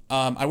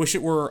 I wish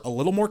it were a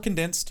little more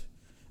condensed.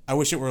 I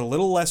wish it were a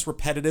little less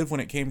repetitive when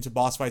it came to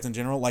boss fights in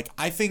general. Like,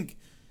 I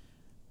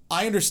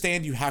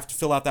understand you have to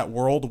fill out that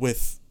world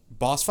with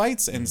boss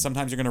fights, and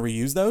sometimes you're going to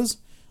reuse those.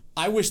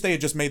 I wish they had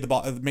just made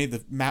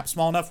the map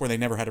small enough where they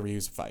never had to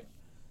reuse a fight.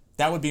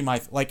 That would be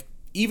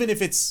even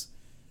if it's,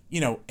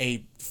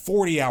 a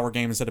 40-hour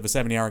game instead of a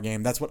 70-hour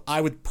game, that's what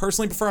I would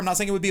personally prefer. I'm not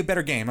saying it would be a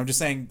better game. I'm just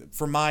saying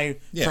for my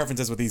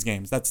preferences with these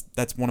games,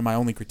 that's one of my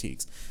only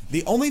critiques.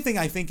 The only thing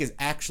I think is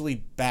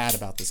actually bad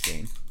about this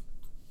game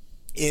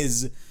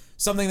is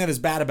something that is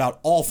bad about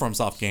all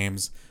FromSoft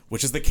games,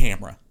 which is the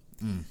camera.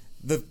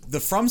 The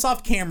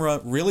FromSoft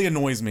camera really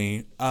annoys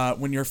me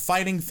when you're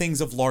fighting things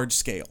of large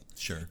scale.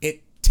 Sure.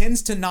 It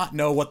tends to not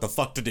know what the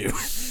fuck to do.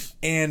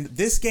 And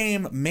this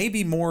game,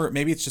 maybe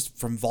it's just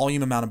from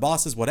volume, amount of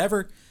bosses,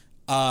 whatever,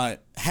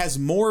 has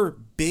more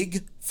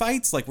big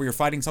fights, like where you're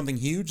fighting something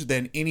huge,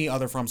 than any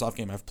other FromSoft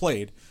game I've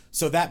played.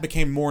 So that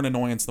became more an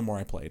annoyance the more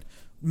I played.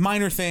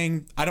 Minor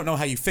thing, I don't know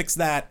how you fix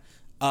that.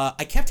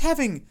 I kept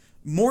having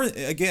more,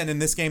 again, in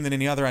this game than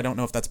any other. I don't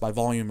know if that's by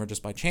volume or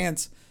just by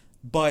chance,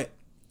 but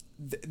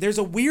there's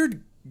a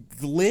weird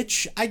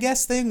glitch, I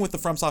guess, thing with the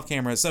FromSoft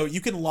camera. So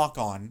you can lock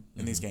on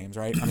in these games,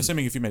 right? I'm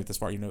assuming if you made it this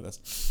far, you know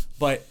this.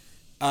 But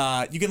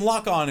you can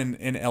lock on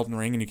in Elden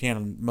Ring, and you can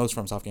in most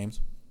FromSoft games.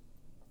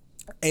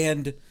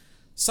 And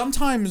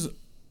sometimes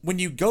when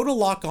you go to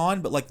lock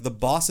on, but the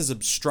boss is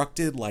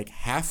obstructed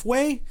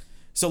halfway,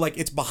 so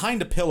it's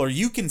behind a pillar,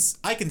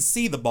 I can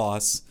see the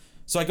boss,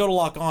 so I go to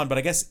lock on, but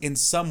I guess in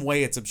some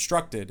way it's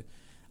obstructed.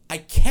 I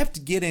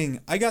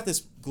got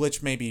this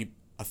glitch maybe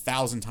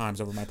 1,000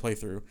 times over my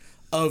playthrough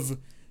of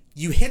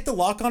you hit the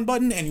lock on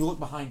button and you look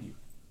behind you.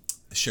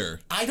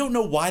 Sure. I don't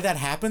know why that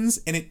happens,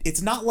 and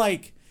it's not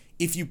like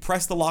if you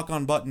press the lock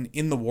on button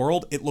in the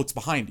world, it looks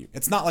behind you.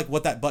 It's not like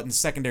what that button's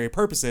secondary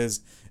purpose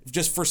is.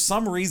 Just for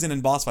some reason in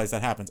boss fights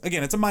that happens.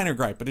 Again, it's a minor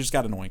gripe, but it just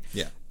got annoying.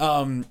 Yeah.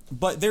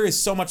 But there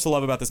is so much to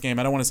love about this game.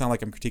 I don't want to sound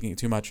like I'm critiquing it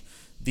too much.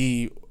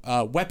 The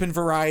weapon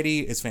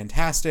variety is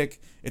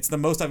fantastic. It's the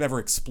most I've ever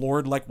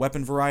explored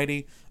weapon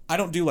variety. I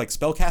don't do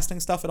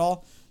spellcasting stuff at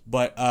all.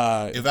 But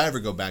if I ever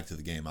go back to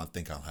the game, I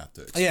think I'll have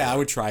to explore. Yeah, I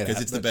would try that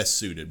because it's the best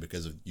suited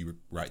because of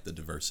the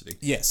diversity.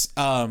 Yes.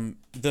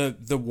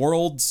 The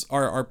worlds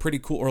are pretty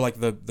cool, or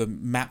the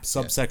map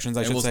subsections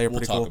I should say are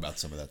pretty cool. We'll talk about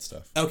some of that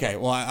stuff. Okay,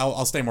 well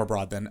I'll stay more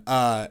broad then.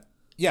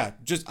 Yeah,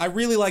 just I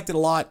really liked it a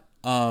lot.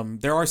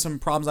 There are some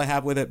problems I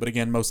have with it, but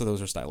again, most of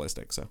those are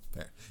stylistic. So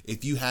fair.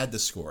 If you had to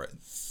score it,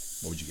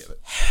 what would you give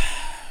it?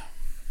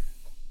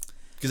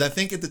 Because I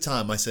think at the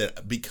time I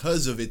said,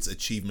 because of its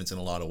achievements in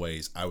a lot of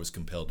ways, I was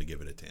compelled to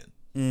give it a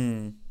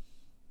 10.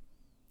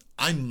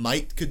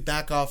 I could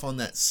back off on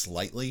that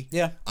slightly.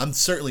 Yeah. I'm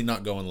certainly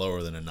not going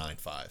lower than a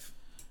 9.5,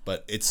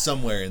 but it's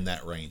somewhere in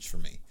that range for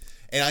me.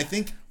 And I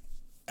think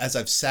as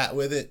I've sat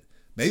with it,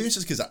 maybe it's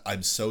just because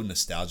I'm so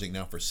nostalgic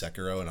now for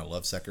Sekiro, and I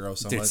love Sekiro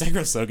so much. Dude,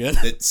 Sekiro's so good.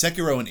 That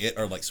Sekiro and it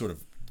are sort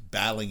of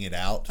battling it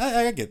out.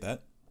 I get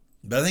that.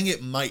 But I think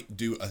it might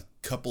do a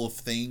couple of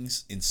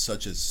things in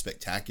such a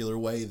spectacular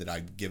way that I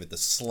give it the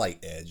slight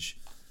edge,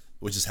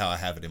 which is how I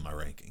have it in my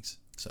rankings.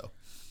 So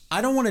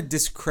I don't want to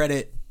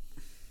discredit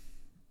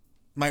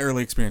my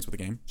early experience with the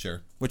game.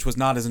 Sure. Which was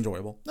not as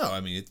enjoyable. No, I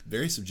mean, it's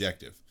very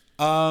subjective.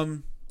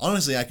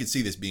 Honestly, I could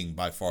see this being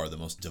by far the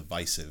most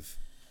divisive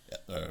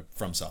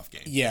FromSoft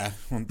game. Yeah,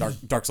 well,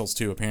 Dark Souls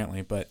 2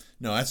 apparently, but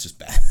no, that's just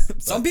bad.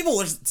 Some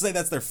people say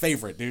that's their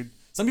favorite, dude.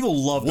 Some people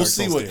love Dark Souls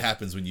 2. We'll see what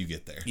happens when you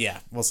get there. Yeah,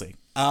 we'll see.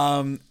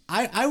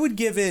 I would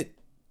give it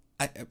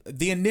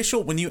the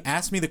initial when you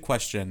asked me the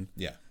question.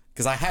 Yeah,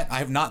 because I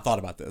have not thought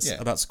about this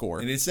about score,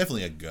 and it's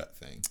definitely a gut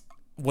thing.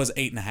 Was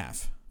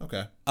 8.5.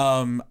 Okay.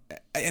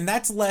 And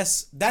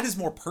that is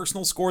more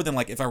personal score than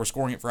like if I were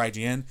scoring it for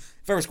IGN.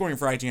 If I were scoring it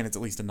for IGN, it's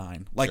at least a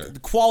 9. Like sure.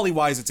 Quality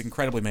wise, it's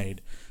incredibly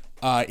made.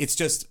 It's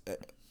just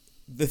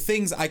the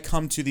things I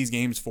come to these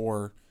games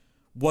for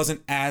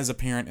wasn't as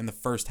apparent in the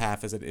first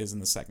half as it is in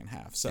the second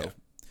half. So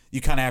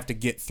you kind of have to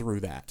get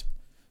through that.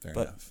 Fair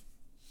enough.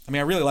 I mean,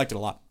 I really liked it a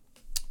lot.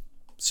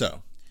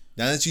 So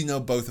now that you know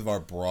both of our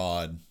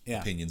broad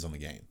opinions on the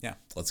game,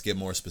 let's get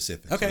more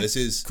specific. Okay, so this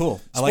is cool.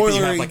 I like that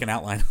you have like an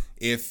outline.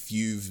 If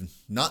you've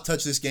not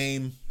touched this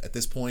game at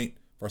this point,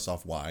 first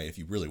off, why? If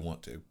you really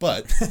want to,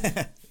 but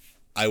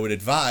I would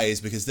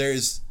advise, because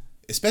there's,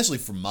 especially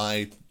for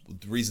the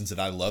reasons that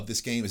I love this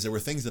game, is there were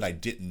things that I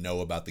didn't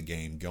know about the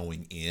game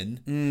going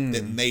in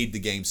that made the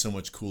game so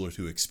much cooler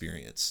to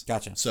experience.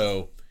 Gotcha.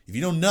 So if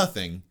you know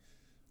nothing,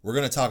 we're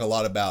going to talk a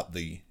lot about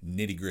the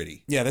nitty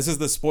gritty. Yeah, this is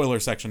the spoiler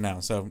section now.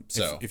 So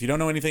if you don't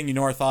know anything, you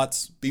know our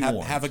thoughts.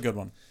 Have a good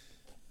one.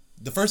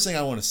 The first thing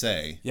I want to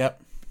say,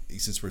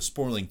 since we're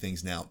spoiling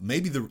things now,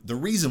 maybe the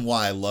reason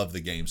why I love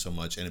the game so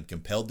much and am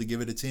compelled to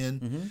give it a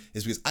 10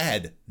 is because I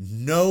had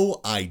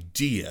no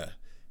idea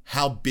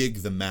how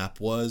big the map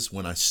was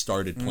when I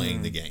started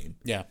playing the game.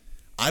 Yeah.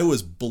 I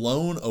was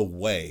blown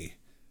away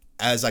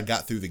as I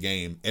got through the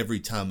game every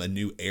time a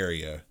new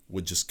area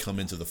would just come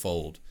into the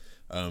fold.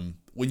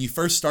 When you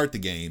first start the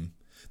game,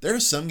 there are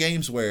some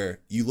games where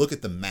you look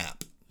at the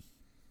map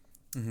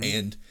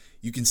and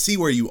you can see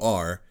where you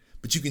are,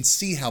 but you can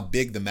see how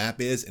big the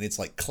map is, and it's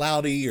like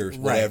cloudy or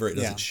whatever. It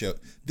doesn't show.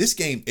 This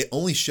game, it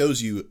only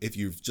shows you, if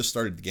you've just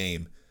started the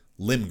game,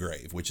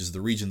 Limgrave, which is the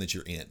region that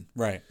you're in.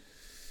 Right.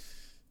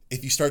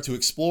 If you start to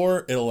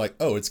explore, it'll like,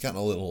 oh, it's gotten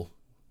a little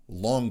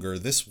longer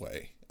this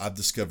way. I've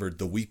discovered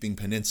the Weeping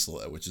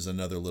Peninsula, which is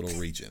another little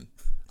region.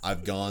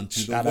 I've gone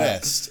to the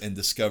west and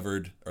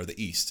discovered, or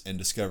the east, and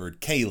discovered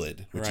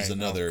Caelid, which is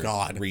another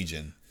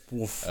region.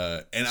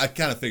 And I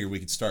kind of figured we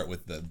could start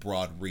with the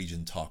broad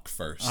region talk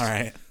first. All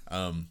right.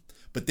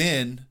 But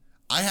then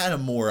I had a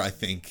more, I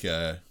think,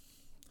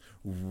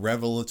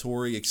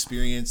 revelatory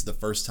experience the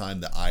first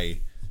time that I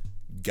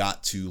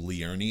got to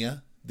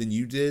Liurnia than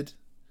you did.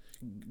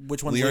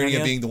 Which one?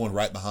 Liurnia being the one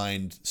right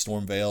behind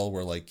Stormveil,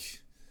 where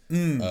like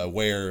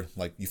where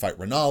like you fight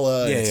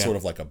Renala, and it's sort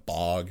of like a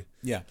bog.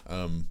 Yeah.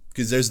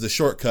 Because there's the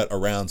shortcut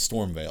around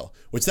Stormveil,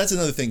 which that's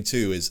another thing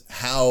too, is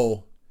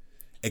how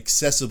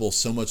accessible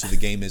so much of the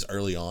game is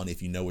early on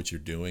if you know what you're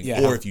doing,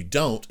 or if you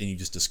don't and you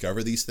just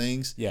discover these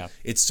things. Yeah.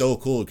 It's so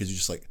cool because you're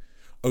just like,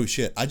 oh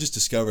shit, I just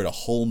discovered a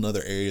whole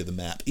nother area of the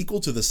map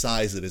equal to the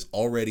size that is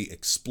already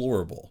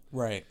explorable.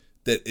 Right.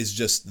 That is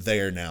just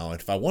there now.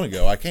 If I want to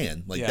go, I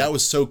can. Like that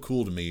was so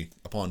cool to me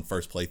upon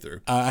first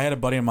playthrough. I had a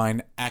buddy of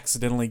mine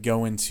accidentally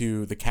go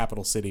into the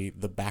capital city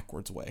the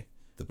backwards way.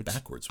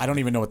 Backwards way? I don't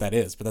even know what that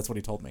is, but that's what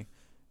he told me.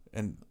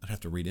 And I'd have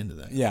to read into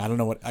that. Yeah, I don't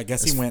know what. I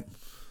guess he went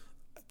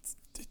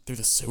through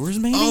the sewers,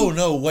 maybe. Oh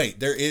no!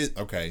 Wait, there is.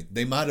 Okay,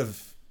 they might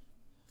have.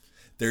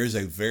 There's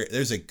a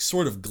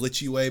sort of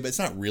glitchy way, but it's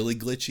not really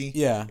glitchy.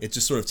 Yeah, it's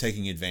just sort of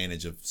taking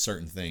advantage of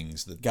certain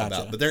things that.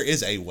 Gotcha. But there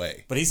is a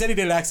way. But he said he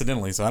did it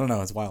accidentally, so I don't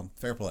know. It's wild.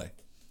 Fair play.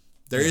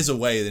 There is a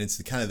way that it's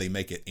the kind of they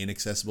make it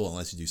inaccessible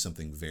unless you do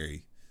something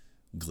very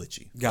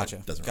glitchy.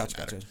 Gotcha. Doesn't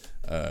really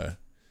matter.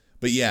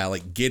 But yeah,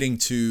 like getting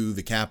to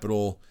the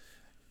capital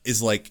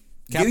is like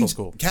Capital's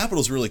cool.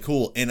 Capital's really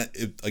cool, and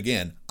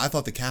again, I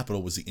thought the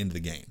capital was the end of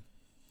the game.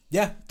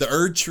 Yeah. The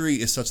Erd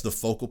Tree is such the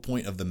focal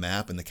point of the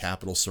map, and the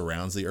capital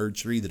surrounds the Erd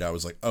Tree that I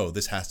was like, oh,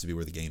 this has to be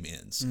where the game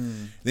ends.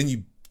 Then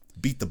you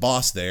beat the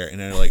boss there, and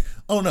they're like,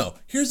 oh no,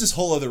 here's this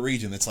whole other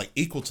region that's like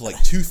equal to like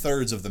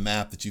 2/3 of the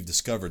map that you've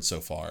discovered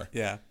so far.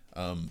 Yeah.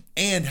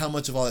 And how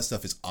much of all that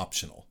stuff is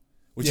optional,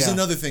 which is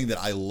another thing that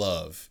I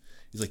love.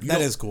 He's like,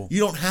 that is cool. You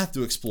don't have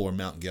to explore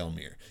Mount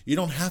Gelmir. You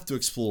don't have to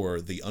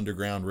explore the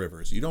underground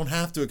rivers. You don't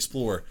have to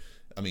explore.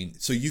 I mean,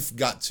 so you've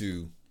got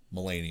to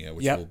Malenia,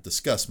 which we'll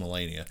discuss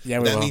Malenia. Yeah,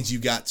 that means you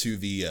got to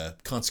the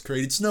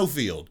consecrated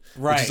snowfield,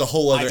 right? Which is a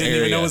whole other area. I didn't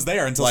even know it was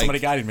there until somebody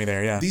guided me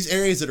there. Yeah, these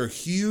areas that are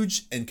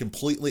huge and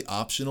completely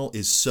optional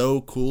is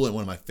so cool, and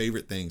one of my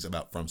favorite things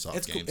about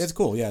FromSoft games. It's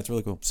cool. Yeah, it's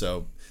really cool.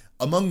 So,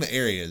 among the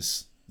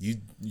areas, you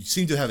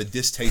seem to have a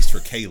distaste for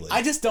Caelid.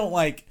 I just don't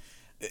like.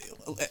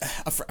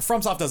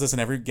 FromSoft does this in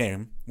every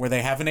game where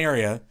they have an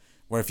area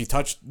where if you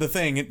touch the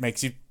thing, it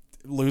makes you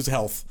lose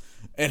health.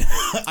 And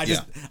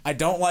I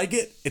don't like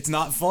it. It's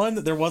not fun.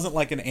 There wasn't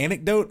like an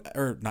antidote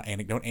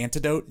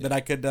that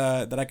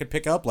I could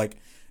pick up. Like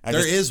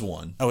there is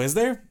one. Oh, is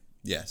there?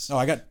 Yes. Oh,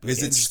 I got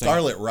because it's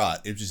Scarlet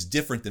Rot. It's just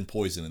different than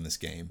poison in this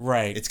game.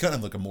 Right. It's kind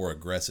of like a more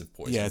aggressive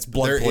poison. Yeah, it's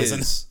blood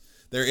poison.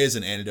 There is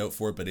an antidote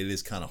for it, but it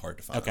is kind of hard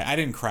to find. Okay, I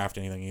didn't craft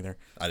anything either.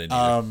 I didn't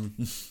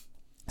either.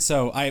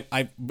 So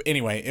I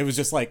anyway, it was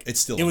just like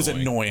it was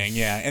annoying,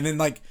 yeah. And then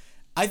like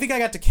I think I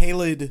got to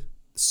Caelid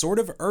sort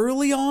of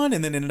early on,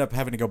 and then ended up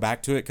having to go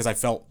back to it because I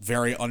felt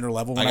very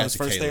underleveled when I was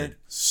first there.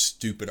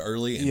 Stupid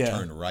early and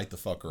turned right the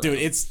fuck around. Dude,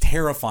 it's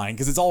terrifying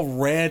because it's all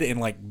red and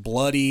like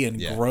bloody and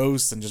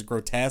gross and just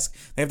grotesque.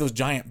 They have those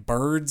giant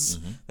birds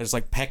that just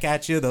like peck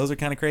at you. Those are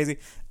kind of crazy.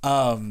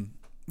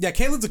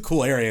 Caitlin's a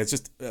cool area. It's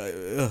just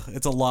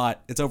it's a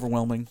lot. It's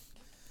overwhelming.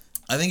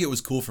 I think it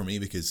was cool for me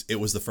because it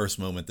was the first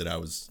moment that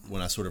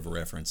when I sort of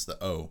referenced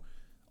all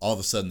of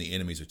a sudden the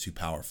enemies are too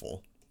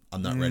powerful.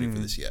 I'm not ready for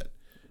this yet.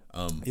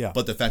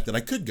 But the fact that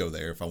I could go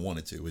there if I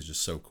wanted to was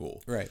just so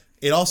cool. Right.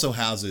 It also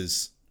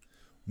houses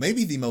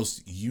maybe the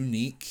most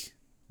unique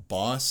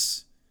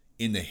boss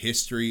in the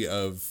history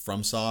of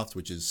FromSoft,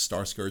 which is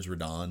Starscourge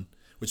Radahn,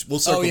 which we'll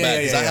circle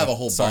back because I have a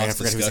whole boss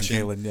discussion.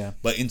 Caelin,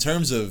 But in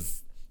terms of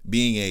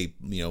being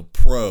a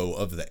pro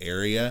of the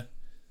area,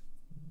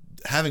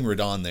 having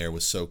Radahn there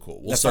was so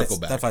cool. We'll circle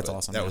back. That fight's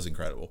awesome. That was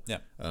incredible. Yeah.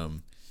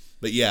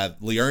 But yeah,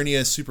 Liurnia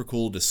is super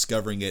cool.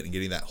 Discovering it and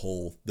getting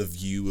the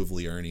view of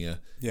Liurnia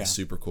is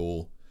super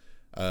cool.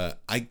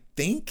 I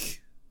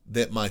think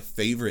that my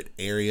favorite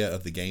area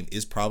of the game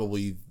is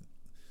probably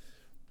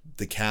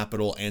the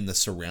capital and the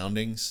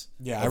surroundings.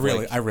 Yeah, I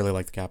really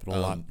like the capital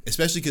a lot.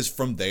 Especially because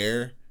from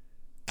there,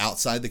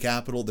 outside the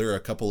capital, there are a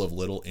couple of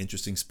little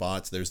interesting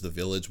spots. There's the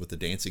village with the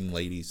dancing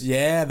ladies.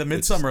 Yeah, the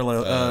Midsummer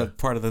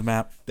part of the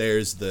map.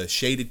 There's the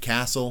Shaded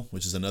Castle,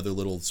 which is another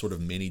little sort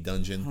of mini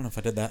dungeon. I don't know if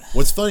I did that.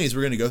 What's funny is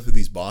we're going to go through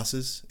these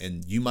bosses,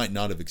 and you might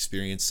not have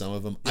experienced some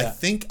of them. Yeah. I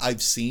think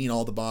I've seen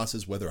all the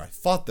bosses, whether I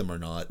fought them or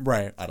not.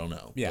 Right. I don't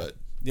know. Yeah. But,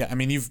 yeah, I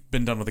mean, you've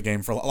been done with the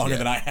game for a lot longer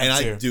than I have,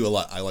 and too. I do a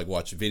lot. I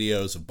watch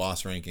videos of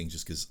boss rankings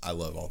just because I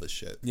love all this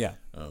shit. Yeah.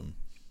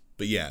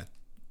 But yeah,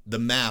 the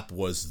map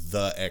was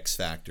the X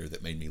factor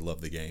that made me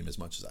love the game as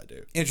much as I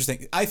do.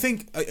 Interesting. I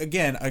think,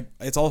 again,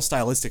 it's all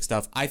stylistic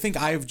stuff. I think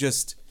I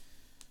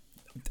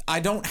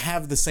don't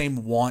have the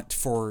same want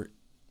for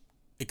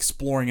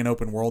exploring an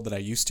open world that I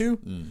used to.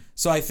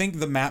 So I think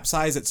the map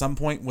size at some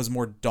point was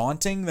more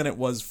daunting than it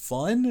was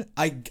fun.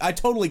 I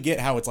totally get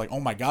how it's like, oh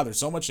my God, there's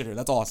so much shit here.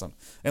 That's awesome.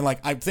 And like,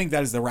 I think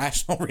that is the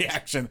rational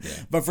reaction. Yeah.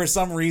 But for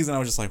some reason, I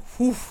was just like,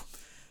 whew,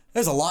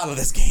 there's a lot of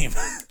this game.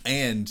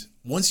 And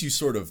once you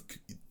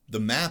the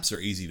maps are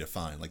easy to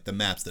find, like the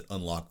maps that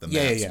unlock the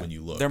maps when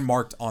you look. They're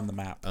marked on the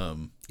map,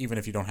 even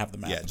if you don't have the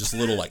map. Yeah, just a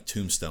little like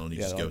tombstone you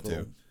just go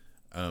to.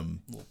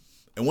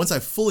 And once I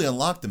fully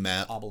unlocked the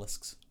map,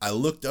 obelisks. I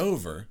looked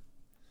over,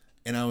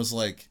 and I was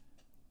like,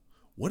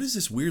 "What is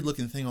this weird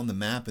looking thing on the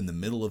map in the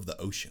middle of the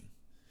ocean?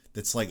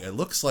 That's like it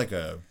looks like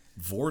a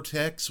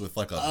vortex with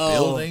like a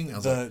building." I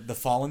was the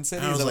Fallen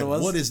City. I was like,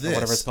 "What is this?" Or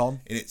whatever it's called.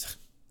 And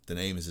the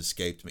name has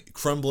escaped me.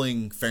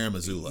 Crumbling Farum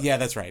Azula. Yeah,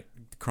 that's right.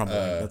 Crumbling.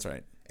 That's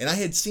right. And I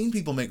had seen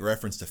people make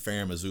reference to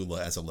Farum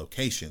Azula as a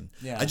location.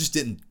 Yeah. I just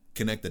didn't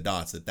connect the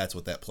dots that that's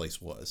what that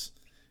place was.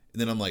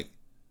 And then I'm like,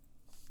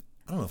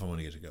 I don't know if I want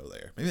to get to go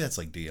there. Maybe that's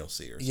like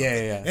DLC or something.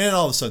 Yeah. And then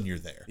all of a sudden you're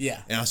there.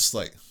 Yeah. And I was just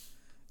like,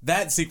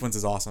 that sequence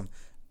is awesome.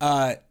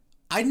 I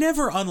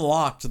never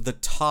unlocked the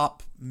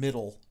top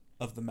middle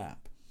of the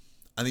map.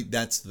 I think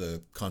that's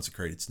the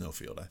consecrated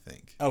snowfield, I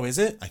think. Oh, is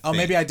it?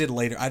 Maybe I did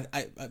later.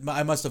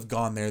 I must have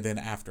gone there then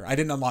after. I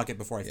didn't unlock it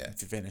before I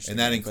finished. And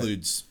that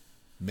includes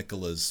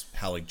Mikola's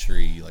Halig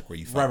Tree, like where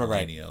you fight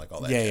Melania, like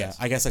all that. Yeah.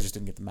 I guess I just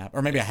didn't get the map.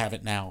 Or maybe I have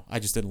it now. I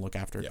just didn't look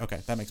after it. Yeah. Okay,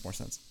 that makes more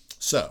sense.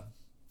 So,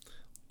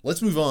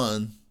 let's move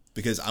on,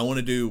 because I want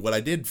to do what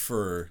I did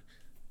for,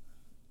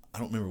 I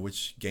don't remember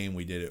which game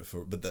we did it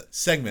for, but the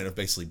segment of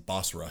basically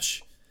Boss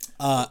Rush.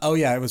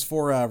 It was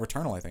for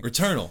Returnal, I think.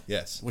 Returnal,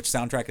 yes. Which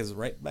soundtrack is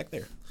right back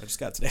there. I just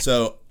got it today.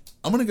 So,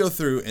 I'm going to go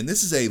through, and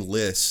this is a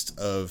list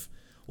of,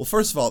 well,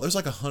 first of all, there's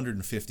like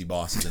 150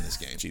 bosses in this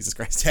game. Jesus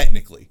Christ.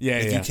 Technically.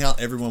 If you count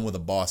everyone with a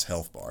boss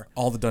health bar.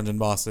 All the dungeon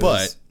bosses.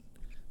 But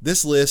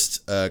this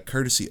list,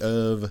 courtesy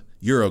of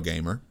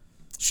Eurogamer,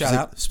 shout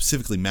out.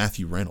 Specifically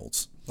Matthew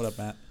Reynolds. What up,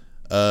 Matt?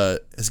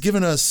 Has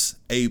given us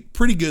a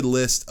pretty good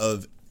list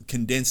of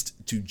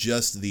condensed to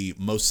just the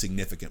most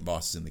significant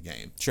bosses in the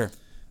game. Sure.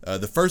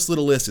 The first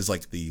little list is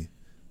like the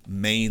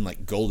main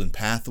like golden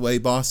pathway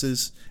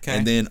bosses,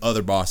 and then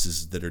other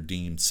bosses that are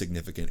deemed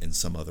significant in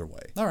some other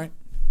way. All right.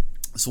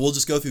 So we'll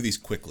just go through these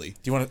quickly.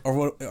 Do you want to?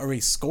 Or are we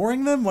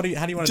scoring them? How do you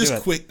want to do it?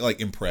 Just quick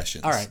like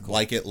impressions. All right. Cool.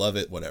 Like it, love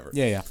it, whatever.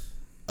 Yeah.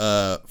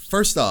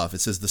 First off,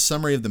 it says the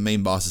summary of the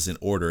main bosses in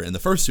order, and the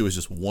first two is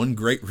just one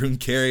Great Rune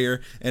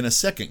Carrier and a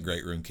second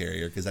Great Rune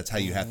Carrier, because that's how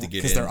you have to get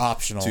in. Because they're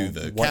optional to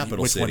the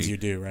capital which city. Ones you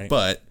do, right?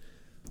 But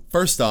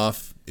first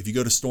off, if you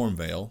go to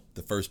Stormvale,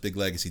 the first big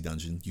legacy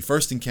dungeon, you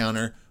first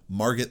encounter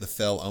Margit the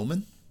Fell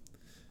Omen,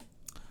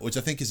 which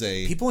I think is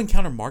people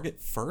encounter Margit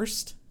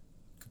first.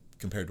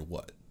 Compared to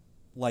what?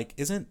 Like,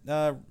 isn't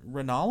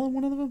Renala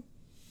one of them?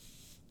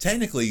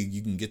 Technically,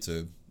 you can get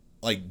to,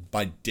 like,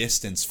 by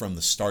distance from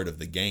the start of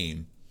the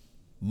game,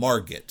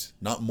 Margit,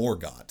 not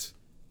Morgott.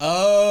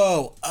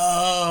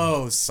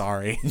 Oh,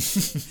 sorry.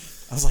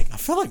 I was like, I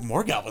felt like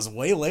Morgott was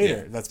way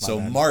later. Yeah. That's my so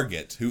bad.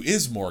 Margit, who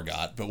is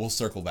Morgott, but we'll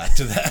circle back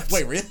to that.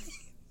 Wait, really?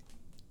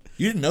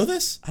 You didn't know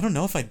this? I don't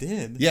know if I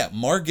did. Yeah,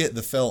 Margit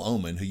the Fell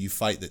Omen, who you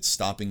fight that's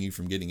stopping you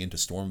from getting into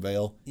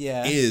Stormvale,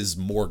 is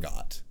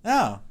Morgott.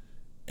 Oh.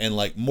 And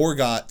like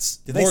Morgott's...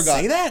 Did they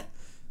say that?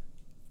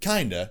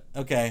 Kinda.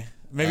 Okay.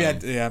 Maybe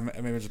maybe I'm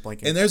just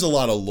blanking. And there's a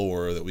lot of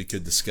lore that we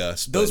could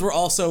discuss. Those were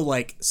also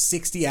like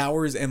 60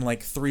 hours and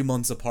like 3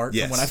 months apart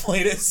from when I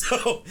played it.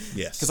 So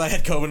yes, because I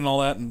had COVID and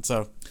all that, and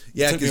so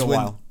it took me a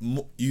while.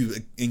 You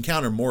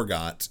encounter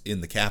Morgott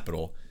in the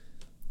capital,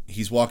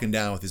 he's walking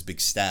down with his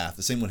big staff,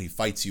 the same one he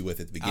fights you with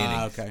at the beginning.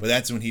 Okay. But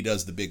that's when he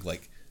does the big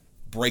like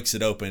breaks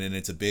it open and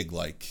it's a big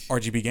like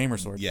RGB gamer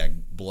sword. Yeah,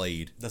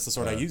 blade. That's the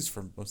sword I used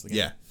for most of the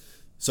game. Yeah.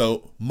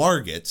 So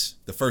Margit,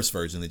 the first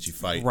version that you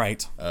fight,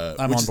 right?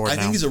 I'm which on board I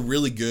now. think is a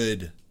really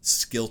good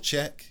skill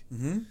check.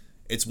 Mm-hmm.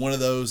 It's one of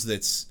those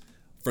that's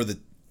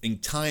in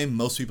time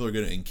most people are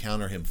going to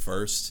encounter him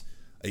first.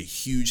 A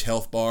huge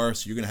health bar,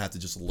 so you're going to have to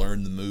just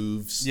learn the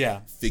moves. Yeah,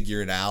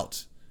 figure it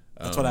out.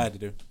 That's what I had to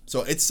do.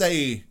 So it's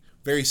a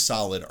very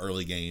solid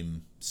early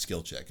game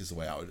skill check, is the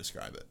way I would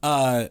describe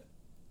it.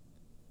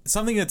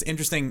 Something that's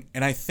interesting,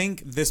 and I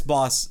think this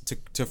boss, to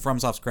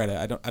FromSoft's credit,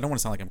 I don't want to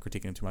sound like I'm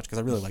critiquing him too much because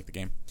I really like the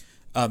game.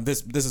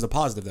 This is a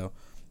positive though.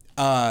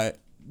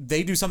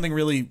 They do something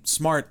really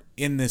smart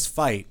in this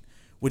fight,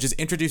 which is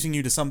introducing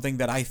you to something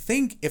that I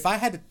think, if I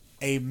had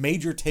a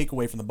major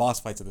takeaway from the boss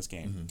fights of this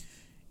game,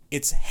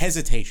 it's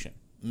hesitation.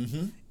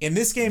 Mm-hmm. In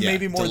this game,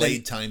 maybe more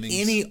than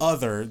any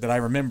other that I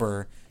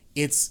remember,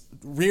 it's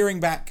rearing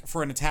back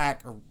for an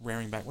attack, or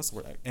rearing back, what's the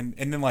word? And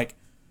then like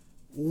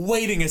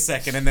waiting a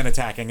second and then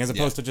attacking, as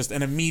opposed to just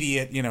an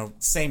immediate,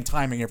 same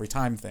timing every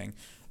time thing.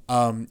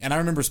 And I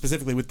remember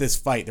specifically with this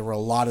fight, there were a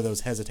lot of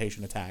those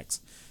hesitation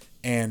attacks.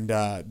 And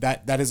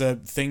that is a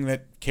thing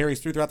that carries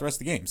throughout the rest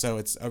of the game. So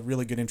it's a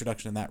really good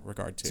introduction in that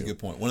regard, too. It's a good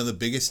point. One of the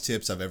biggest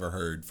tips I've ever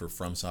heard for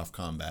FromSoft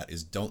combat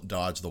is don't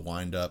dodge the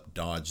wind-up,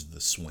 dodge the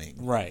swing.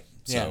 Right.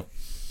 So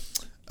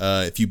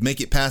if you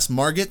make it past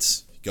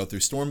Margit, go through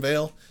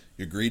Stormveil,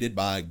 you're greeted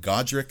by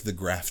Godric the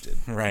Grafted.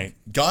 Right.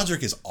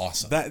 Godric is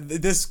awesome.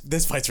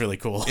 This fight's really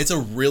cool. It's a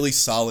really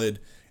solid...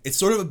 It's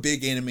sort of a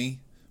big enemy,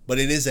 but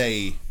it is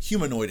a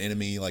humanoid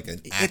enemy, like an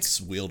axe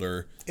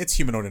wielder. It's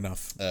humanoid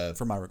enough,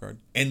 for my regard.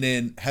 And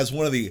then has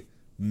one of the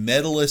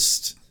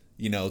metalist,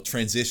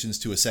 transitions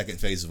to a second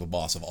phase of a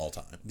boss of all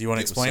time. Do you want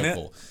to explain it?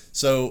 Cool.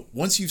 So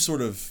once you've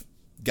sort of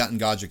gotten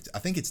Godric, I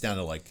think it's down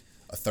to like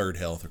a third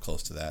health or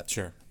close to that.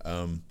 Sure.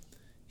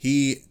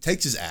 He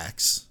takes his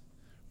axe,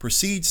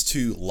 proceeds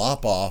to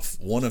lop off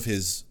one of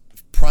his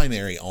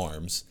primary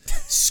arms,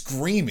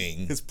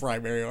 screaming. His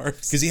primary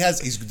arms. Because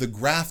he's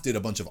grafted a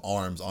bunch of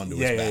arms onto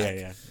his back.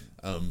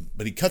 Yeah.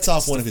 But he cuts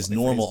off one of his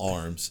normal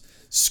arms,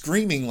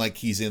 screaming like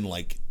he's in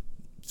like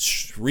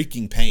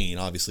shrieking pain,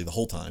 obviously, the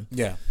whole time.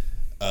 Yeah.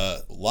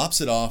 Lops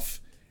it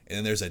off, and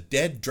then there's a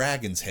dead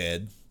dragon's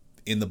head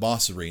in the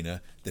boss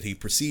arena that he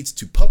proceeds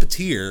to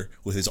puppeteer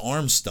with his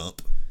arm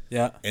stump.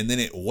 Yeah. And then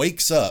it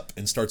wakes up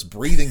and starts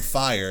breathing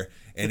fire,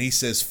 and he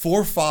says,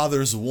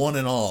 "Forefathers, one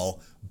and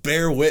all,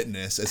 bear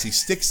witness," as he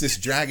sticks this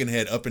dragon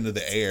head up into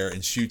the air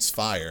and shoots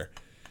fire.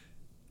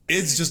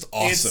 It's just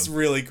awesome. It's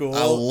really cool.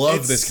 I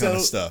love this kind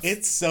of stuff.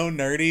 It's so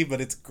nerdy,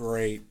 but it's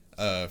great.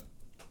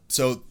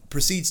 So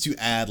proceeds to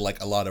add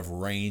like a lot of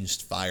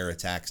ranged fire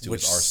attacks to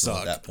his arsenal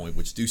at that point,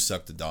 which do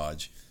suck to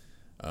dodge,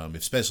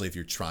 especially if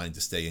you're trying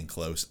to stay in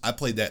close. I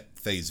played that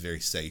phase very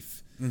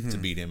safe to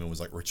beat him and was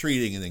like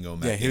retreating and then going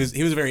back. Yeah,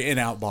 he was a very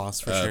in-out boss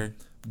for sure.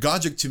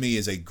 Godric to me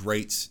is a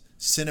great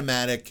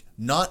cinematic,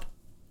 not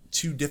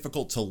too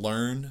difficult to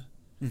learn,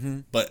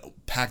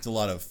 but packed a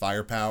lot of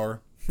firepower.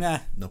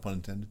 No pun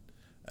intended.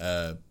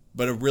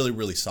 But a really,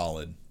 really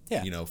solid,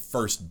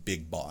 first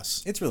big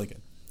boss. It's really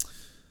good.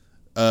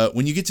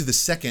 When you get to the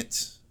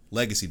second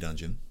legacy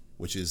dungeon,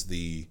 which is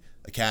the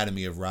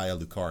Academy of Raya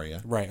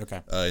Lucaria, right?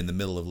 Okay. In the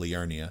middle of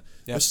Liurnia,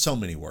 there's so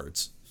many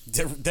words.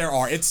 There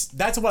are.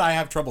 That's what I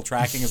have trouble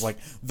tracking. Is like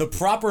the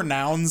proper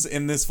nouns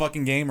in this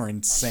fucking game are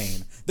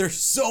insane. There's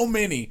so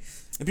many,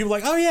 and people are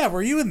like, "Oh yeah,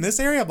 were you in this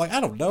area?" I'm like,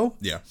 "I don't know.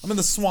 Yeah, I'm in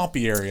the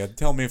swampy area.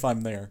 Tell me if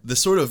I'm there." The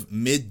sort of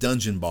mid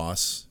dungeon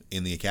boss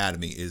in the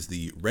Academy is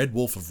the Red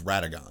Wolf of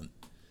Radagon.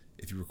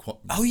 If you recall,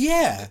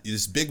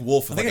 this big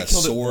wolf with like a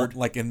sword.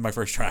 Like in my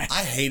first try,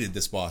 I hated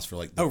this boss for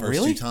like the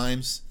first 2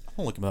 times.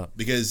 I'll look him up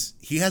because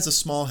he has a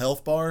small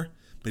health bar,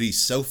 but he's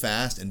so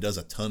fast and does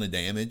a ton of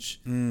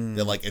damage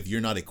that like if you're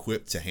not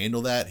equipped to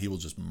handle that, he will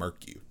just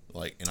murk you.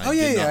 Like, and I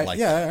did not like.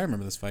 Yeah, I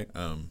remember this fight.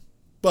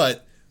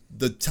 But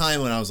the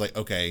time when I was like,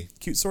 okay,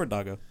 cute sword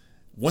doggo.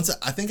 Once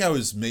I think I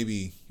was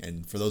maybe,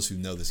 and for those who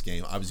know this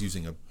game, I was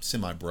using a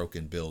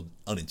semi-broken build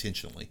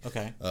unintentionally.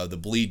 Okay. The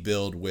bleed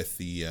build with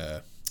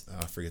the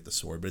I forget the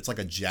sword, but it's like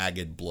a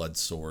jagged blood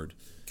sword.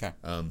 Okay.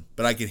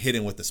 But I could hit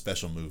him with the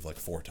special move like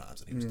 4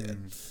 times and he was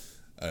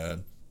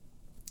dead.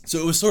 So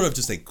it was sort of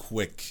just a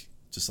quick,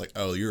 just like,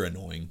 oh, you're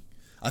annoying.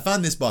 I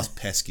find this boss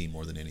pesky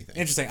more than anything.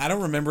 Interesting. I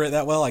don't remember it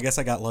that well. I guess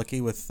I got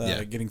lucky with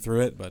getting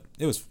through it, but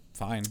it was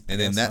fine.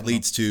 And then that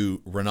leads to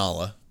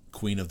Renala,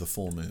 Queen of the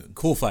Full Moon.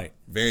 Cool fight.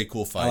 Very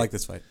cool fight. I like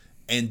this fight.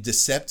 And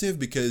deceptive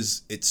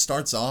because it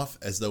starts off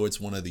as though it's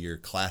one of your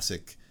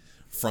classic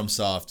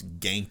FromSoft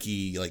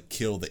ganky, like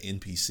kill the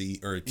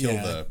NPC or kill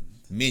the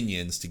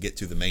minions to get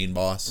to the main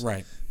boss.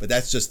 Right. But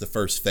that's just the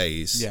first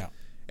phase. Yeah.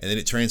 and then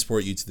it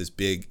transports you to this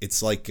big.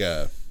 It's like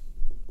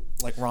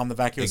Rom the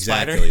Vacuous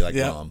exactly Spider. like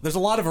Rom. There's a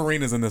lot of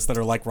arenas in this that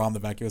are like Rom the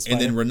Vacuous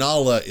Spider. And then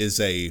Renala is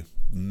a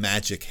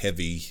magic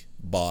heavy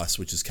boss,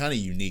 which is kind of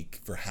unique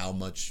for how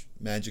much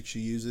magic she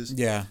uses.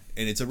 Yeah,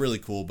 and it's a really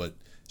cool, but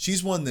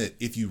she's one that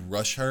if you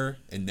rush her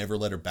and never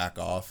let her back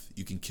off,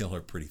 you can kill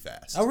her pretty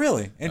fast. Oh,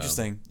 really?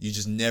 Interesting. You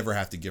just never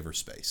have to give her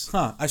space.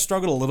 Huh. I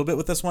struggled a little bit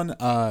with this one.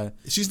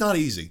 She's not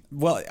easy.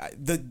 Well,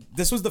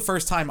 this was the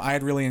first time I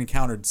had really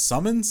encountered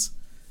summons.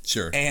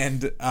 Sure.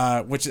 And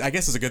which I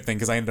guess is a good thing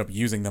because I ended up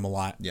using them a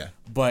lot. Yeah.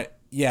 But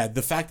yeah,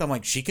 the fact that I'm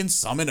like, she can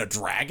summon a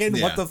dragon?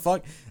 Yeah. What the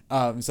fuck?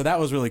 So that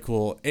was really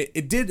cool.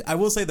 It did, I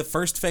will say, the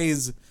first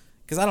phase,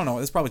 because I don't know,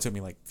 this probably took me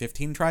like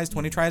 15 tries,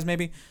 20 tries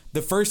maybe.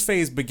 The first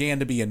phase began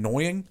to be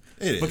annoying.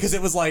 It is. Because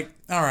it was like,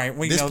 all right,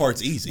 this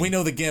part's easy. We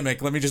know the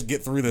gimmick. Let me just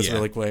get through this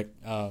really quick.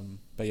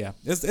 But yeah,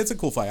 it's a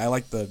cool fight. I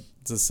like the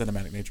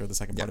cinematic nature of the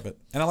second part of it.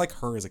 And I like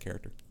her as a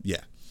character.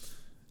 Yeah.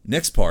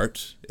 Next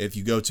part, if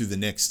you go to the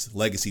next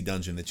legacy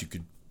dungeon that you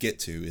could get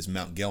to, is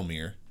Mount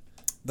Gelmir.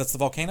 That's the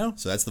volcano?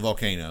 So that's the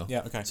volcano.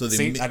 Yeah, okay. So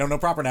See, I don't know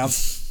proper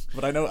nouns,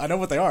 but I know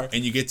what they are.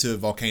 And you get to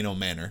Volcano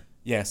Manor.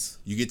 Yes.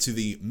 You get to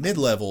the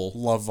mid-level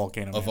Love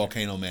Volcano Manor.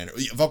 Volcano Manor.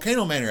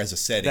 Volcano Manor as a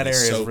setting That area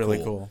is so is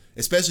really cool.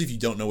 Especially if you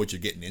don't know what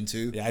you're getting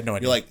into. Yeah, I had no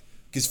idea. You're like,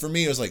 because for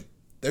me, it was like,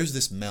 there's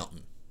this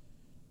mountain.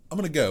 I'm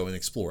going to go and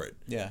explore it.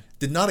 Yeah.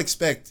 Did not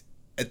expect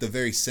at the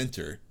very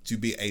center to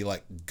be a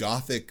like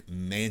Gothic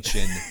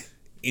mansion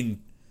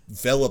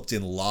enveloped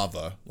in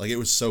lava. Like, it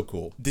was so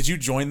cool. Did you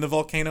join the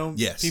volcano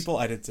people?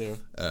 I did too.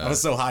 I was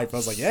so hyped. I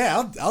was like,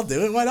 yeah, I'll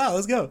do it. Why not?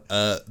 Let's go.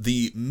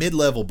 The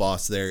mid-level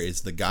boss there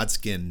is the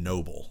Godskin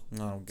Noble.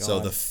 Oh, God.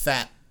 So the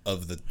fat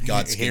of the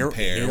Godskin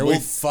pair. Here we'll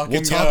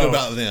fucking talk go.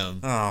 about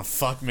them. Oh,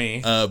 fuck me.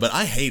 But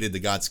I hated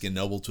the Godskin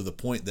Noble to the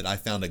point that I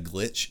found a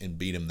glitch and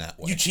beat him that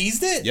way. You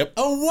cheesed it? Yep.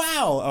 Oh,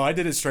 wow. Oh, I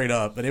did it straight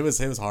up, but it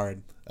was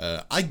hard.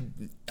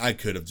 I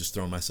could have just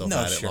thrown myself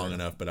at it long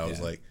enough, but I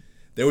was like,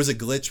 there was a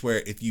glitch where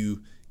if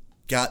you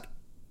got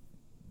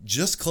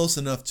just close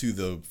enough to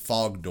the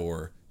fog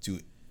door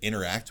to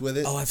interact with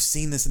it. Oh, I've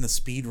seen this in the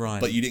speed run.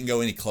 But you didn't go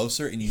any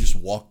closer and you just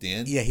walked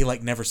in. Yeah, he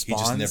like never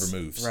spawns. He just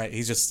never moves. Right,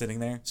 he's just sitting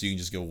there. So you can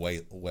just go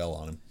well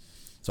on him.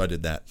 So I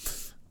did that.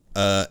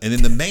 And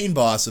then the main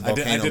boss of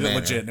Volcano Manor, I did it Manor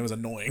legit and it was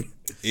annoying.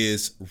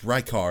 Is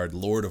Rykard,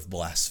 Lord of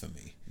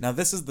Blasphemy. Now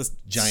this is the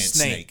giant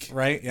snake,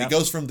 right? Yeah. It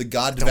goes from the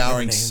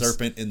god-devouring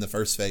serpent in the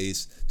first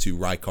phase to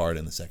Rykard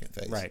in the second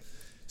phase. Right.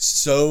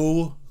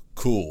 So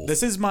cool.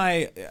 This is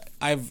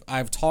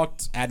I've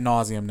talked ad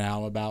nauseum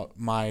now about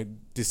my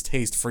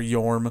distaste for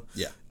Yorm.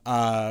 Yeah.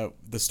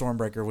 The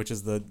Stormbreaker, which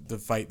is the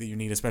fight that you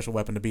need a special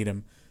weapon to beat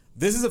him.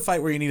 This is a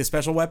fight where you need a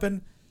special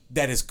weapon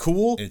that is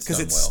cool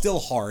because it's still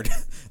hard.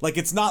 Like,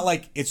 it's not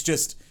like it's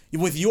just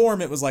with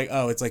Yorm. It was like,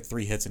 oh, it's like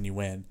 3 hits and you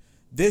win.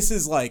 This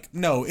is like,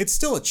 no, it's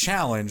still a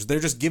challenge.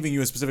 They're just giving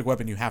you a specific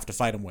weapon you have to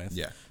fight him with.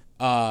 Yeah.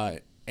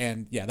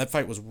 And yeah, that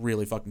fight was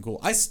really fucking cool.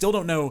 I still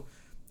don't know.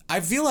 I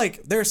feel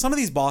like there are some of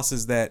these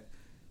bosses that,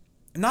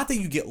 not that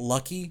you get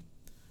lucky,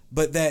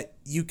 but that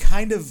you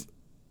kind of,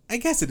 I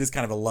guess it is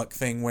kind of a luck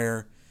thing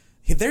where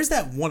there's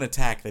that one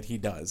attack that he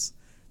does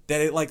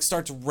that it like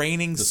starts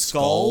raining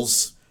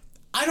skulls.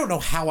 I don't know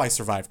how I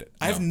survived it.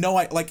 I have no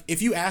idea. Like,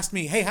 if you asked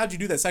me, hey, how'd you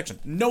do that section?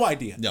 No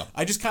idea. No.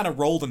 I just kind of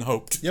rolled and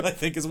hoped. Yep. I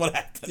think is what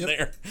happened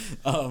there.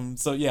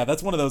 So yeah,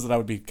 that's one of those that I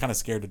would be kind of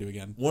scared to do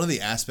again. One of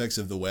the aspects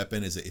of the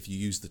weapon is that if you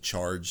use the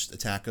charged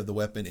attack of the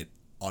weapon, it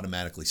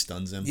automatically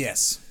stuns him.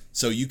 Yes.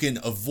 So you can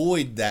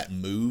avoid that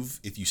move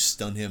if you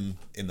stun him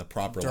in the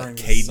proper During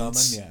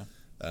cadence. The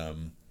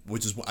summon,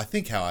 which is I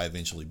think how I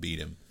eventually beat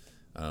him.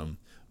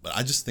 But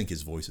I just think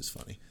his voice is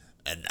funny.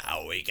 And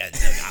now we can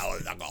devour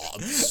the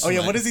gods. Oh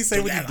yeah, what does he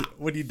say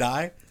when you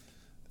die?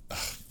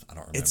 I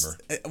don't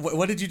remember.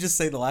 What did you just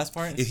say the last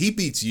part? If he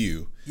beats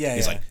you,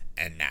 he's like,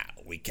 and now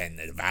we can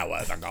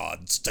devour the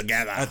gods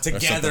together.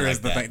 Together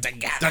is the thing.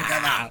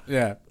 Together.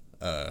 Yeah.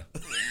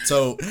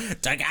 So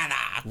Together.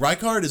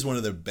 Rykard is one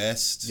of the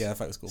best that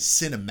fight was cool.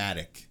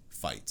 Cinematic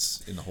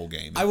fights in the whole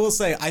game. I will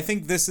say, I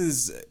think this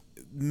is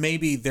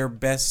maybe their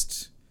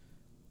best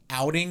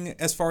outing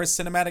as far as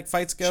cinematic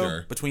fights go.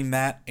 Sure. Between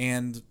that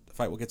and the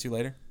fight we'll get to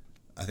later.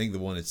 I think the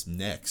one that's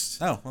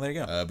next. Oh, well, there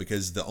you go.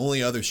 Because the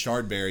only other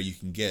shard bearer you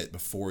can get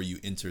before you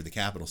enter the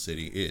capital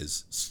city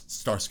is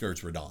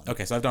Starscourge Radahn.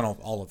 Okay, so I've done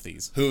all of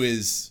these. Who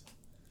is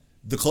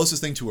the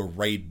closest thing to a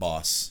raid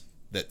boss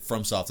that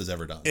FromSoft has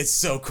ever done. It's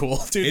so cool,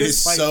 dude. It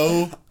is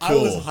so cool. I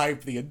was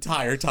hyped the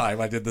entire time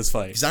I did this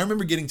fight. Because I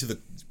remember getting to the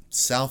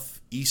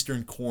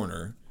southeastern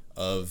corner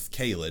of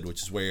Caelid,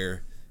 which is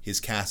where his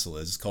castle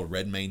is. It's called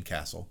Redmane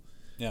Castle.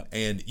 Yeah.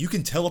 And you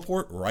can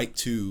teleport right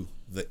to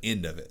the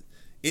end of it.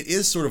 It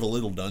is sort of a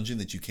little dungeon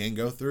that you can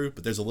go through,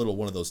 but there's a little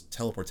one of those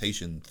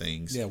teleportation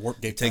things. Yeah,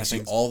 warp gate takes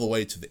you all the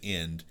way to the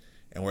end,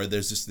 and where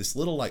there's just this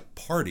little like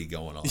party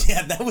going on.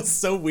 Yeah, that was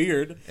so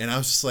weird. And I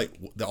was just like,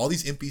 all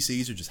these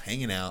NPCs are just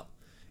hanging out,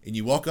 and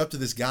you walk up to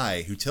this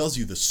guy who tells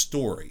you the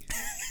story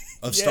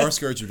of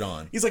Starscourge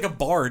Radahn. He's like a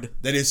bard.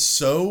 That is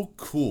so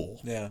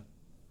cool. Yeah.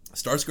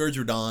 Starscourge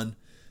Radahn,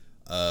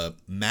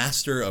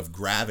 master of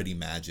gravity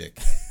magic,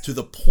 to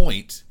the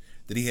point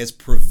that he has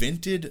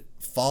prevented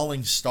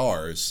falling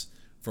stars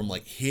from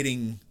like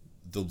hitting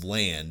the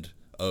land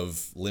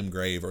of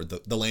Limgrave, or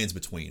the lands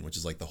between, which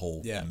is like the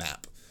whole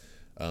map.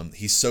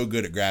 He's so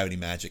good at gravity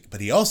magic, but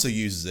he also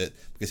uses it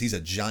because he's a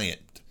giant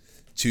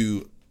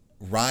to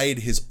ride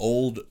his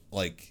old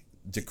like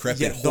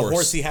decrepit horse, the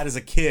horse he had as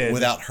a kid,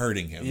 without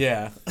hurting him.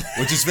 Yeah,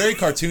 which is very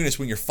cartoonish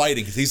when you're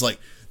fighting, because he's like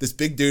this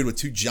big dude with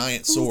 2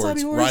 giant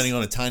swords riding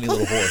on a tiny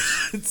little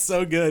horse. It's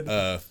so good.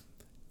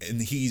 And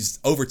he's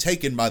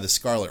overtaken by the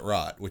Scarlet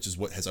Rot, which is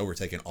what has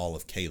overtaken all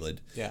of Caelid.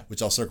 Yeah.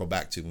 Which I'll circle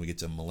back to when we get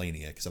to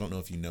Melania, because I don't know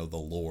if you know the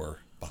lore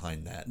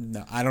behind that.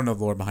 No, I don't know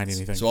the lore behind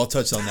anything. So I'll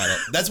touch on that.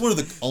 That's one of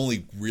the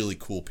only really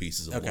cool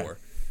pieces of lore.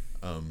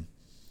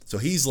 So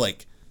he's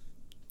like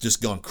just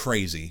gone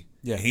crazy.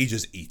 Yeah. And he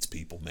just eats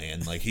people,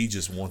 man. Like he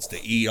just wants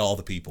to eat all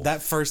the people.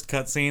 That first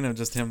cutscene of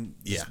just him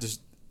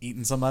just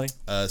eating somebody.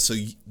 So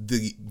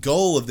the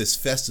goal of this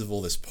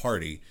festival, this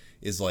party,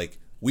 is like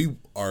we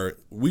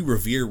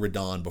revere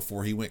Radahn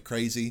before he went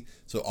crazy.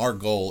 So our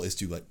goal is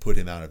to like put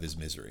him out of his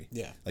misery.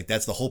 Yeah. Like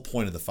that's the whole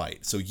point of the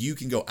fight. So you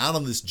can go out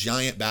on this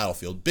giant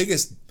battlefield,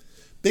 biggest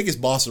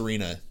boss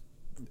arena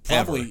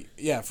Probably,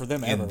 for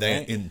them ever,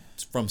 right? in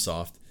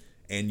FromSoft,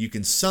 and you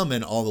can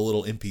summon all the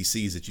little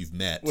NPCs that you've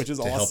met, which is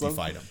to awesome. help you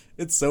fight them.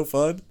 It's so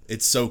fun.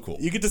 It's so cool.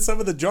 You get to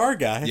summon the jar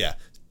guy. Yeah.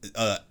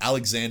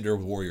 Alexander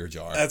Warrior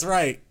Jar. That's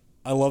right.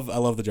 I love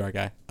the jar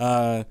guy.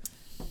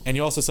 And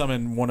you also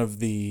summon one of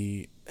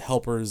the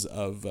helpers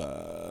of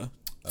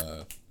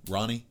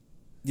Ronnie.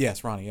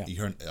 Yes, Ronnie. Yeah.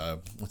 You heard,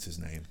 what's his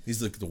name? He's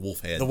the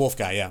wolf head. The wolf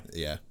guy. Yeah.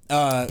 Yeah.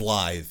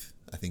 Blythe,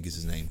 I think is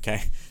his name.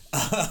 Okay.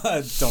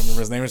 Don't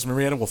remember his name. I just remember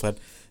he had a wolf head.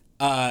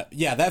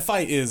 Yeah, that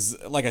fight is,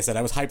 like I said,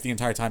 I was hyped the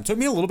entire time. Took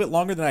me a little bit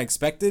longer than I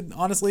expected,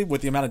 honestly,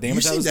 with the amount of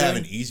damage I was doing. You seem to doing.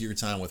 have an easier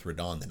time with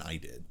Radahn than I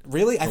did.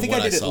 Really? I think I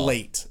did it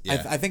late.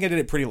 Yeah. I think I did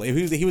it pretty late.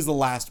 He was the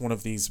last one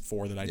of these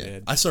 4 that I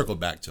did. I circled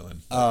back to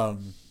him.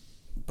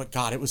 But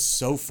God, it was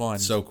so fun.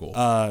 So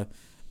cool.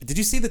 Did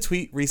you see the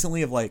tweet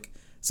recently of like,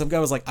 some guy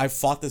was like, I've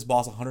fought this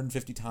boss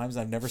 150 times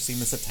and I've never seen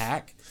this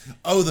attack.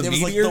 Oh, the meteor?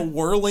 It was like the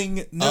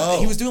whirling... No,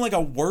 he was doing like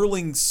a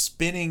whirling,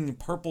 spinning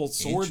purple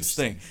swords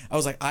thing. I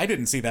was like, I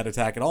didn't see that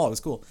attack at all. It was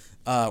cool.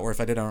 Or if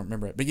I did, I don't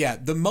remember it. But yeah,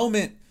 the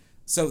moment...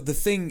 So the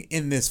thing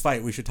in this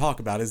fight we should talk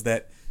about is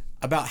that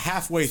about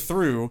halfway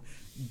through,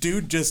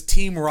 dude just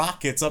Team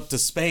Rockets up to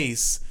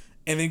space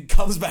and then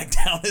comes back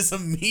down as a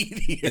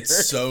meteor.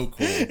 It's so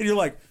cool. And you're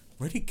like...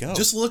 Where'd he go?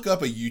 Just look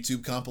up a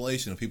YouTube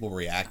compilation of people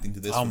reacting to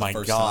this for the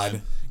first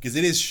time. Because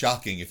it is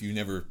shocking if you've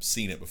never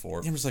seen it before.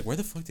 I'm just like, where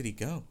the fuck did he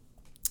go?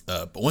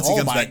 But once he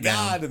comes back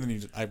down... And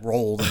then I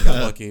rolled and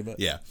got lucky.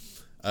 But yeah.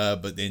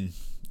 But then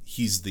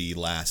he's the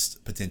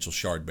last potential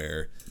shard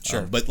bearer.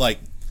 Sure. But like,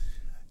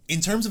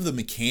 in terms of the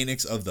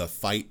mechanics of the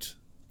fight,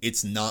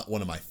 it's not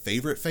one of my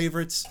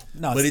favorites.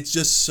 No, but it's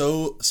just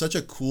such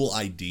a cool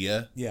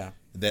idea. Yeah.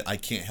 That I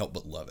can't help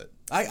but love it.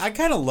 I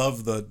kind of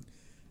love the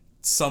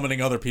summoning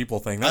other people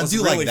thing. That I was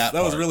do really, like that.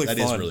 That was really fun.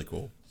 That is really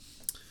cool.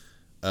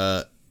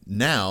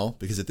 Now,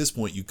 because at this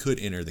point you could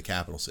enter the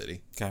capital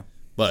city. Okay.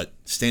 But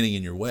standing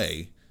in your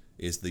way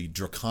is the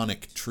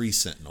Draconic Tree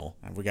Sentinel.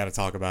 We got to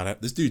talk about it.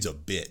 This dude's a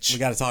bitch. We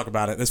got to talk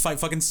about it. This fight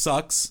fucking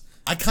sucks.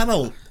 I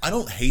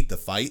don't hate the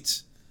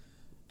fights.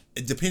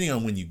 Depending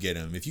on when you get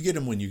him. If you get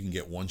him when you can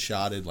get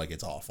one-shotted, like,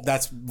 it's awful.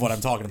 That's what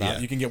I'm talking about. Yeah.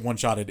 You can get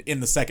one-shotted in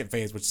the second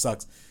phase, which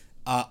sucks.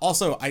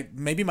 Also,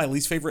 maybe my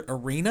least favorite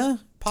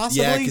arena,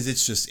 possibly. Yeah, because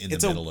it's just in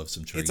the middle of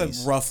some trees.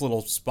 It's a rough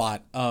little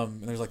spot.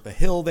 And there's like the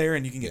hill there,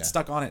 and you can get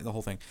stuck on it, the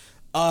whole thing.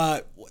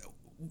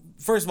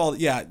 First of all,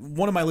 yeah,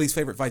 one of my least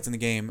favorite fights in the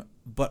game,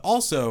 but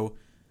also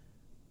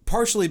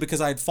partially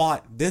because I'd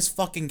fought this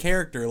fucking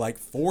character like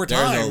 4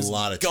 times There's a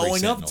lot of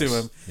going up to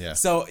him. Yeah.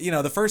 So,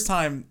 the first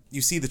time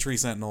you see the Tree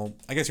Sentinel,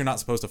 I guess you're not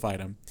supposed to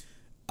fight him.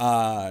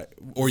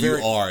 Or you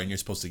are, and you're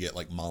supposed to get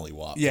like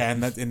mollywop. Yeah,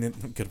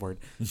 and good word.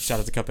 Shout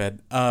out to Cuphead.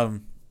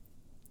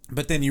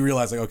 But then you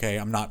realize like, okay,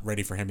 I'm not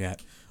ready for him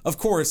yet. Of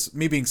course,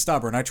 me being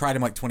stubborn, I tried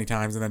him like 20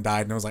 times and then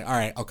died, and I was like, all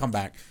right, I'll come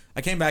back.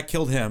 I came back,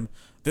 killed him.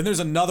 Then there's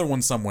another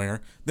one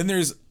somewhere. Then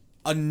there's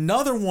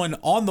another one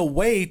on the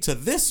way to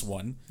this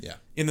one. Yeah.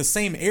 In the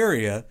same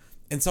area,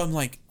 and so I'm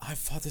like, I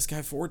fought this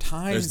guy 4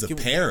 times. There's the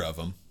pair of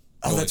them.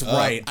 Oh, that's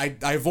right.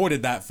 I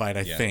avoided that fight,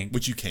 I think.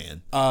 Which you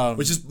can.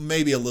 Which is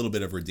maybe a little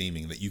bit of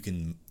redeeming, that you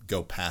can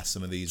go past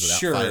some of these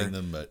without fighting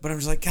them. But I'm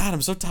just like, God,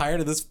 I'm so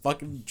tired of this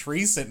fucking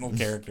Tree Sentinel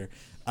character.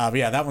 But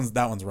yeah, that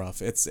one's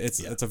rough. It's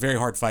a very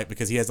hard fight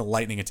because he has a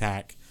lightning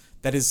attack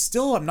that is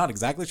still, I'm not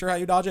exactly sure how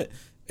you dodge it.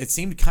 It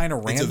seemed kind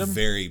of random.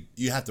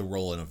 You have to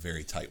roll in a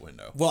very tight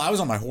window. Well, I was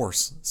on my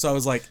horse, so I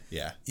was like,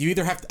 yeah. You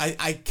either have to.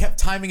 I kept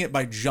timing it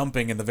by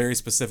jumping in the very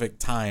specific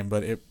time,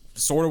 but it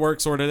sort of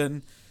worked, sort of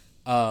didn't.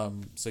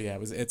 So yeah,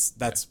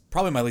 that's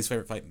probably my least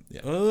favorite fight.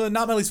 Yeah.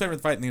 Not my least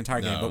favorite fight in the entire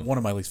game, but one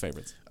of my least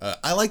favorites.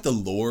 I like the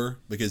lore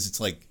because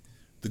it's like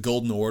the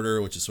Golden Order,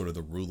 which is sort of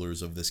the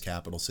rulers of this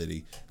capital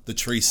city. The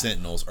Tree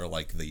Sentinels are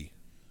like the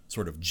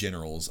sort of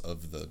generals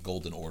of the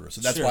Golden Order, so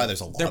that's why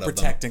there's a lot of them. They're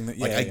protecting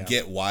the. I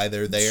get why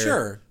they're there.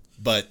 Sure,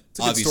 but it's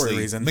a good story obviously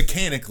reason.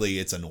 mechanically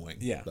it's annoying.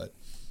 Yeah, but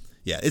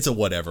Yeah, it's a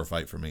whatever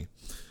fight for me.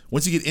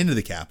 Once you get into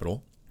the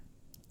capital,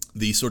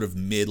 the sort of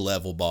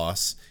mid-level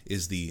boss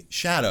is the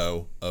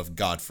Shadow of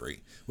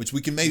Godfrey, which we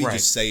can maybe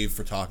just save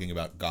for talking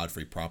about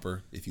Godfrey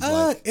proper, if you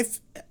like.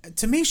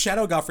 To me,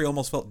 Shadow Godfrey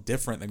almost felt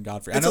different than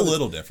Godfrey. It's a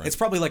little different. It's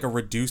probably like a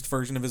reduced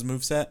version of his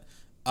moveset.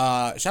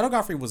 Shadow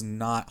Godfrey was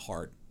not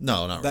hard.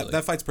 No, not really.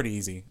 That fight's pretty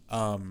easy.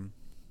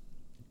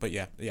 But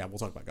yeah, we'll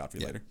talk about Godfrey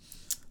later.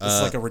 This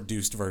is like a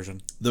reduced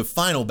version. The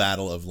final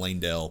battle of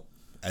Leyndell,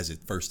 as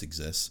it first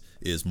exists,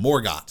 is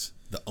Morgott,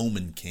 the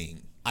Omen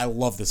King. I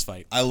love this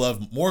fight.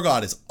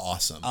 Morgott is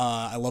awesome.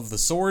 I love the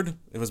sword.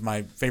 It was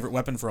my favorite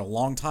weapon for a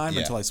long time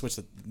until I switched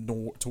it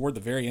toward the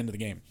very end of the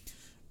game.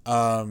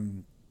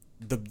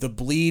 The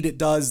bleed it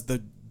does,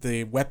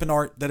 the weapon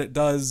art that it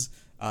does,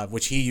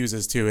 which he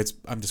uses too.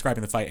 I'm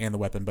describing the fight and the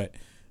weapon, but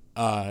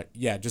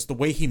just the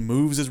way he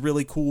moves is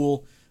really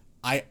cool.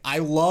 I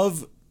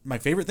love, my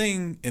favorite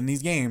thing in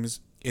these games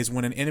is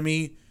when an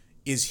enemy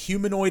is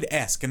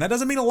humanoid-esque, and that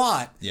doesn't mean a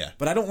lot. Yeah.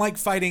 But I don't like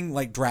fighting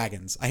like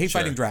dragons. I hate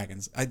fighting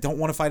dragons. I don't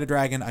want to fight a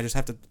dragon. I just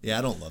have to. Yeah,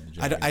 I don't love the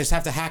dragon. I just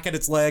have to hack at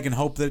its leg and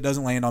hope that it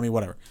doesn't land on me.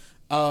 Whatever.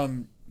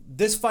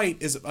 This fight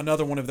is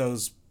another one of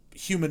those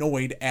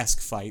humanoid-esque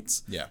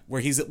fights. Yeah.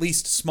 Where he's at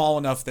least small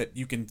enough that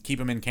you can keep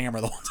him in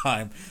camera the whole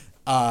time.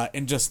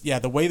 And just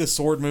the way the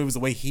sword moves, the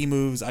way he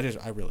moves, I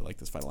really like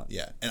this fight a lot.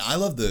 Yeah, and I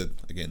love the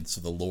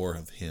lore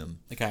of him.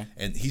 Okay.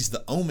 And he's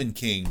the Omen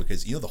King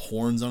because the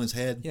horns on his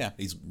head. Yeah.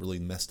 He's really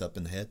messed up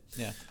in the head.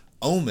 Yeah.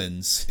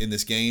 Omens in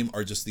this game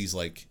are just these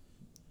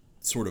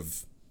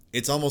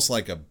it's almost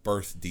like a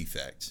birth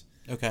defect.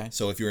 Okay.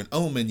 So if you're an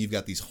omen, you've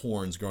got these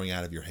horns growing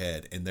out of your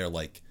head, and they're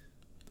like.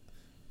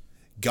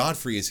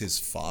 Godfrey is his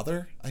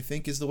father, I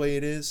think is the way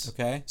it is.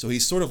 Okay. So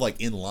he's sort of like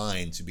in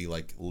line to be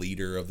like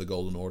leader of the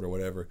Golden Order or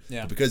whatever.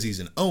 Yeah. But because he's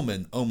an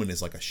omen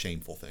is like a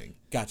shameful thing.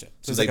 Gotcha.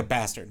 So he's like a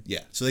bastard. Yeah.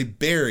 So they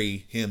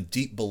bury him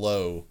deep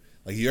below.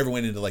 Like, you ever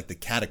went into like the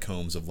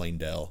catacombs of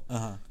Leyndell?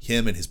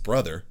 Him and his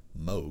brother,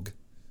 Mohg.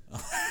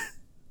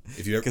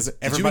 If you ever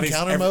did you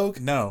encounter Mohg?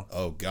 No.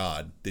 Oh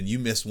God. Then you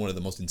missed one of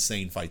the most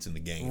insane fights in the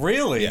game.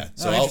 Really? Yeah.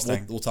 So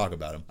we'll talk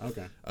about him.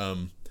 Okay.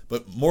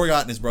 But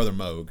Morgott and his brother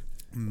Mohg.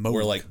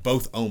 Were like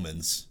both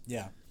omens.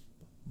 Yeah.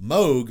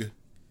 Mohg,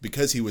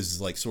 because he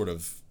was like sort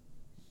of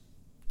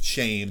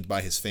shamed by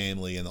his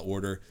family and the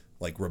order,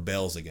 like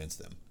rebels against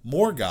them.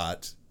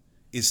 Morgott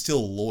is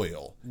still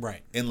loyal.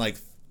 Right. And like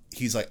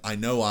he's like, I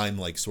know I'm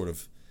like sort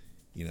of,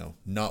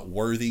 not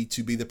worthy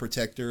to be the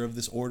protector of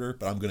this order,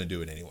 but I'm going to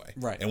do it anyway.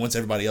 Right. And once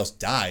everybody else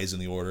dies in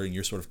the order and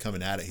you're sort of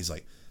coming at it, he's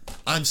like,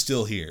 I'm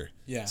still here.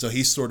 Yeah. So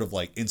he's sort of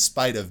like, in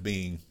spite of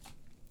being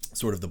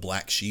sort of the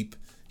black sheep,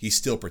 he's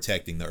still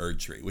protecting the Erd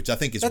Tree, which I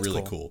think is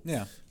really cool.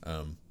 Yeah.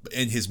 And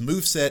his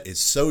moveset is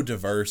so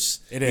diverse.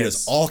 It is. He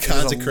does all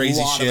kinds of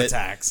crazy shit. Of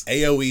attacks.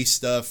 AoE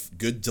stuff,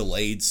 good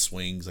delayed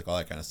swings, like all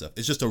that kind of stuff.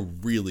 It's just a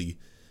really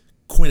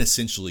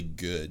quintessentially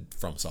good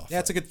FromSoft. Yeah,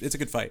 it's a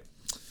good fight.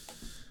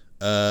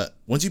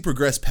 Once you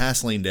progress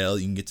past Leyndell,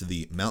 you can get to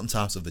the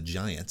Mountaintops of the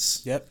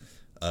Giants. Yep.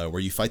 Where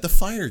you fight the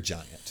Fire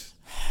Giant.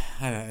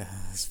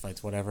 This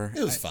fight's whatever.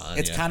 It was fine.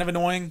 It's kind of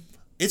annoying.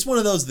 It's one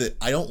of those that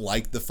I don't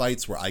like the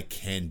fights where I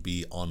can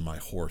be on my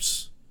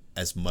horse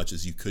as much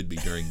as you could be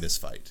during this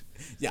fight.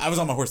 Yeah, I was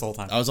on my horse the whole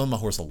time. I was on my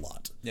horse a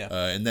lot. Yeah.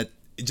 And that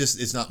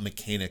it's not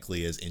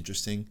mechanically as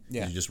interesting.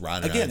 Yeah. You just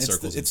ride around in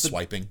circles and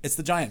swiping. It's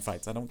the giant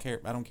fights. I don't care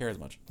as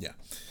much. Yeah.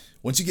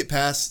 Once you get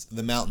past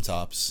the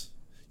mountaintops,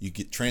 you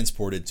get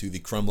transported to the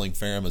crumbling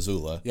Farum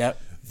Azula. Yep.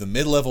 The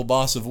mid-level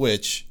boss of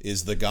which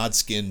is the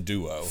Godskin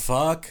duo.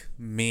 Fuck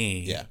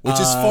me. Yeah, which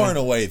is far and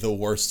away the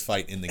worst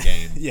fight in the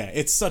game. Yeah,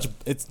 it's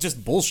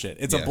just bullshit.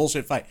 It's a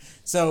bullshit fight.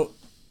 So,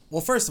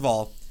 well, first of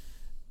all,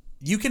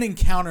 you can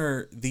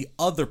encounter the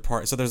other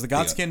part. So there's the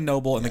Godskin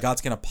Noble and the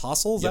Godskin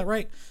Apostle. Is that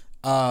right?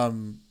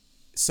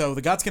 So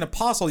the Godskin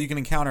Apostle you can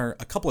encounter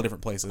a couple of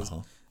different places.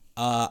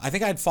 I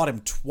think I had fought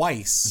him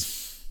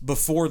twice.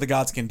 Before the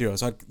Godskin duo.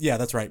 So,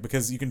 that's right.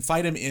 Because you can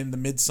fight him in the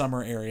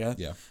Midsummer area.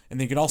 Yeah. And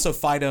then you can also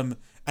fight him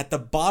at the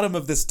bottom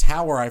of this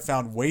tower I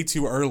found way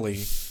too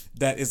early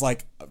that is,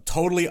 like,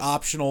 totally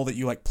optional that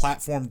you, like,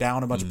 platform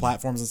down a bunch of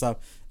platforms and stuff.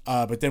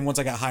 But then once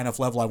I got high enough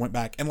level, I went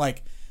back. And,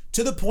 like,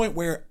 to the point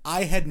where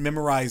I had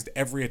memorized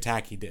every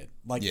attack he did.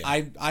 Like,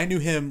 I knew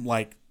him,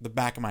 like, the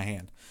back of my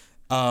hand.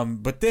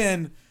 But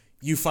then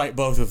you fight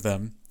both of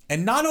them.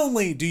 And not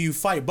only do you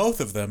fight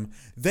both of them,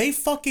 they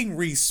fucking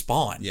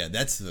respawn. Yeah,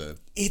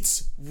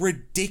 It's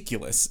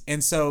ridiculous.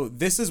 And so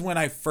this is when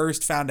I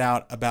first found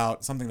out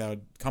about something that I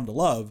would come to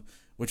love,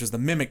 which was the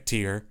Mimic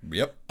Tier.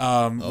 Yep.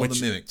 The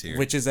Mimic Tier.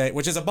 Which is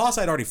a boss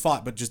I'd already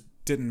fought, but just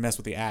didn't mess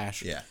with the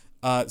Ash. Yeah.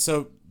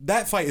 So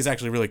that fight is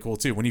actually really cool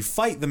too. When you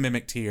fight the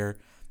Mimic Tier,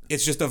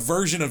 it's just a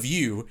version of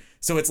you.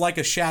 So it's like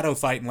a shadow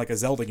fight in like a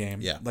Zelda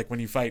game. Yeah. Like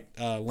when you fight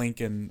Link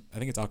in, I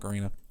think it's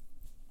Ocarina.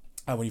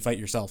 When you fight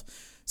yourself.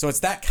 So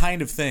it's that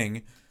kind of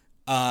thing.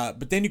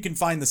 But then you can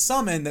find the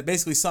summon that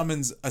basically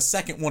summons a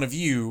second one of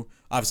you,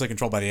 obviously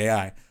controlled by the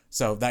AI.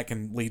 So that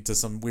can lead to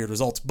some weird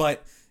results.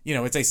 But,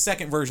 it's a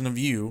second version of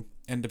you,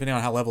 and depending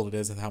on how leveled it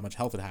is and how much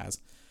health it has.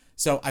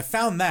 So I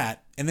found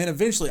that, and then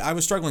eventually I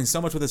was struggling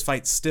so much with this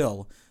fight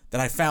still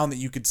that I found that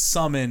you could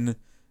summon.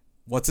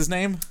 What's his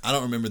name? I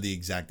don't remember the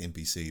exact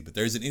NPC, but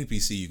there's an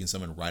NPC you can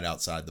summon right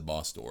outside the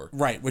boss door.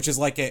 Right, which is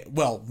like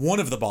one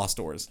of the boss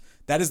doors.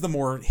 That is the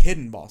more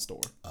hidden boss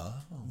door. Oh.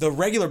 The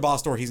regular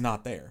boss door, he's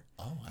not there.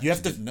 Oh,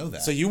 didn't know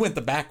that. So you went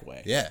the back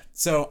way. Yeah.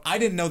 So I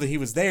didn't know that he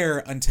was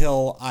there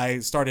until I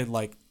started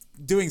like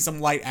doing some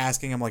light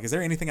asking. I'm like, is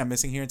there anything I'm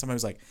missing here? And somebody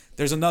was like,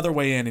 there's another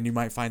way in and you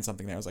might find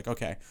something there. I was like,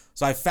 okay.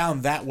 So I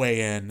found that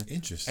way in.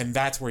 Interesting. And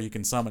that's where you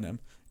can summon him.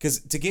 Because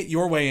to get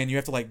your way in, you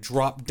have to like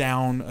drop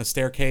down a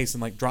staircase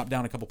and like drop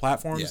down a couple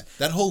platforms. Yeah,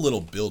 that whole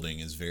little building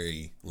is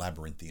very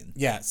labyrinthian.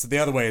 Yeah, so the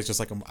other way is just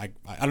like I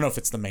don't know if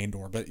it's the main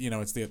door, but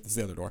it's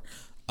the other door.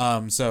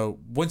 So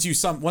once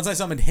I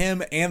summoned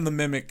him and the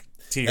mimic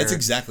tier, that's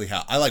exactly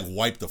how I like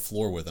wiped the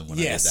floor with him when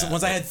I did that.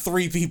 Once I had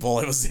 3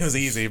 people, it was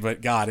easy,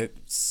 but God, it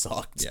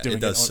sucked. Yeah, it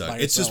does suck.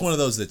 It's just one of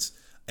those that's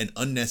an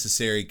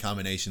unnecessary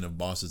combination of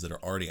bosses that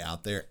are already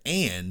out there,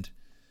 and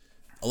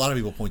a lot of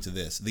people point to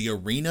this. The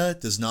arena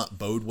does not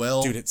bode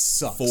well. Dude, it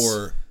sucks.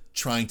 For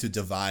trying to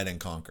divide and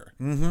conquer.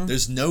 Mm-hmm.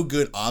 There's no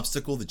good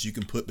obstacle that you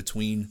can put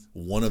between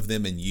one of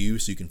them and you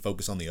so you can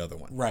focus on the other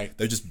one. Right.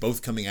 They're just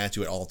both coming at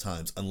you at all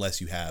times unless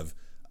you have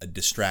a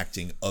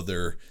distracting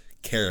other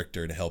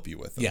character to help you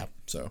with them. Yeah.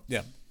 So,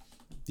 yeah.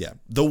 Yeah.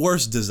 The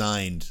worst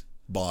designed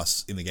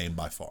boss in the game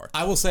by far.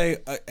 I will say,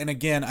 and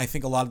again, I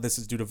think a lot of this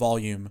is due to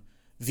volume.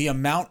 The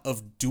amount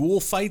of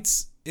dual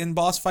fights in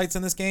boss fights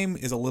in this game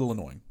is a little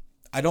annoying.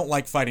 I don't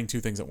like fighting 2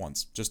 things at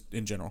once, just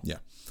in general. Yeah.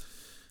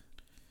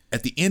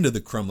 At the end of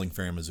the Crumbling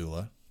Farum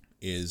Azula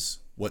is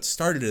what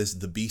started as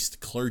the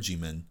Beast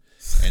Clergyman,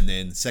 and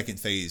then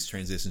second phase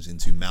transitions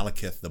into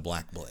Malekith the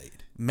Black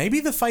Blade. Maybe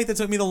the fight that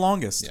took me the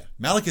longest. Yeah.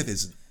 Malekith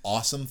is an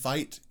awesome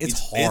fight.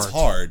 It's hard. It's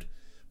hard,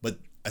 but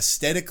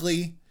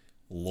aesthetically,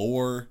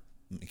 lore,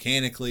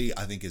 mechanically,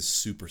 I think is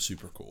super,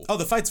 super cool. Oh,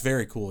 the fight's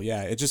very cool.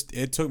 Yeah,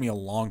 it took me a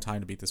long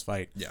time to beat this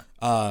fight.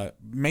 Yeah.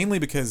 Mainly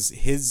because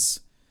his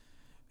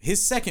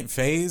second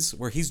phase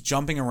where he's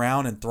jumping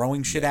around and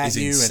throwing shit at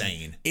you,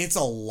 insane. And it's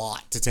a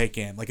lot to take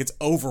in. Like, it's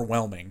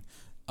overwhelming.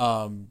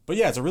 But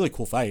yeah, it's a really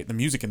cool fight. The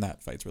music in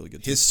that fight's really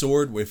good too. His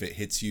sword, if it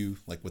hits you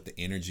like with the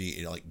energy,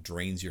 it like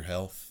drains your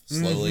health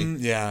slowly.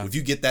 Mm-hmm, yeah. If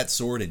you get that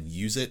sword and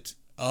use it,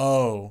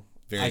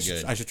 very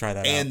good. I should try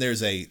that. And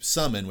there's a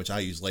summon which I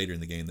use later in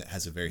the game that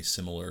has a very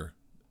similar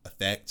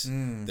effect.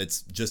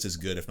 That's just as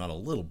good, if not a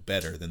little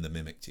better, than the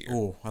Mimic tier.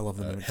 Oh, I love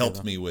the Mimic.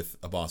 Helped me with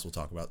a boss we'll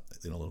talk about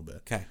in a little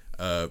bit. Okay.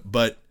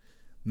 But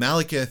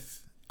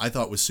Malekith, I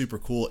thought was super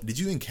cool. Did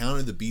you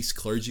encounter the Beast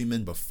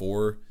Clergyman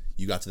before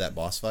you got to that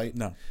boss fight?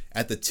 No.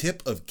 At the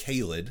tip of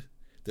Caelid,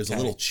 there's a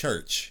little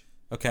church.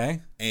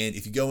 Okay. And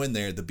if you go in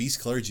there, the Beast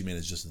Clergyman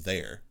is just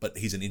there, but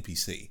he's an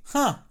NPC.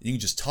 Huh. You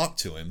can just talk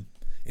to him,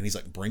 and he's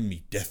like, "Bring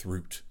me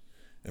Deathroot."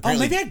 Oh,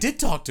 maybe I did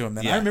talk to him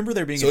then. Yeah. I remember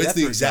there being so a it's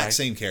the Deathroot exact guy.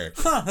 same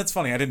character. Huh, that's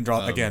funny. I didn't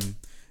draw again.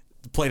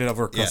 Played it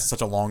over across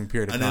such a long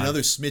period of and time.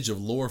 another smidge of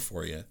lore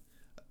for you.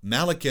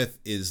 Malekith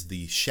is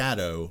the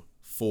shadow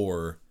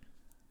for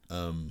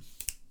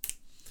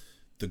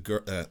the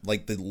girl,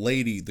 like the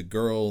lady, the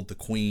girl, the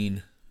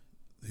queen,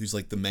 who's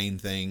like the main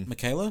thing.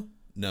 Michaela?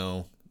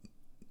 No,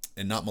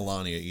 and not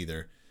Melania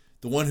either.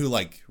 The one who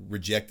like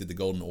rejected the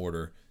Golden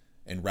Order,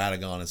 and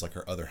Radagon is like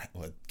her other.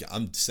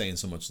 I'm saying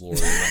so much lore,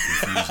 I'm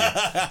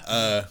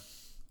confusing.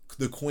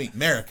 The queen,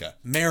 Marika.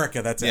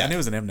 Marika, that's it. Yeah. I knew it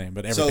was an M name,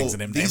 but everything's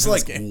an M name. These in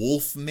like this game.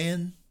 wolf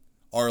men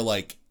are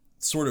like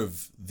sort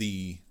of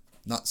the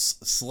not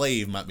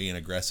slave might be an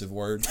aggressive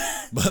word,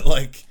 but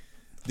like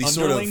these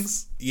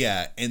Underlings? sort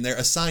of and they're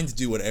assigned to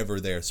do whatever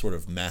their sort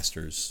of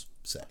masters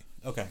say.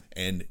 Okay.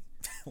 And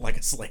like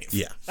a slave.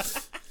 yeah,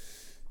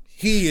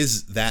 he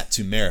is that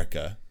to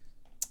Marika.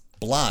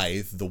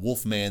 Blythe, the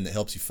wolf man that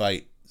helps you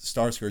fight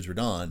Starscourge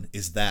Radahn,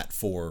 is that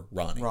for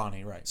Ronnie.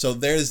 Ronnie, right. So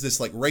there's this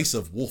like race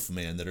of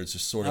wolfmen that are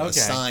just sort of Okay.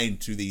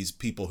 assigned to these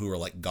people who are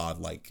like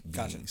godlike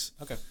Gotcha. beings.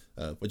 Okay.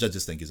 Which I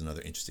just think is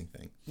another interesting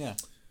thing. Yeah.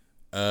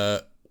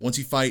 Once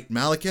you fight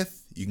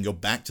Malekith, you can go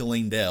back to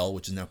Lane-Del,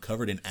 which is now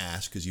covered in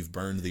ash because you've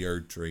burned the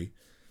Erd Tree.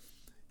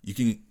 You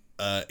can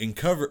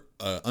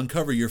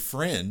uncover your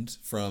friend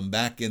from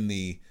back in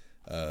the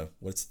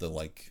what's the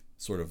like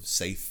sort of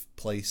safe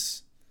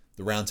place,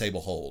 the Round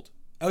Table Hold.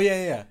 Oh,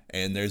 yeah.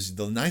 And there's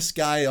the nice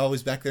guy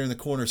always back there in the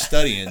corner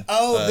studying.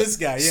 This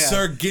guy, yeah.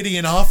 Sir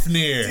Gideon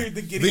Ofnir.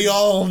 Dude, the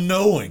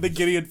all-knowing. The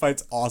Gideon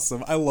fight's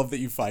awesome. I love that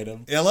you fight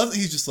him. And I love that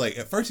he's just like,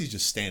 at first he's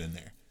just standing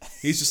there.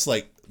 He's just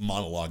like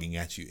monologuing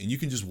at you. And you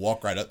can just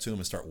walk right up to him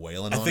and start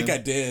wailing on him. I think I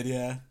did,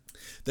 yeah.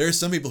 There are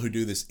some people who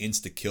do this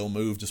insta-kill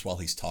move just while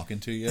he's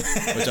talking to you,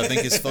 which I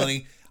think is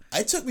funny.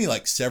 It took me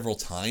like several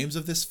times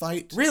of this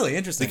fight. Really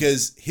interesting.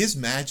 Because his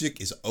magic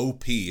is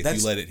OP if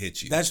you let it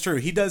hit you. That's true.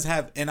 He does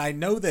have, and I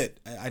know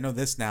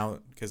this now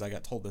because I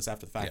got told this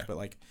after the fact, but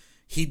like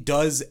he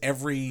does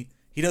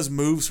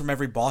moves from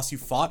every boss you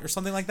fought or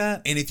something like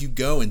that. And if you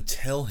go and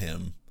tell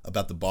him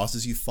about the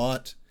bosses you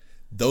fought,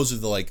 those are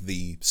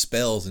the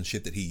spells and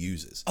shit that he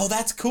uses. Oh,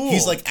 that's cool.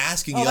 He's like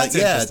asking you, like,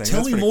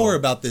 tell me more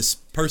about this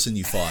person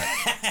you fought,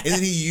 and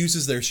then he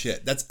uses their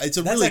shit. It's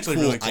a really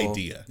cool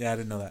idea. Yeah, I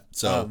didn't know that.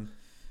 So,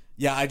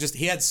 Yeah,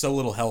 he had so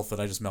little health that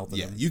I just melted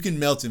him. You can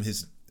melt him.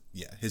 His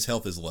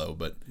health is low,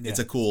 but it's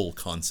a cool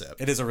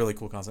concept. It is a really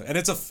cool concept, and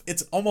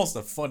it's almost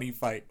a funny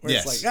fight where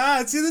it's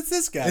like, it's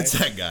this guy. It's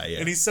that guy, yeah.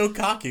 And he's so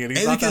cocky, and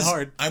he's not that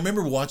hard. I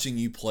remember watching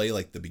you play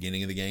like the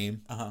beginning of the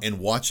game, and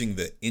watching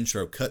the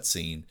intro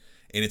cutscene,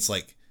 and it's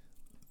like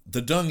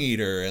the Dung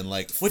Eater and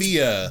like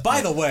Fia.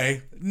 By the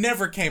way,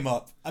 never came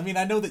up. I mean,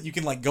 I know that you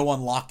can like go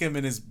unlock him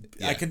in his.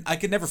 Yeah. I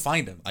could never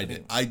find him. I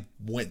did.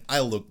 I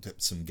looked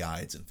at some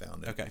guides and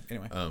found it. Okay.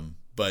 Anyway.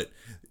 But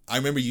I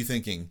remember you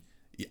thinking,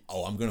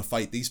 I'm going to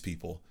fight these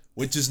people,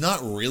 which is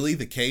not really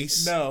the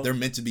case. No. They're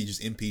meant to be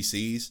just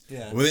NPCs.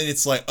 Yeah. But then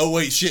it's like, oh,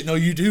 wait, shit, no,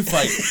 you do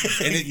fight.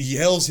 And it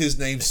yells his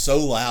name so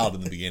loud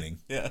in the beginning.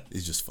 Yeah.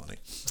 It's just funny.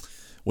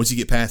 Once you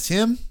get past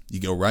him, you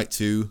go right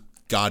to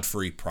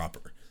Godfrey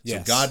proper.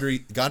 Yes. So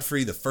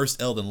Godfrey, the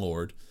first Elden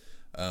Lord,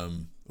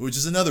 which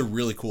is another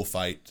really cool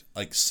fight.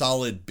 Like,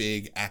 solid,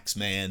 big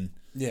Axeman.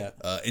 Yeah.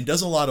 And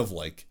does a lot of,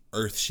 like,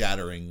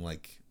 earth-shattering,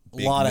 like,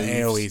 big a lot moves, of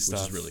AoE stuff.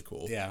 which is really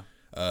cool. Yeah.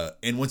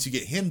 And once you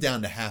get him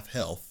down to half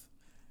health,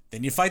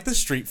 then you fight the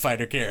Street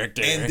Fighter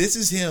character. and this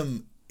is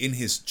him in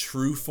his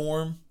true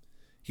form.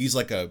 He's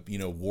like a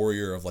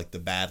warrior of like the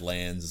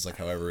Badlands, is like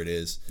however it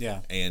is.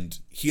 Yeah. And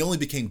he only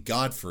became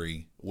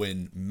Godfrey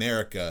when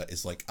Marika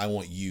is like, I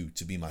want you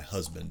to be my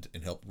husband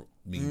and help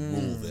me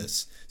rule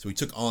this. So he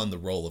took on the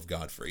role of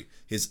Godfrey.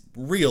 His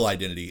real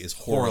identity is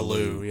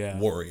Horaloo, yeah.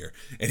 warrior,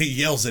 and he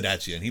yells it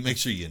at you, and he makes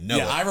sure you know it.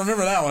 Yeah, I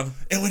remember that one.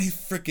 And when he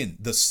freaking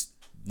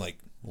like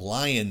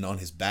lion on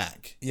his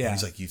back. Yeah. And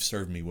he's like, you've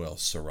served me well,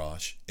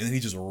 Siraj. And then he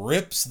just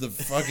rips the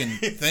fucking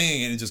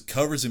thing and it just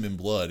covers him in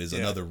blood is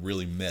another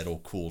really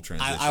metal, cool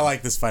transition. I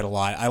like this fight a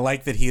lot. I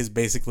like that he is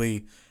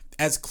basically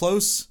as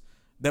close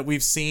that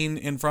we've seen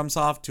in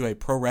FromSoft to a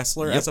pro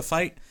wrestler as a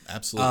fight.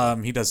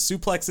 Absolutely. He does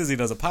suplexes. He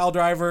does a pile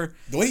driver.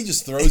 The way he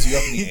just throws you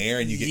up in the air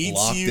and you get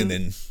locked and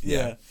then...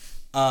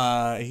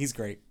 Yeah. He's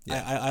great.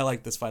 Yeah. I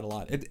like this fight a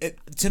lot.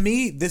 To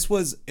me, this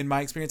was, in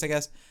my experience, I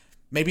guess,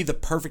 maybe the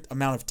perfect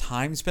amount of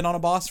time spent on a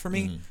boss for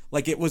me.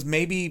 Like, it was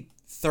maybe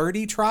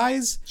 30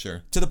 tries.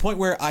 Sure. To the point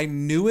where I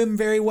knew him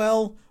very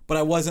well, but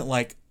I wasn't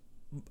like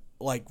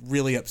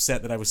really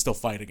upset that I was still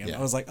fighting him. Yeah.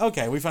 I was like,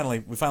 okay, we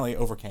finally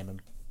overcame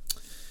him.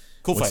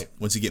 Cool fight.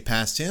 Once you get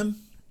past him,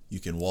 you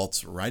can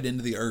waltz right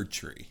into the Erd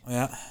Tree.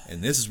 Yeah.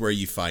 And this is where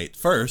you fight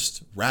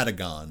first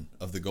Radagon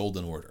of the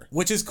Golden Order.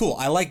 Which is cool.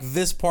 I like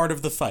this part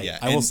of the fight. Yeah,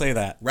 I will say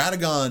that.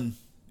 Radagon,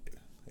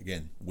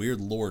 again, weird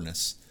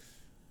loreness.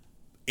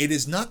 It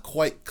is not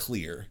quite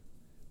clear,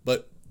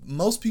 but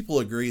most people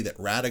agree that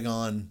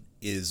Radagon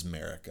is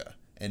Marika,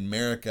 and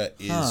Marika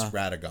is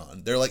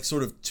Radagon. They're like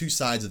sort of two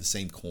sides of the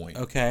same coin.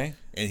 Okay.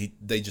 And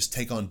they just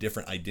take on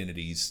different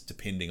identities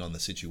depending on the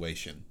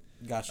situation.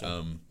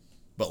 Gotcha.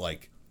 But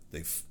like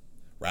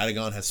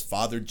Radagon has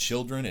fathered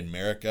children, and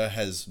Marika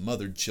has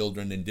mothered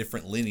children in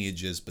different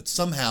lineages, but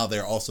somehow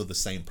they're also the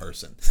same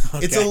person.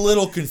 Okay. It's a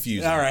little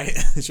confusing. All right,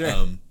 sure.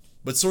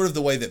 But sort of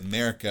the way that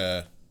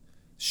Marika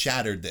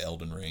shattered the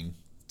Elden Ring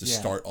to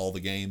start all the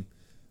game,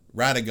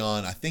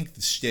 Radagon, I think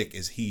the shtick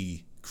is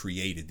he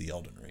created the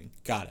Elden Ring.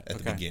 Got it. At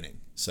the beginning.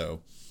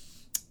 So,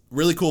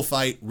 really cool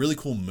fight, really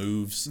cool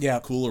moves,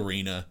 cool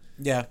arena.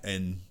 Yeah.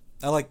 And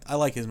I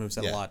like his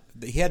moveset a lot.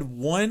 He had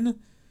one...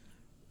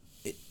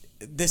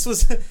 This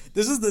was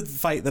the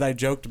fight that I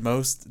joked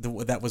most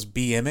that was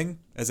BMing,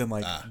 as in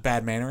like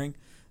bad mannering,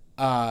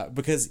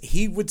 because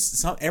he would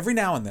every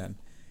now and then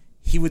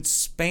he would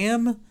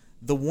spam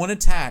the one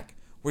attack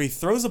where he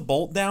throws a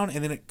bolt down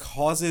and then it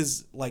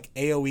causes like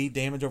AoE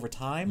damage over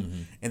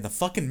time, and the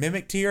fucking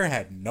Mimic tier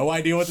had no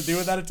idea what to do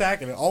with that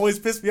attack, and it always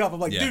pissed me off. I'm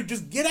like, dude,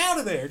 just get out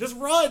of there, just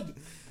run.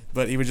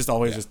 But he would just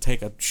always just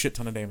take a shit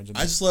ton of damage.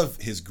 I just love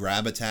his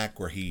grab attack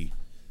where he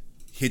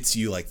hits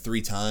you like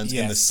 3 times,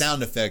 and the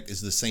sound effect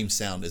is the same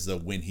sound as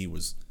when he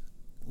was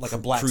like a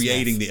blacksmith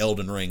creating the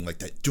Elden Ring, like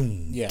that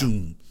doom,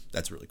 doom.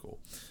 That's really cool.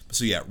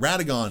 So yeah,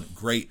 Radagon,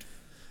 great.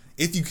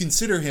 If you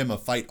consider him a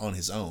fight on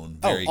his own,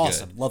 very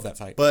awesome. good. Love that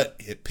fight. But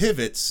it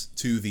pivots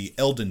to the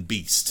Elden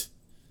Beast.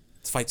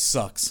 This fight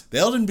sucks. The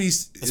Elden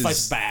Beast This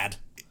fight's bad.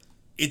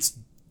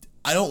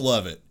 I don't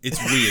love it.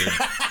 It's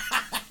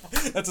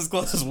weird. That's as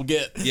close as we'll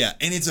get. Yeah,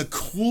 and it's a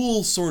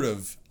cool sort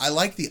of... I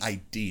like the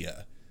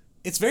idea.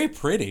 It's very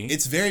pretty.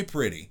 It's very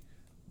pretty.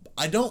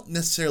 I don't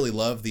necessarily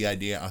love the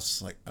idea. I was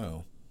just like,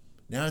 oh,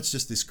 now it's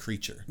just this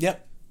creature.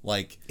 Yep.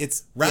 Like,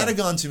 it's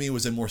Radagon to me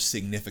was a more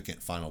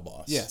significant final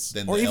boss. Yes.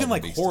 Than or even Elden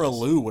like Beast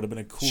Horaloo would have been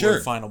a cooler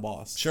final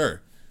boss.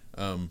 Sure.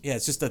 Yeah,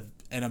 it's just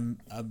an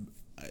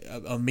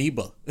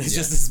amoeba. It's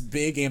just this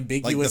big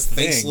ambiguous like the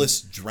thing.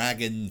 faceless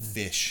dragon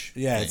fish.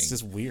 Yeah, thing, it's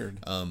just weird.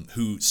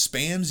 Who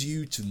spams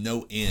you to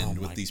no end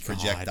with these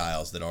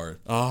projectiles that are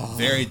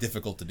very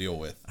difficult to deal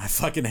with. I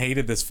fucking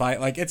hated this fight.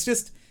 Like, it's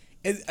just,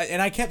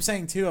 and I kept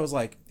saying too, I was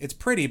like, it's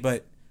pretty,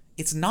 but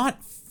it's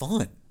not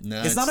fun.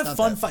 No, it's not a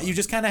fun fight. You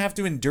just kind of have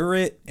to endure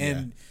it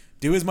and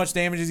do as much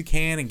damage as you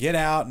can and get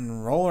out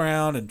and roll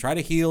around and try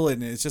to heal.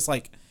 And it's just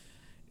like,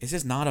 it's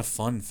just not a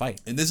fun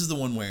fight. And this is the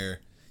one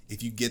where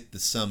if you get the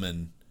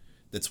summon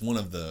that's one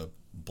of the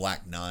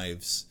Black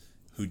Knives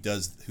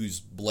whose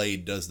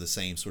blade does the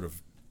same sort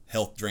of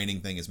health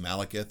draining thing as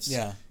Malekith's.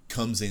 Yeah.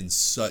 Comes in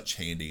such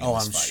handy in Oh,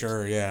 this I'm fight.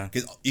 sure, yeah.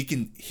 Because you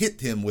can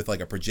hit him with like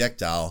a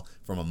projectile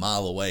from a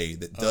mile away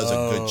that does a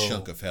good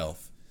chunk of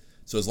health.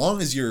 So as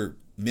long as your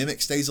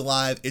mimic stays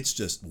alive, it's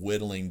just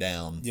whittling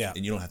down. Yeah.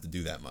 And you don't have to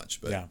do that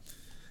much. But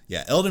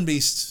Yeah. Elden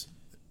Beast,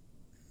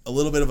 a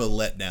little bit of a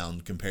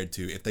letdown compared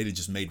to if they'd have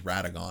just made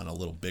Radagon a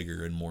little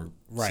bigger and more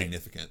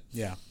significant.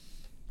 Yeah.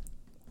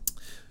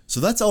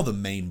 So that's all the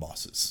main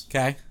bosses.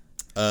 Okay.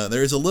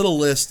 There is a little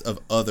list of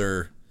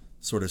other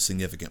sort of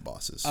significant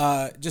bosses.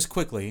 Just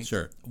quickly.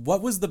 Sure.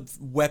 What was the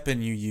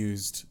weapon you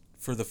used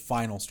for the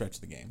final stretch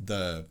of the game?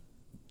 The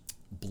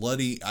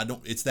bloody,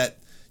 it's that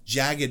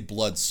jagged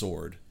blood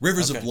sword.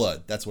 Rivers of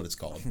Blood, that's what it's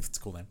called. It's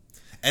a cool name.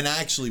 And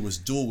I actually was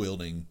dual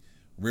wielding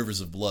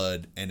Rivers of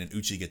Blood and an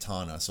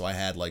Uchigatana. So I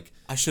had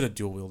I should have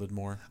dual wielded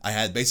more. I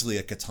had basically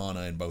a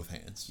katana in both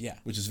hands. Yeah.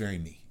 Which is very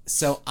me.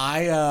 So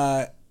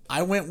I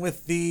went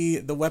with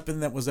the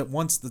weapon that was at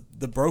once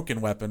the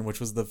broken weapon,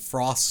 which was the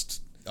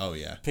frost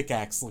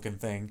pickaxe looking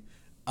thing.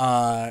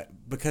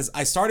 Because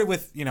I started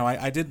with,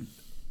 I did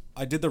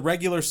the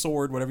regular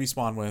sword, whatever you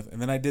spawn with,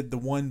 and then I did the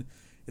one,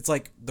 it's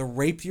like the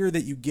rapier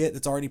that you get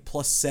that's already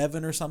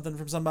 +7 or something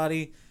from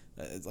somebody.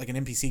 It's like an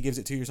NPC gives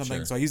it to you or something.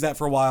 Sure. So I used that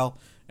for a while,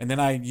 and then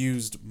I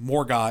used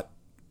Morgott,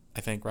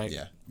 I think, right?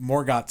 Yeah.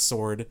 Morgott's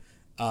sword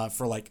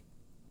for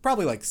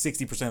probably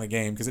 60% of the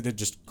game because it did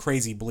just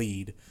crazy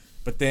bleed.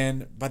 But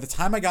then by the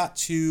time I got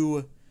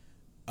to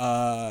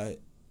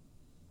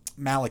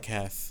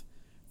Malekith,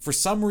 for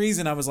some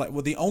reason I was like,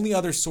 well, the only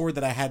other sword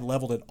that I had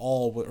leveled at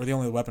all, or the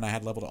only weapon I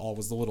had leveled at all,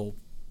 was that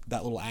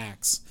little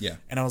axe. Yeah.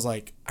 And I was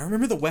like, I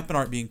remember the weapon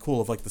art being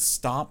cool of the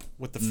stomp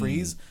with the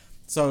freeze.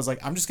 So I was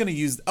like, I'm just gonna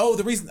use. Oh,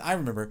 the reason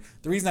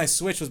I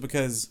switched was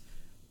because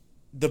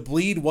the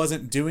bleed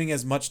wasn't doing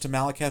as much to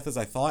Malekith as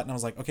I thought, and I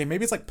was like, okay,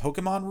 maybe it's like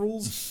Pokemon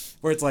rules,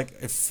 where it's like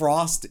if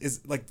Frost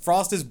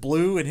is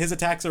blue and his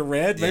attacks are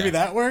red, maybe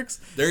that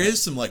works. There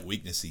is some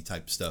weaknessy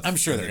type stuff. I'm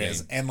sure there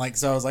is, and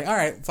so I was like, all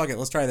right, fuck it,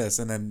 let's try this,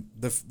 and then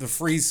the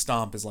freeze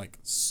stomp is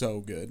so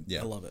good.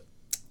 Yeah. I love it.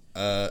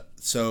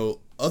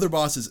 So other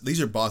bosses,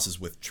 these are bosses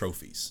with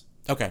trophies.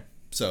 Okay.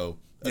 So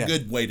a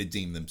good way to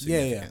deem them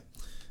significant. Yeah.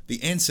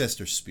 The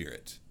Ancestor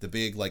Spirit, the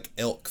big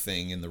elk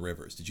thing in the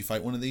rivers. Did you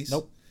fight one of these?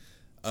 Nope.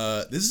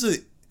 This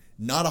is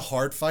not a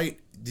hard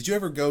fight. Did you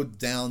ever go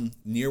down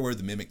near where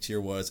the Mimic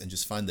Tier was and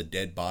just find the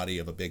dead body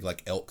of a big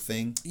elk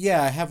thing?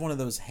 Yeah, I have one of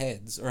those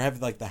heads, or I have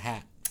the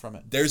hat from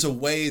it. There's a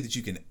way that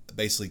you can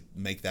basically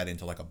make that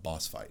into a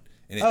boss fight,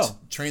 and it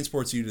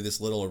transports you to this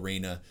little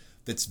arena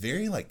that's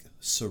very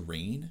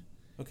serene.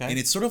 Okay. And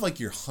it's sort of like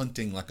you're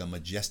hunting a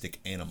majestic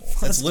animal.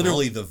 That's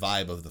literally the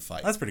vibe of the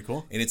fight. That's pretty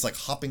cool. And it's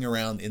hopping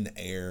around in the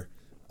air.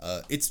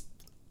 It's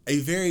a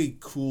very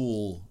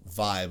cool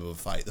vibe of a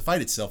fight. The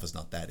fight itself is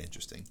not that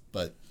interesting,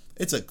 but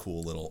it's a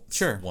cool little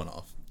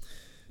one-off.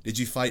 Did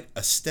you fight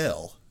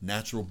Estelle,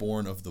 Natural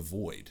Born of the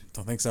Void?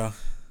 Don't think so.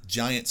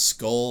 Giant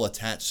skull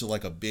attached to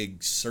a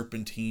big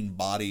serpentine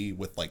body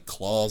with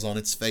claws on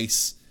its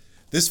face.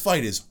 This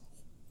fight is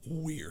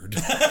weird.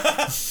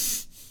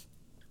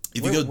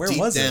 If you go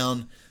deep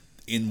down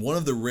in one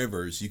of the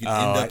rivers, you can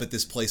end up at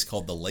this place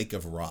called the Lake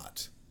of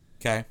Rot.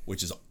 Okay.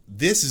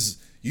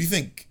 You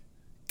think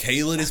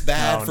Caelid is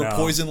bad for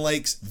poison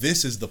lakes?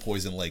 This is the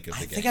poison lake of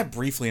the game. I think I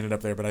briefly ended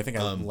up there, but I think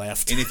I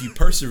left. And if you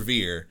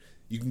persevere,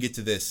 you can get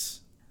to this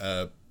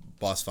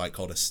boss fight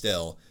called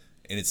Estelle,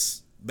 and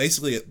it's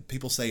basically,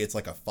 people say it's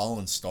like a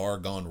fallen star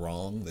gone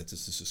wrong. That's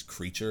just this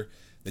creature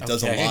that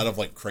does a lot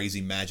of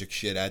crazy magic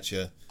shit at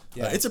you.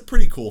 Yeah. It's a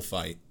pretty cool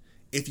fight.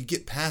 If you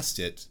get past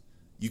it,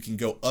 you can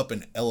go up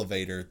an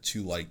elevator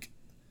to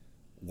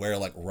where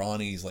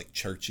Ronnie's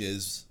church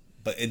is,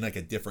 but in a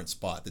different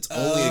spot that's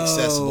only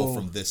accessible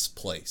from this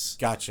place.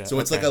 Gotcha. So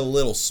it's a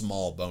little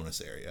small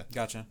bonus area.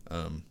 Gotcha.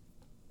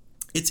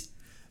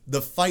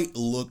 The fight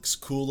looks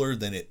cooler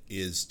than it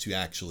is to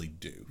actually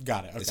do.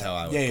 Got it. Okay. Is how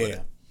I would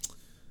put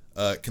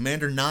it.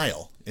 Commander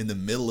Nile in the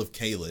middle of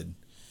Caelid,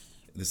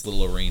 this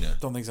little arena.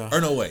 Don't think so. Or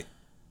no, wait.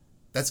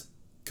 That's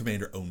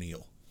Commander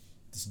O'Neill.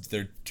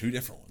 They're two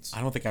different ones.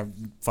 I don't think I've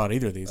fought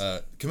either of these.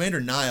 Commander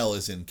Nile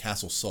is in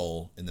Castle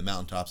Sol in the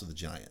mountaintops of the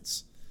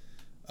Giants.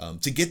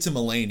 To get to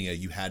Melania,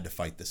 you had to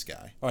fight this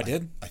guy. Oh, I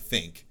did? I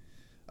think.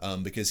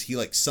 Because he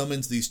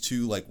summons these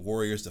two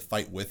warriors to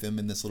fight with him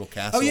in this little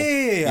castle. Oh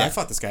yeah. I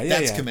fought this guy. Yeah,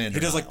 That's Commander.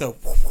 He does Nile.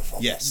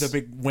 the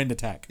big wind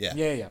attack.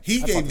 Yeah.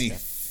 He gave me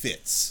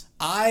fits.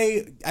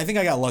 I think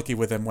I got lucky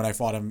with him when I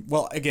fought him.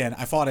 Well, again,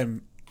 I fought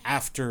him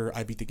after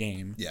I beat the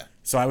game. Yeah.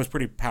 So I was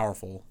pretty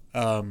powerful.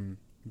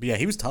 But yeah,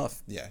 he was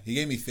tough. Yeah, he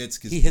gave me fits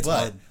because he hits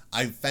hard.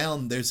 I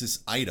found there's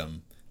this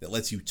item that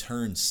lets you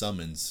turn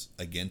summons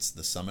against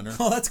the summoner.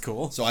 Oh, that's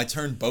cool. So I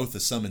turned both the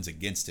summons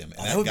against him,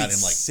 and that got him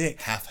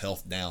sick. Half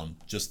health down,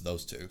 just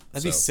those two.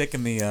 That'd be sick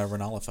in the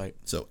Renala fight.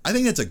 So I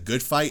think that's a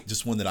good fight,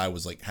 just one that I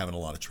was having a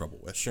lot of trouble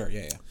with. Sure,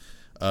 yeah.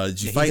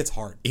 Did you fight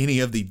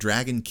any of the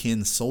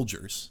Dragonkin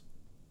soldiers?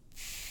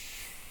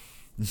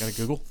 Gotta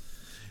Google.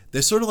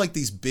 They're sort of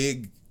these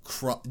big.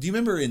 Do you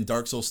remember in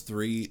Dark Souls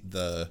 3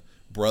 the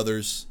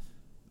brothers?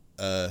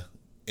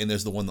 and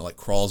there's the one that like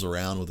crawls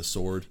around with a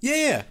sword.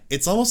 Yeah.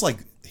 It's almost like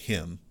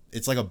him.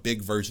 It's like a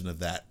big version of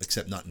that,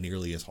 except not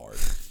nearly as hard.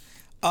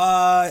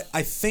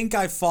 I think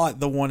I fought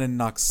the one in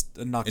Noxtella.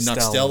 In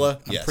Noxtella?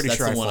 I'm pretty that's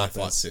sure the one I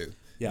fought fought too.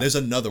 Yeah. There's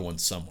another one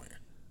somewhere.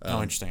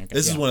 Interesting. Okay.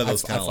 This is one of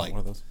those I kind of fought like one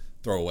of those.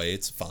 throwaway.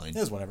 It's fine. It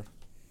was whatever.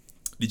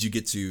 Did you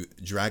get to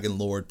Dragon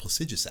Lord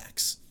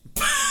Placidusax?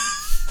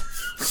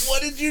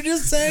 What did you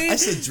just say? I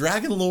said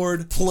Dragon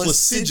Lord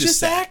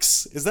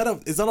Placidusax. Is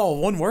that all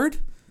one word?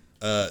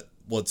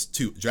 Well, it's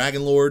two.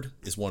 Dragon Lord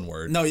is one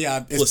word. No,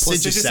 yeah. Is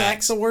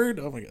Placidusax a word?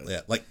 Oh my god.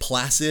 Yeah, like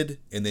Placid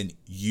and then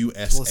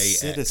USAX.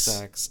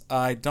 Placidusax.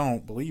 I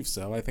don't believe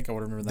so. I think I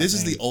would remember that. This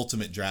is name. the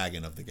ultimate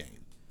dragon of the game.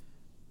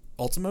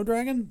 Ultimo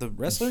Dragon, the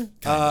wrestler.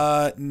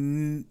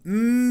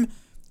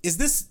 Is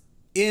this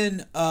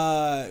in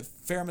Farum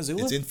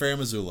Azula? It's in Farum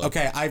Azula.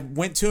 Okay, I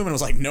went to him and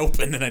was like, nope,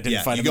 and then I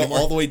didn't find him you go anymore.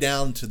 all the way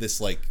down to this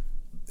like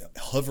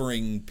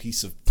hovering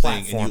piece of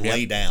Platform, thing, and you lay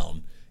yeah.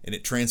 down, and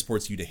it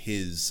transports you to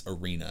his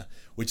arena,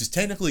 which is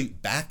technically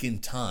back in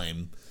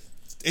time.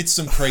 It's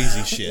some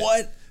crazy shit.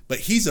 What? But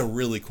he's a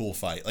really cool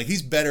fight. Like,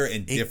 he's better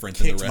and different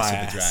than the kicked rest my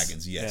of the ass.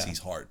 dragons. Yes, Yeah. he's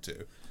hard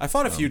too. I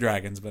fought a few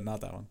dragons, but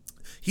not that one.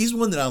 He's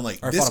one that I'm like,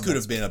 Or this fought a could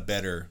boss. have been a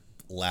better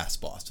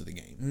last boss to the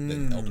game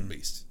than Elden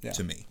Beast Yeah.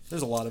 to me.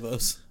 There's a lot of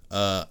those.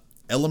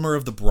 Elimer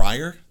of the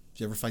Briar. Did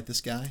you ever fight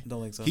this guy?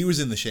 Don't think so. He was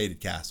in the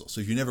Shaded Castle.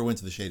 So if you never went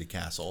to the Shaded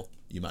Castle,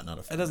 you might not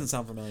have fought That doesn't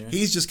sound familiar.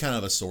 He's just kind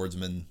of a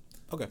swordsman.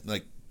 Okay.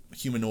 Like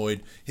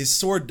humanoid. His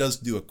sword does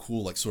do a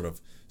cool like sort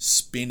of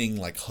spinning,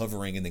 like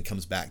hovering, and then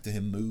comes back to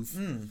him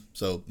move.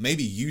 So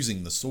maybe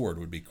using the sword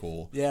would be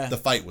cool. Yeah. The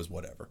fight was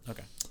whatever.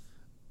 Okay.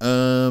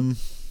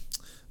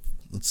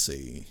 Let's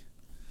see.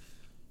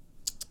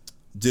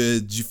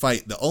 Did you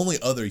fight the only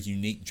other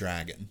unique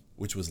dragon,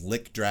 which was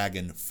Lick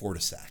Dragon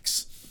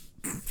Fortisax?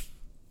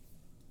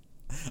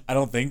 I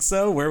don't think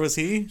so. Where was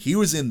he? He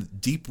was in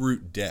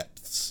Deeproot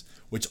Depths,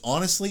 which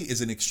honestly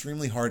is an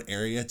extremely hard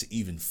area to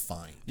even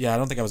find. Yeah, I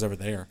don't think I was ever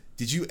there.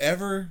 Did you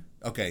ever?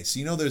 Okay, so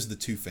you know there's the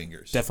two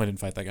fingers. Definitely didn't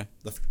fight that guy.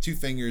 The two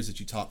fingers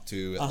that you talk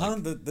to.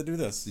 At They do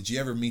this. did you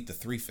ever meet the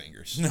three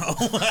fingers? No.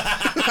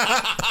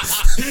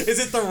 Is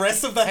it the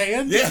rest of the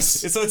hand? Yes.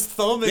 So it's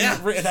thumb and... Yeah.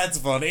 That's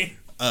funny.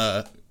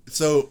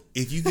 So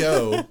if you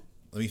go,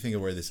 let me think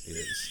of where this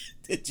is.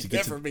 Did you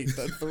ever meet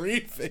the three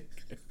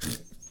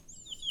fingers?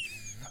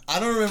 I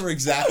don't remember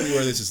exactly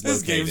where this is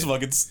This located. game's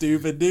fucking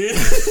stupid, dude.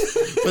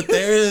 But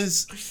there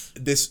is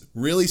this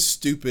really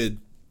stupid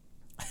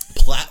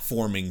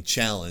platforming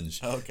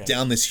challenge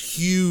down this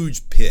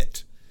huge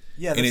pit.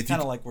 Yeah, And that's if kind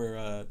you- of like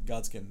where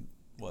Godskin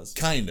was.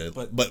 Kind of,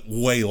 But- but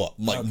way like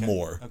Okay,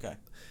 more. Okay.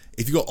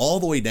 If you go all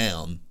the way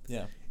down,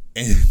 Yeah.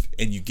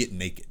 and you get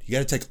naked, you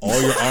got to take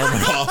all your armor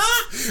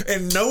off.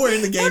 And nowhere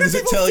in the game does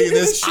it tell you figure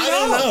this. this shit I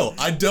don't out? know.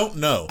 I don't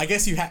know. I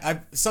guess you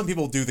some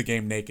people do the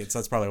game naked, so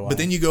that's probably why. But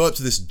then you go up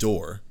to this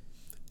door,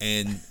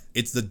 and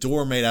it's the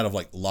door made out of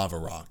like lava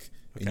rock.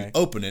 And you Okay.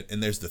 open it,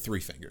 and there's the three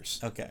fingers.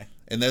 Okay.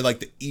 And they're like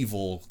the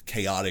evil,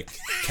 chaotic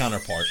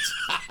counterparts.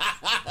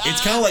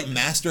 It's kind of like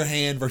Master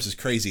Hand versus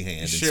Crazy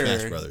Hand in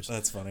Smash Brothers.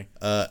 That's funny.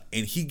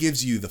 And he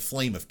gives you the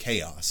Flame of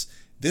Chaos.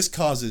 This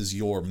causes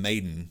your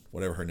maiden,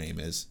 whatever her name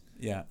is,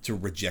 Yeah. to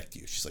reject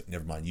you. She's like,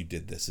 never mind, you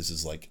did this. This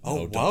is like, Oh,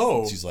 no, don't.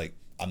 whoa. She's like,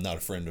 I'm not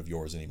a friend of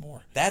yours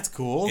anymore. That's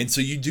cool. And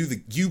so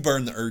you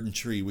burn the Erdn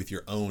Tree with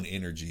your own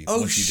energy.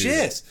 Oh, once you do shit.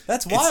 this.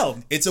 That's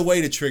wild. It's a way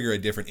to trigger a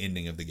different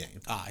ending of the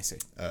game. I see.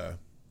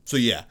 So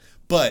yeah,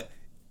 but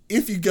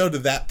if you go to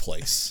that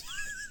place,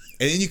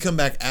 and then you come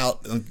back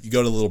out, you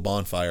go to the little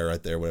bonfire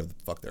right there, whatever the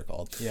fuck they're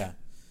called. Yeah.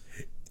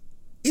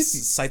 If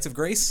Sights of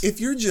Grace? if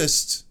you're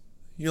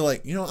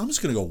like, I'm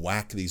just gonna go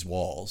whack these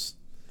walls.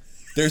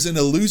 There's an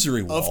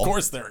illusory wall. Of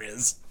course there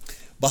is.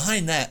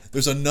 Behind that,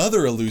 there's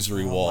another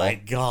illusory wall. Oh my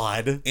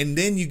god. And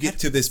then you get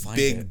to this find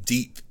big, it.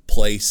 deep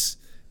place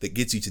that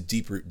gets you to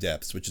Deeproot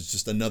Depths, which is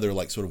just another,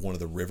 like, sort of one of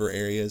the river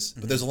areas.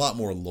 But there's a lot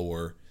more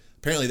lore.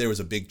 Apparently, there was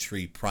a big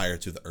tree prior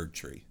to the Erd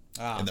Tree.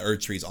 Ah. And the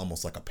Erd Tree is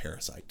almost like a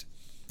parasite.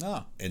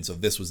 Oh, And so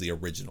this was the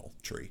original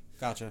tree.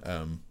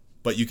 gotcha.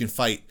 But you can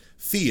fight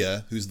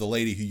Fia, who's the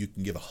lady who you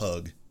can give a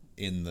hug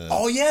in the...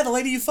 Oh yeah, the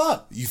lady you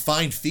fuck. You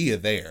find Fia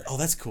there. Oh,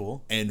 that's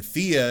cool. And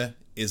Fia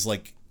is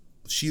like...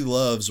 She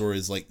loves or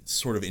is like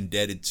sort of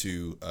indebted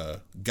to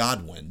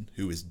Godwyn,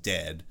 who is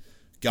dead.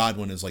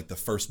 Godwyn is like the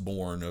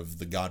firstborn of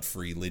the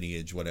Godfrey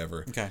lineage,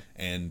 whatever. Okay.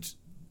 And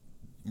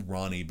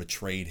Ronnie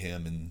betrayed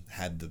him and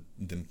had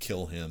them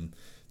kill him.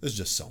 There's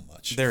just so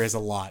much. There is a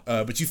lot.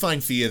 But you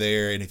find Fia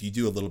there, and if you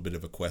do a little bit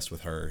of a quest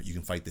with her, you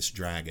can fight this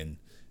dragon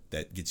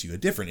that gets you a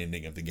different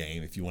ending of the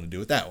game if you want to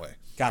do it that way.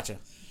 Gotcha.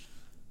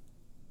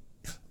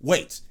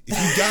 Wait, if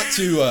you got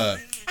to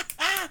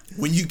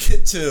when you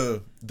get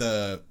to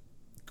the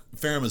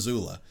Farum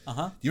Azula,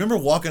 you remember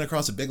walking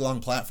across a big long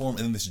platform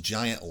and then this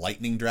giant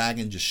lightning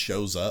dragon just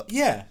shows up?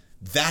 Yeah.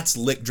 That's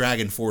Lick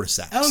Dragon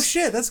Fortisax. Oh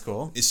shit, that's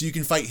cool. So you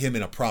can fight him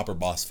in a proper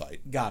boss fight.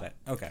 Got it.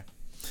 Okay.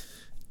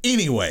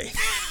 Anyway,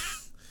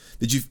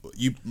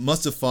 you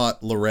must have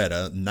fought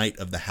Loretta, Knight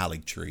of the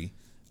Hallig Tree,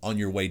 on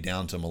your way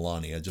down to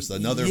Melania. Just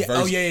another Yeah,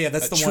 version. oh, yeah,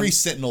 that's a the tree one.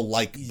 sentinel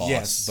like boss,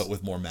 Yes. but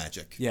with more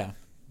magic. Yeah.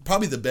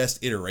 probably the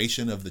best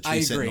iteration of the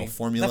Tree Sentinel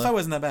formula. That fight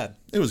wasn't that bad.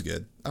 It was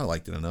good. I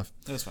liked it enough.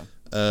 It was fun.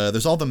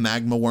 There's all the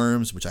magma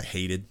worms, which I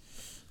hated.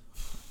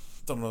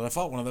 Don't know that I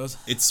fought one of those.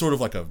 It's sort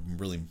of like a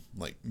really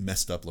like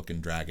messed up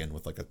looking dragon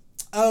with like a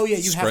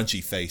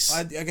scrunchy face.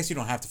 I guess you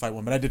don't have to fight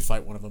one, but I did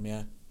fight one of them.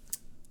 Yeah.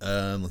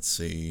 Let's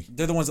see.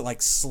 They're the ones that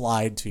like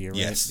slide to you, right?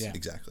 Yes, yeah.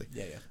 exactly.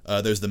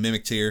 Yeah. There's the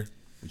Mimic Tier,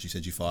 which you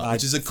said you fought,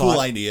 which is a cool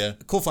idea.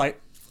 Cool fight.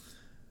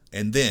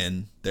 And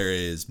then there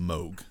is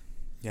Moog.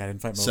 Yeah, I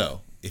didn't fight Moog.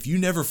 So if you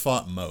never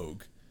fought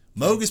Moog,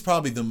 Moog is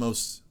probably the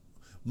most.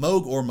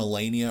 Moog or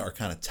Melania are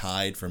kind of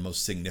tied for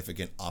most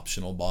significant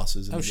optional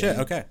bosses in the game.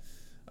 Okay.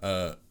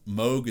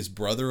 Moog is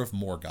brother of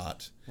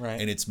Morgott. Right.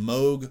 And it's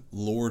Moog,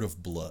 Lord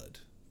of Blood.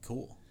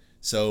 Cool.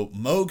 So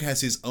Moog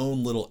has his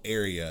own little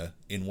area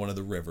in one of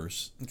the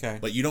rivers. Okay.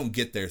 But you don't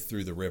get there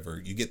through the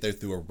river. You get there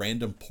through a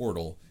random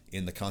portal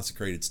in the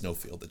consecrated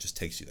snowfield that just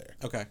takes you there.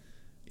 Okay.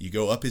 You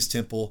go up his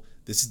temple.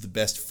 This is the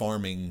best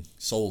farming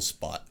soul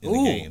spot in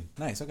the game.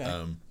 Nice.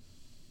 Okay.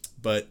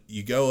 But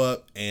you go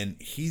up and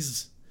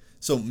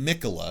so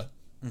Miquella,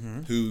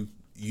 who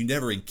you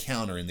never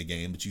encounter in the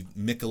game, but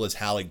Miquella's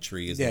Halig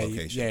Tree is the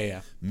location.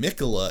 Yeah.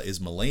 Miquella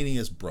is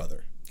Melania's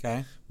brother.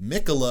 Okay.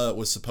 Miquella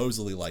was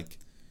supposedly like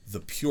the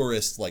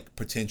purest like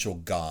potential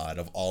god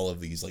of all of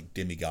these like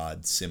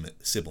demigod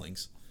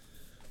siblings.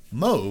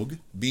 Moog,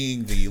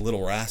 being the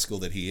little rascal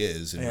that he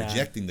is and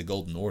rejecting the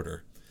Golden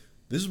Order,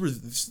 this is where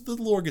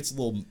the lore gets a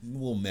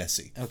little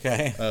messy.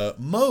 Okay.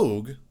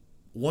 Moog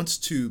wants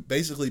to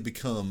basically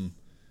become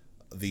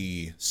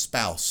the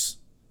spouse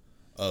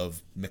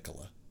of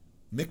Miquella.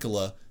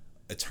 Miquella,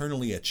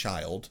 eternally a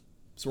child.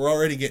 So we're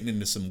already getting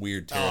into some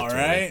weird territory. All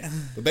right.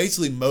 But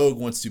basically Moog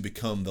wants to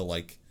become the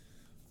like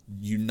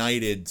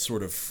united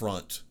sort of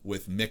front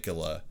with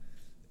Miquella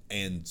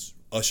and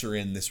usher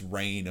in this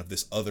reign of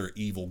this other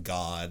evil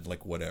god,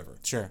 like whatever.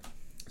 Sure.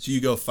 So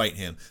you go fight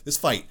him. This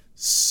fight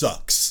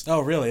sucks.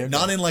 Oh, really? Okay.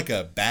 Not in like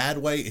a bad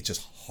way. It's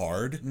just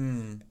hard.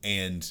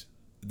 And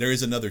there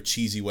is another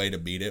cheesy way to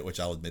beat it, which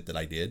I'll admit that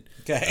I did.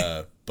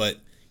 Okay. But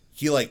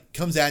he like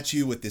comes at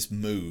you with this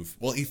move.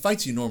 Well, he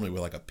fights you normally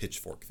with like a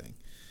pitchfork thing.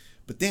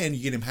 But then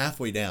you get him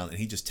halfway down and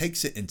he just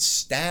takes it and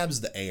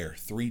stabs the air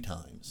 3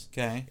 times.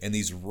 Okay. And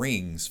these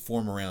rings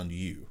form around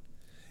you.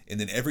 And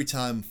then every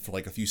time for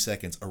like a few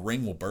seconds, a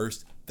ring will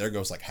burst. There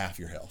goes like half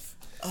your health.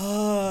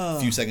 Oh.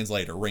 A few seconds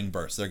later, ring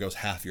bursts. There goes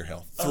half your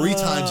health. 3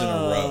 times in a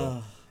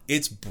row.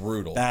 It's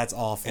brutal. That's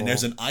awful. And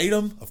there's an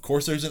item. Of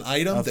course, there's an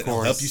item that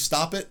will help you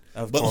stop it.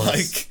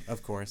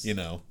 Of course. You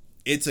know,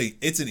 it's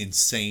an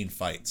insane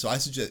fight. So I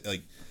suggest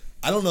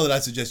I don't know that I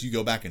suggest you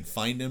go back and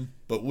find him,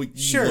 but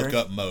you look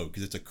up Moog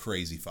because it's a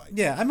crazy fight.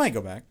 Yeah, I might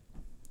go back.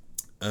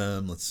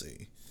 Let's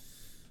see.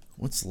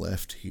 What's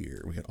left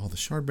here? We got all the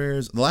shard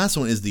bears. The last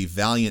one is the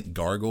Valiant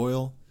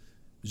Gargoyle.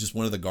 It's just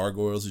one of the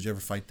gargoyles. Did you ever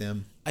fight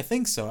them? I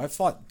think so. I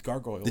fought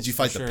gargoyles. Did you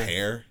fight the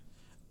pair?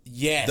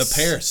 Yes. The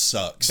pair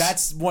sucks.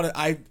 That's one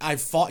I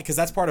fought because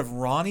that's part of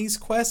Ronnie's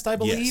quest, I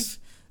believe. Yes.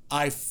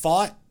 I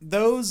fought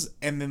those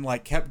and then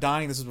like kept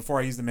dying. This was before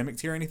I used the Mimic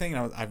Tier or anything,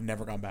 and I've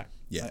never gone back.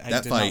 Yeah, I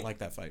that did fight not like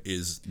that fight.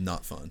 Is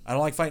not fun. I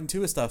don't like fighting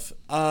Tua stuff.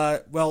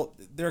 Well,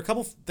 there are a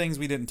couple things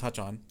we didn't touch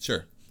on.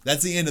 Sure.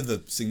 That's the end of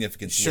the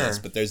significance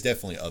list, but there's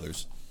definitely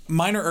others.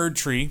 Minor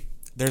Erdtree.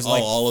 There's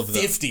like all of the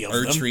 50 of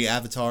them. Erdtree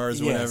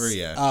avatars or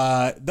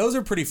whatever, Those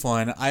are pretty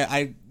fun.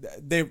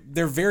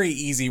 They're very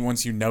easy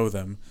once you know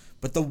them.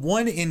 But the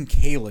one in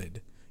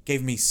Caelid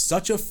gave me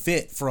such a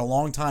fit for a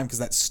long time because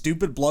that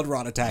stupid blood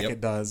rot attack it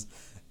does.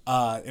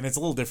 And it's a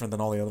little different than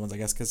all the other ones, I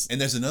guess.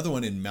 And there's another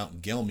one in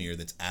Mount Gelmir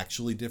that's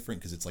actually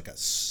different because it's like a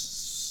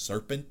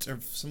serpent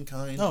of some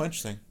kind. Oh,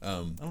 interesting. I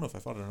don't know if I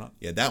fought it or not.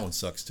 Yeah, that one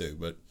sucks too.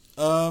 But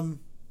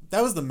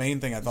that was the main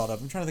thing I thought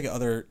of. I'm trying to think of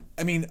other.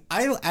 I mean,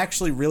 I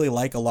actually really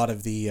like a lot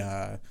of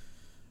the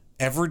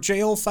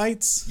Everjail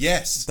fights.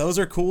 Yes, those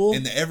are cool.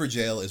 And the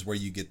Everjail is where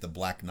you get the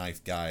black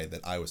knife guy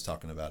that I was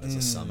talking about as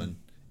a summon.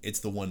 It's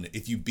the one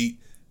if you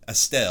beat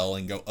Estelle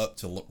and go up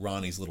to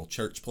Ronnie's little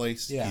church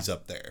place, he's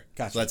up there.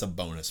 Gotcha. So that's a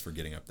bonus for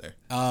getting up there.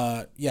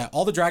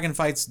 All the dragon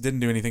fights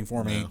didn't do anything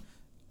for me.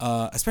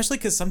 Especially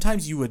because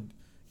sometimes you would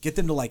get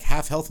them to like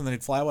half health and then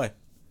they'd fly away.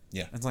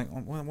 Yeah. It's like,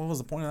 what was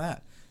the point of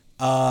that?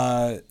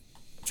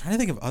 I'm trying to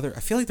think of other. I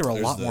feel like there were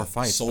a lot more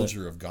fights.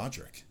 Soldier of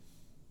Godric,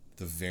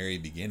 the very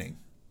beginning.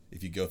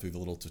 If you go through the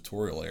little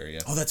tutorial area.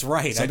 Oh, that's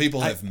right. Some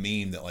people have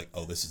memed that like,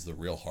 oh, this is the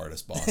real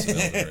hardest boss of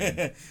Elden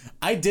Ring.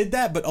 I did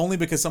that, but only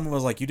because someone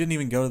was like, you didn't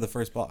even go to the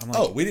first boss. I'm like,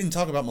 oh, we didn't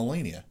talk about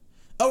Melania.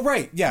 Oh,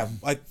 right. Yeah,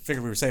 I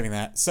figured we were saving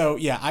that. So,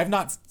 yeah, I've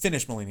not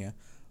finished Melania,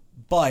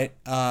 but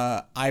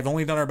I've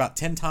only done her about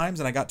 10 times,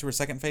 and I got to her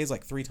second phase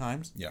like 3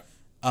 times. Yeah.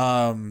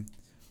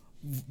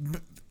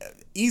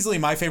 Easily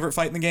my favorite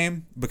fight in the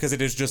game, because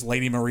it is just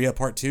Lady Maria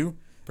Part 2.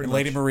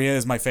 Lady Maria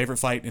is my favorite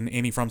fight in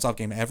any FromSoft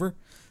game ever.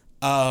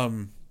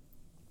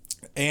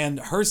 And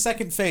her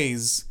second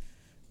phase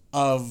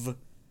of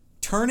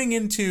turning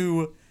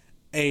into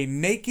a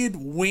naked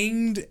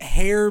winged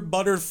hair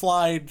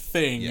butterfly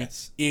thing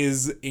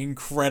is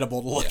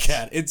incredible to look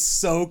at. It's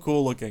so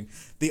cool looking.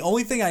 The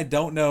only thing I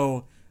don't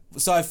know,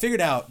 so I figured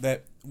out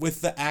that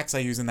with the axe I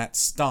use in that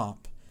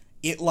stomp,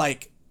 it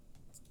like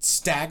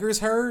staggers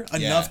her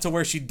enough to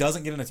where she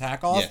doesn't get an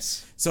attack off.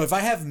 Yes. So if I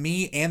have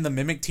me and the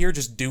Mimic Tier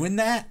just doing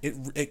that,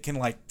 it can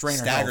like drain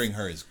her health. Staggering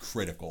her is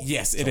critical.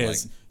 Yes, it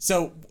is.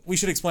 So we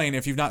should explain,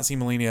 if you've not seen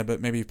Malenia, but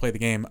maybe you've played the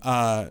game.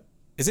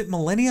 Is it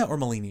Malenia or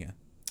Malenia?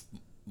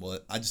 Well,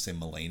 I just say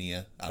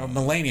Malenia. Or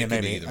Malenia,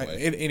 maybe. Either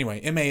way.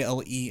 Anyway,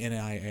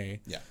 Malenia.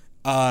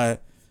 Yeah.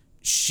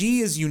 She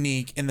is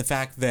unique in the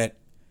fact that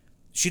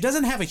she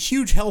doesn't have a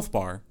huge health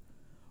bar,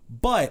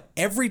 but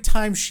every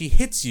time she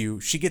hits you,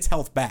 she gets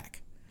health back.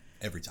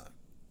 Every time.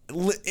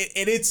 And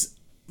it's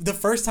the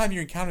first time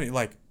you encounter it,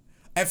 like,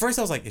 at first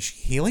I was like, is she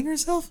healing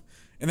herself?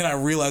 And then I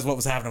realized what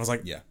was happening. I was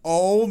like,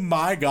 oh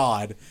my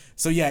God.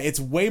 So yeah, it's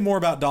way more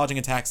about dodging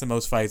attacks than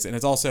most fights. And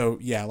it's also,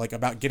 like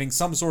about getting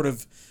some sort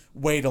of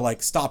way to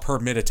like stop her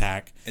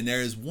mid-attack. And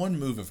there is one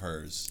move of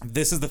hers.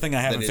 This is the thing I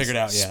haven't figured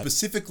out yet.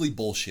 Specifically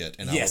bullshit.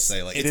 And I will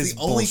say, like, it's the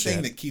only bullshit.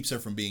 thing that keeps her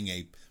from being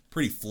a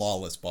pretty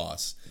flawless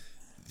boss.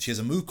 She has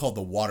a move called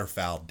the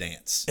Waterfowl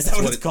Dance. Is that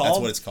what it's called? That's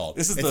what it's called.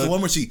 It's the one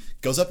where she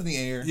goes up in the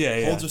air,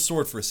 holds her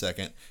sword for a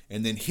second,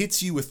 and then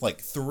hits you with like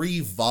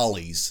 3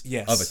 volleys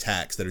of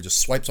attacks that are just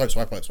swipe.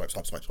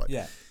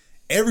 Yeah.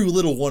 Every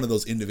little one of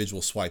those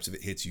individual swipes, if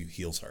it hits you,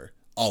 heals her.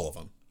 All of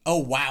them. Oh,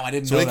 wow. I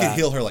didn't know that. that. So it can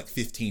heal her like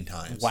 15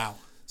 times. Wow.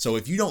 So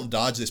if you don't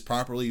dodge this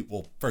properly,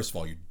 well, first of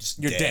all,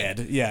 you're dead.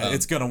 Yeah,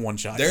 it's gonna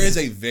one-shot. There is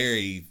a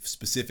very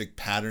specific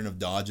pattern of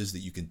dodges that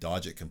you can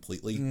dodge it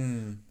completely.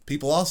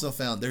 People also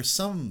found there's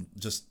some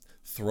just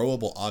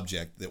throwable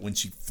object that when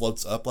she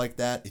floats up like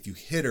that, if you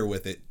hit her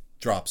with it,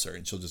 drops her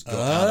and she'll just go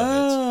out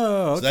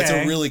of it. So that's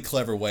a really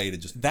clever way to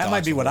just that dodge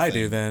might be the what whole I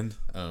thing. do then.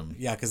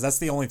 Yeah, because that's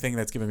the only thing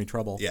that's giving me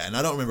trouble. Yeah, and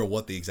I don't remember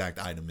what the exact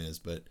item is,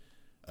 but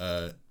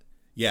and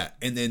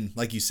then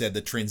like you said,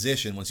 the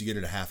transition once you get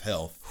her to half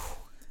health.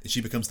 She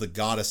becomes the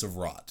goddess of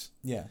rot.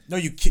 Yeah. No,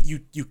 you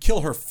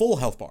kill her full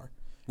health bar.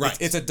 Right.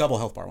 It's a double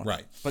health bar one.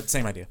 Right. But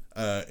same idea.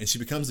 And she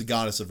becomes the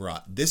goddess of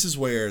rot. This is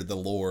where the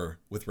lore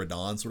with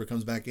Radahn sort of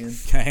comes back in.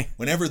 Okay.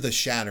 Whenever the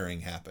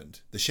Shattering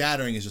happened, the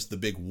Shattering is just the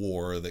big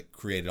war that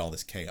created all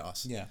this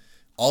chaos. Yeah.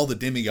 All the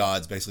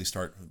demigods basically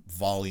start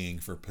volleying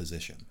for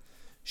position.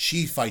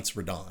 She fights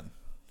Radahn.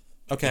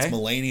 Okay. It's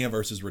Malenia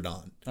versus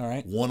Radahn. All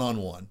right.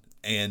 1-on-1.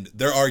 And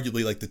they're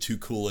arguably like the 2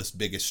 coolest,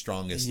 biggest,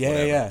 strongest,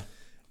 whatever. Yeah.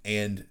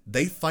 And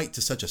they fight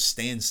to such a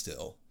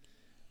standstill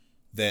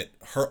that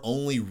her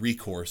only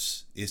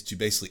recourse is to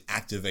basically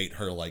activate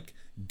her like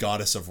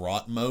goddess of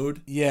rot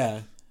mode.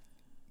 Yeah.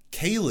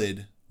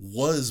 Caelid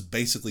was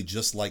basically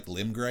just like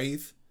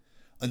Limgrave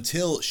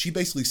until she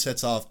basically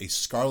sets off a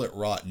Scarlet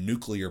Rot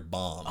nuclear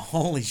bomb.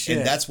 Holy shit.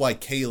 And that's why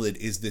Caelid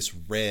is this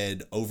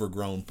red,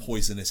 overgrown,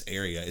 poisonous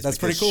area. That's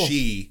pretty cool.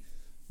 She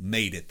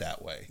made it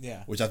that way.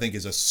 Yeah. Which I think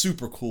is a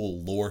super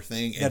cool lore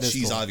thing. And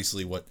she's cool.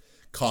 obviously what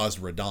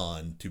caused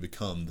Radahn to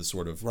become the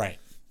sort of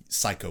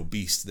psycho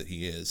beast that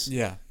he is.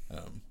 Yeah.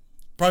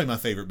 Probably my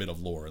favorite bit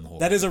of lore in the whole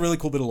That is a really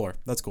cool bit of lore.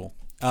 That's cool.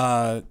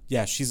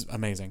 Yeah, she's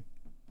amazing.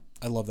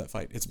 I love that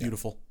fight. It's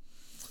beautiful.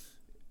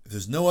 If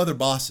there's no other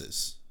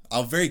bosses,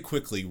 I'll very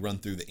quickly run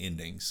through the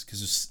endings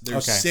because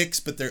there's 6,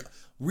 but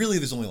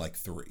there's only like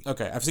 3.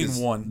 Okay, I've seen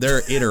 1. There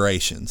are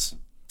iterations.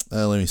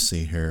 Let me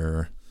see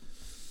here.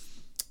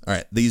 All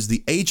right,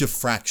 the Age of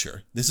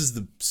Fracture. This is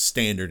the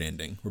standard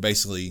ending where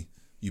basically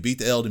you beat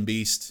the Elden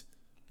Beast,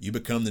 you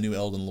become the new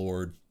Elden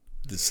Lord.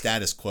 The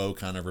status quo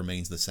kind of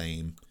remains the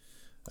same.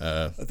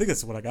 I think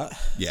that's what I got.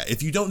 Yeah,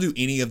 if you don't do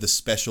any of the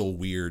special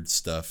weird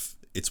stuff,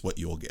 it's what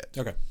you'll get.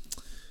 Okay.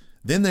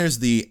 Then there's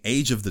the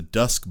Age of the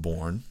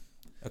Duskborn.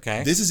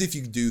 Okay. This is if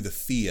you do the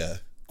Fia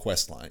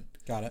questline.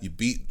 Got it. You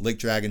beat Lake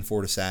Dragon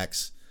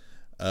Fortisax,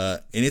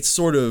 and it's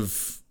sort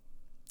of,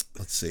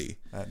 let's see.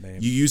 That name.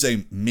 You use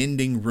a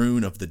mending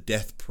rune of the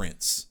Death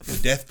Prince.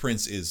 The Death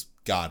Prince is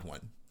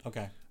Godwyn.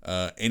 Okay.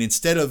 And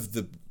instead of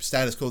the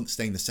status quo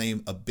staying the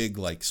same, a big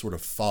like sort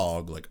of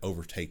fog like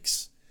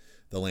overtakes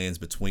the lands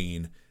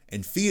between.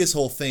 And Fia's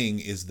whole thing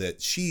is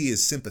that she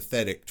is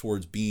sympathetic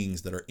towards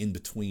beings that are in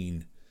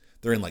between.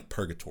 They're in like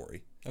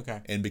purgatory.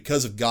 Okay. And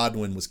because of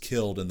Godwyn was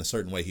killed in the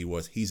certain way he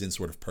was, he's in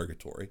sort of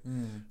purgatory.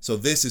 So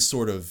this is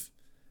sort of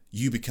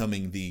you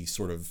becoming the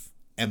sort of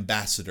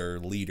ambassador,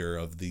 leader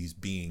of these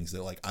beings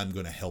that like, I'm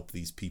going to help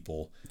these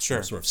people who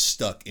are sort of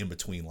stuck in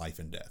between life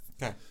and death.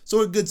 Okay.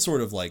 So a good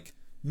sort of like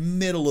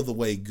middle of the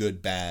way,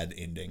 good, bad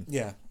ending.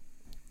 Yeah.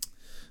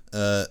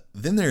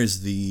 Then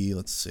there's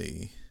let's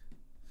see,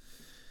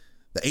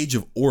 the Age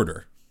of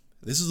Order.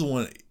 This is the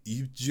one,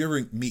 did you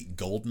ever meet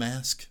Gold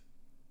Mask?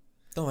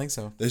 Don't think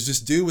so. There's this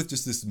dude with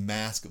just this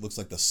mask that looks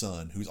like the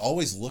sun who's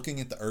always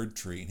looking at the Erd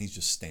tree and he's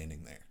just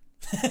standing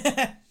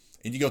there.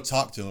 And you go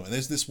talk to him and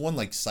there's this one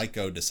like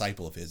psycho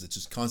disciple of his that's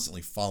just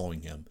constantly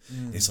following him.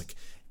 And it's like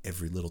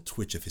every little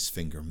twitch of his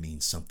finger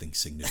means something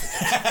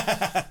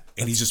significant.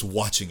 And he's just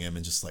watching him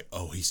and just like,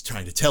 oh, he's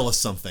trying to tell us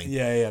something.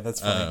 Yeah,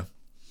 that's funny.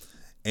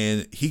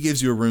 And he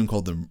gives you a rune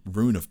called the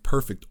Rune of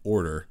Perfect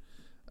Order.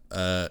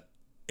 And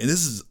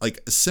this is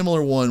like a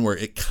similar one where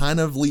it kind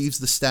of leaves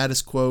the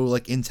status quo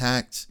like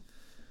intact.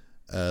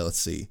 Let's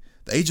see.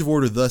 The Age of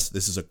Order thus,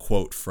 this is a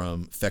quote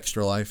from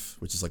Fextra Life,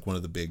 which is like one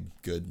of the big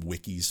good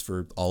wikis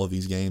for all of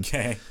these games.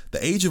 Okay.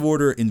 The Age of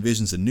Order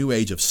envisions a new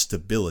age of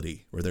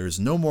stability, where there is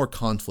no more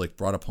conflict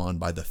brought upon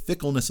by the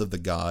fickleness of the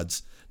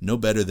gods, no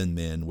better than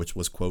men, which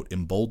was, quote,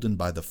 emboldened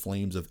by the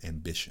flames of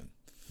ambition.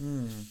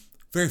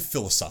 Very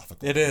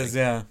philosophical. It is,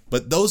 yeah.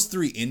 But those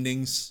three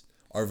endings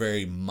are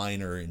very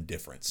minor in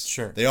difference.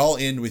 Sure. They all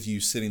end with you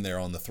sitting there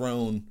on the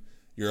throne.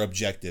 Your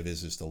objective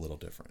is just a little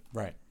different.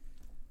 Right.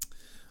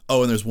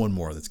 Oh, and there's one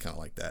more that's kind of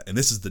like that. And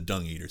this is the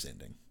Dung Eater's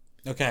ending.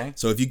 Okay.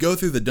 So if you go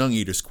through the Dung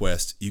Eater's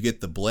quest, you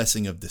get the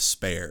Blessing of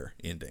Despair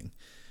ending.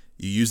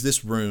 You use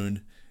this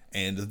rune,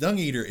 and the Dung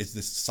Eater is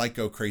this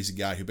psycho crazy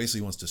guy who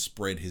basically wants to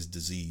spread his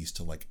disease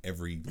to like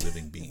every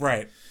living being.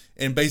 Right.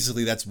 And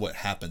basically that's what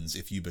happens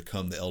if you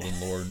become the Elden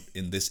Lord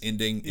in this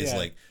ending is Yeah.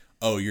 like,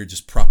 oh, you're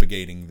just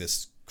propagating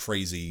this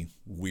crazy,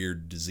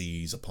 weird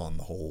disease upon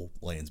the whole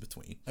lands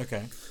between.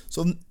 Okay.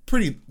 So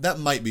that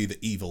might be the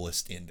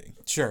evilest ending.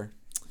 Sure.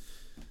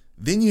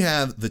 Then you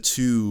have the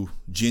two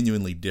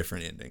genuinely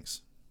different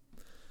endings.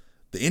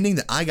 The ending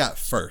that I got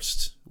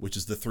first, which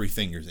is the Three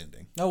Fingers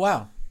ending. Oh,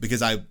 wow.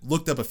 Because I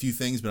looked up a few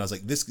things, but I was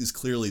like, this is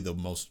clearly the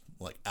most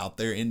like out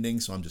there ending,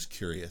 so I'm just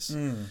curious.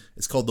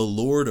 It's called the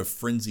Lord of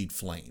Frenzied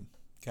Flame.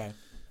 Okay.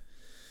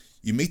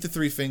 You meet the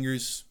Three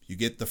Fingers, you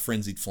get the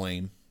Frenzied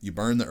Flame, you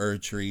burn the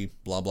Erd Tree,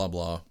 blah, blah,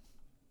 blah.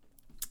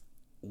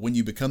 When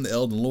you become the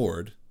Elden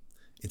Lord,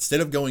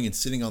 instead of going and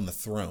sitting on the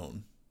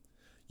throne,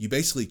 you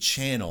basically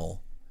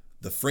channel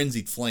the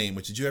Frenzied Flame,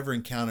 which did you ever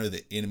encounter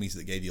the enemies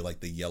that gave you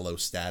like the yellow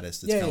status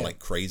that's kind of like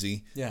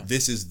crazy? Yeah.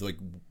 This is like,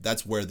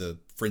 that's where the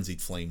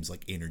Frenzied Flame's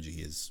like energy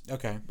is.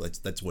 Okay.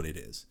 That's what it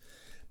is.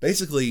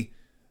 Basically,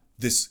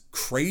 this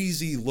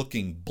crazy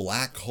looking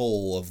black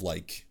hole of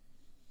like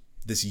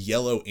this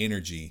yellow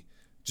energy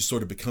just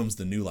sort of becomes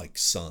the new like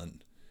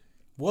sun.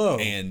 Whoa.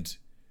 And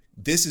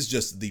this is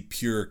just the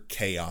pure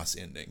chaos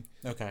ending.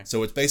 Okay.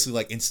 So it's basically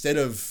like instead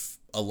of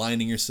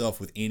aligning yourself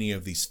with any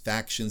of these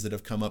factions that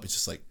have come up, it's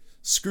just like,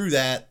 screw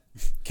that.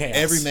 Chaos.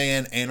 Every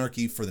man,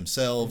 anarchy for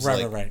themselves.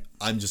 Right, like, right.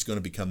 I'm just going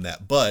to become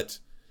that. But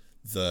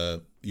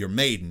your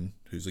maiden,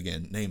 who's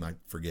again, name I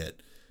forget,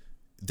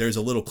 there's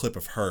a little clip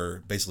of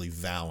her basically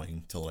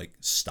vowing to like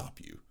stop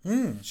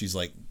you. She's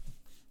like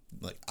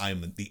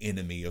I'm the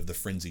enemy of the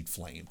Frenzied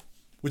Flame,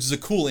 which is a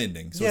cool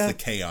ending. So Yeah. it's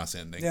the chaos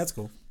ending. Yeah, that's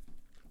cool.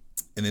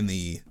 And then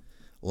the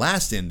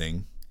last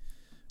ending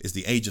is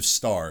the Age of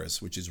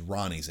Stars, which is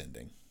Ronnie's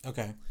ending.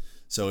 Okay.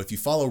 So if you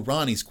follow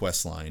Ronnie's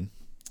quest line,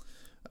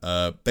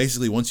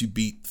 basically once you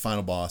beat the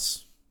final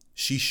boss,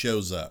 she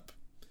shows up.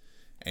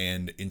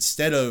 And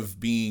instead of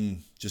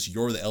being just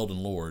you're the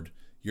Elden Lord,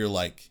 you're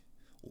like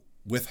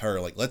with her,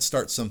 like, let's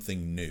start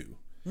something new.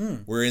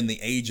 We're in the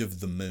Age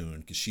of the Moon,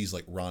 because she's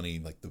like Ronnie,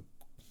 like the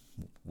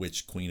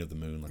witch queen of the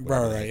moon, like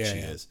whatever the heck she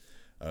is.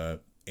 And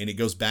it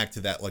goes back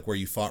to that, like where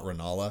you fought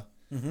Renala,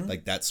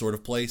 like that sort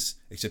of place,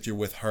 except you're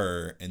with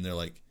her, and they're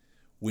like,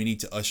 we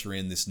need to usher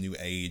in this new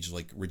age,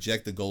 like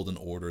reject the Golden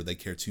Order. They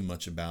care too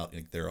much about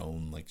like, their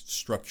own like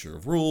structure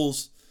of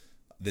rules.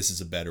 This is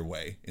a better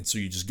way. And so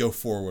you just go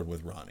forward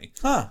with Ronnie.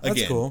 Huh, that's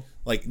Again, cool.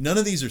 Like none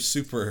of these are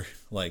super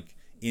like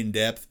in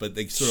depth, but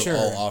they sort Sure. of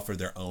all offer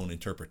their own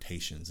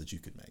interpretations that you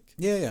could make.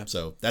 Yeah, yeah.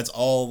 So that's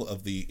all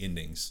of the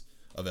endings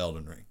of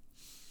Elden Ring.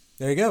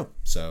 There you go.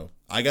 So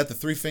I got the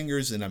Three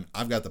Fingers and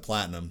I've got the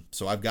Platinum.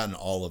 So I've gotten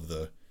all of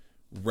the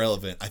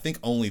relevant. I think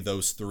only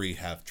those three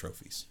have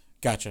trophies.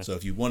 Gotcha. So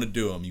if you want to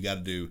do them, you got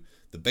to do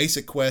the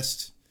basic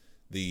quest,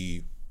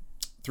 the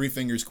Three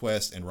Fingers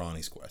quest, and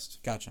Ronnie's quest.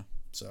 Gotcha.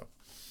 So,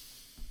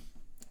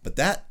 but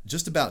that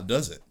just about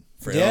does it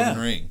for Yeah.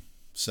 Elden Ring.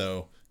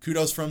 So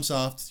kudos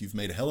FromSoft. You've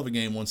made a hell of a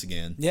game once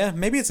again. Yeah,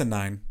 maybe it's a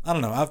 9. I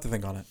don't know. I have to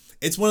think on it.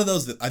 It's one of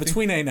those that I think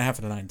Between 8.5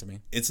 and a 9 to me.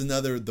 it's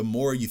another, the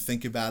more you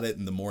think about it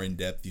and the more in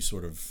depth you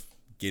sort of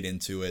get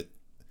into it,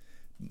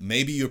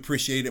 maybe you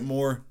appreciate it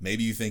more.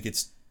 Maybe you think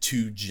it's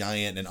too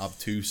giant and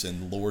obtuse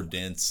and lore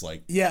dense.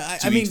 Like, Yeah,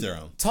 to I mean, each their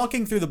own.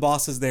 talking through the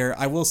bosses there,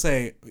 I will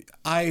say,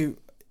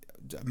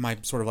 my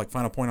sort of like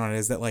final point on it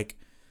is that like,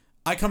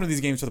 I come to these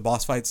games for the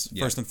boss fights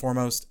first and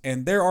foremost,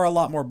 and there are a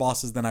lot more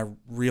bosses than I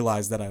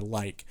realize that I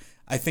like.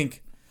 I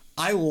think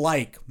I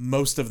like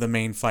most of the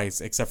main fights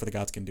except for the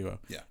Godskin duo.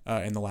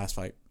 In the last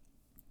fight,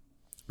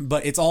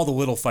 but it's all the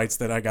little fights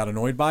that I got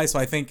annoyed by. So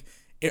I think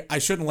I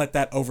shouldn't let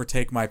that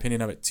overtake my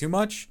opinion of it too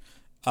much.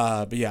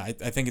 But yeah, I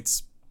think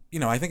it's,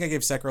 I think I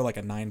gave Sekiro like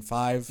a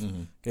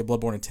 9.5, gave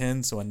Bloodborne a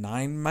 10, so a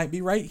 9 might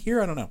be right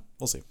here. I don't know.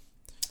 We'll see.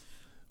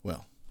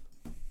 Well,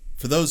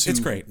 for those who It's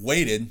great.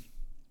 waited,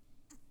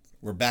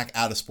 we're back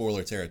out of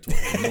spoiler territory.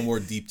 No more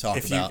deep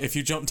talk about If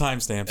you jump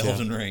timestamps,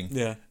 Elden Ring.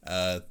 Yeah.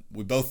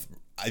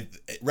 I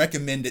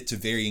recommend it to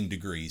varying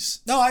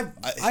degrees. No, I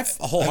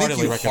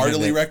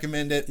wholeheartedly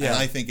recommend it. Yeah. And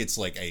I think it's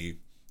like a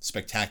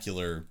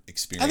spectacular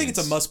experience. I think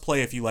it's a must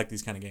play if you like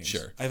these kind of games.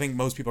 Sure. I think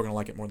most people are going to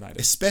like it more than I do.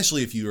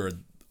 Especially if you are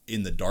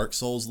in the Dark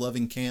Souls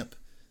loving camp.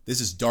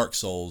 This is Dark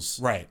Souls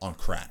on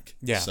crack.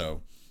 Yeah.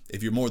 So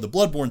if you're more the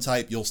Bloodborne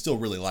type, you'll still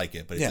really like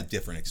it, but it's a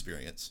different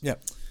experience.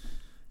 Yep.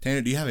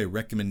 Tanner, do you have a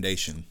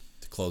recommendation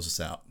to close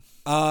us out?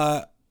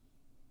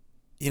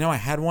 I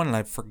had one and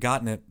I've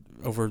forgotten it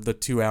over the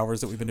 2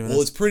 hours that we've been doing Well,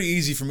 this. it's pretty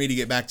easy for me to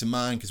get back to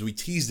mine because we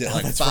teased it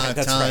like that's 5 right,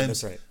 that's times. right,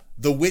 that's right.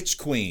 The Witch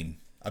Queen.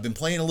 I've been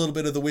playing a little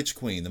bit of the Witch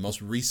Queen, the most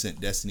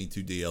recent Destiny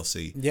 2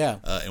 DLC. Yeah.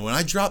 And when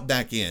I dropped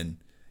back in,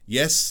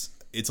 yes,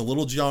 it's a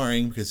little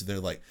jarring because they're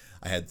like,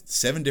 I had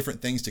 7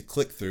 different things to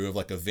click through of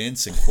like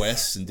events and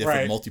quests and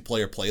different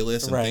multiplayer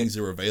playlists and things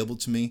that were available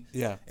to me.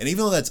 Yeah. And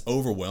even though that's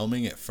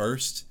overwhelming at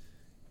first,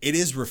 it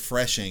is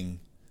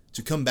refreshing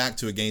to come back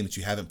to a game that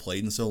you haven't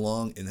played in so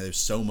long and there's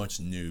so much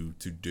new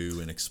to do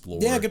and explore.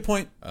 Yeah, good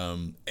point.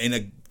 And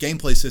a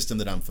gameplay system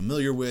that I'm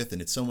familiar with,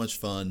 and it's so much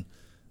fun.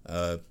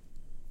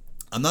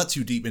 I'm not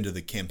too deep into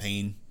the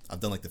campaign.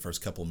 I've done like the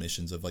first couple of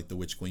missions of like the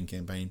Witch Queen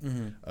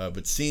campaign,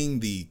 but seeing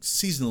the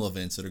seasonal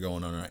events that are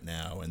going on right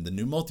now and the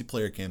new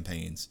multiplayer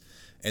campaigns,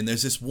 and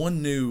there's this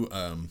one new,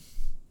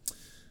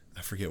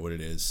 I forget what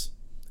it is.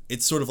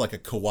 It's sort of like a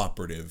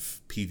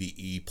cooperative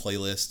PvE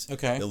playlist.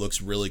 Okay. That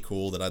looks really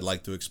cool that I'd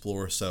like to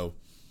explore. So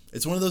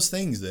it's one of those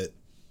things that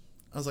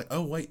I was like,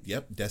 oh wait,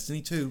 yep,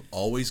 Destiny 2,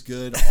 always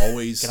good,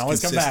 always Can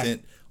always come back.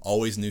 consistent,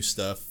 always new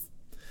stuff,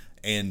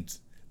 and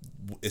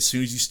as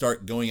soon as you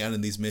start going out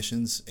in these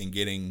missions and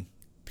getting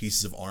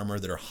pieces of armor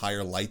that are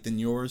higher light than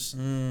yours,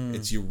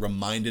 it's you're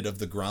reminded of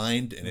the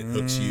grind and it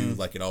hooks you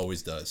like it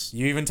always does.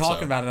 You even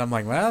talking about it, I'm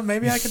like, well,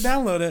 maybe I could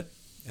download it.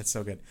 It's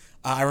so good.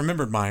 I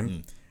remembered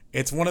mine.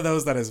 It's one of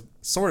those that is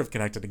sort of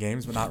connected to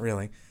games, but not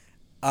really.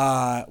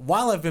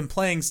 While I've been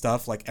playing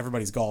stuff like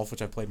Everybody's Golf,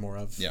 which I've played more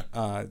of,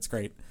 it's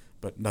great,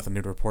 but nothing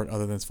new to report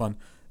other than it's fun.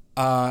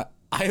 I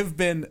have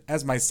been,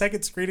 as my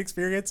second screen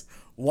experience,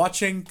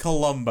 watching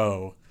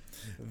Columbo.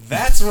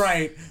 That's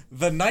right,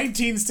 the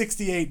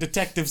 1968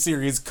 detective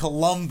series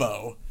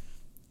Columbo.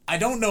 I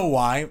don't know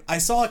why. I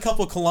saw a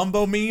couple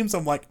Columbo memes.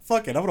 I'm like,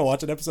 fuck it, I'm gonna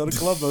watch an episode of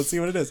Columbo and see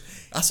what it is.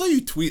 I saw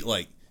you tweet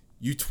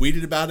you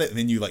tweeted about it and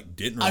then you like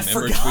didn't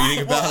remember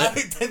tweeting about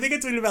it. I think I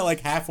tweeted about like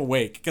half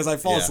awake because I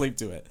fall asleep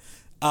to it.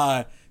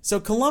 So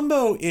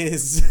Columbo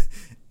is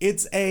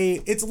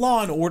it's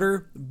Law and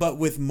Order but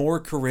with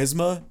more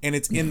charisma, and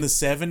it's in the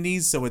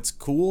 70s, so it's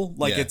cool.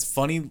 Like it's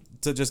funny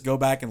to just go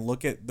back and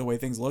look at the way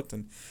things looked.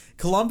 And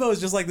Columbo is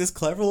just like this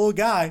clever little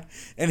guy,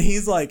 and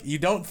he's like, you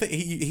don't think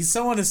he's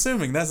so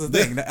unassuming. That's the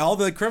thing. All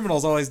the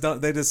criminals always don't.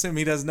 They just assume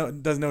he doesn't know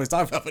what he's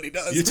talking about, but he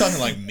does. You're talking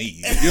like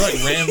me. You're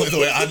like rambling the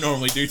way I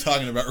normally do,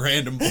 talking about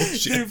random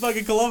bullshit. Dude,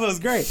 fucking Columbo's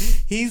great.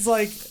 He's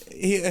like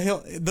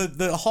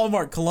the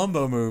Hallmark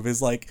Columbo move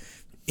is like.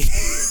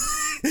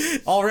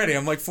 Already,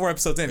 I'm like 4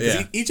 episodes in.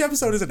 Yeah. Each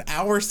episode is an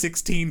hour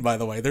 16, by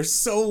the way. They're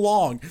so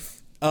long.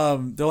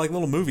 They're like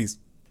little movies.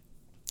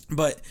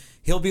 But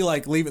he'll be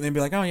like leaving and be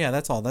like, oh yeah,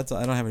 that's all. I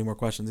don't have any more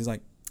questions. He's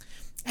like,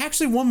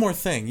 actually, one more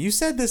thing. You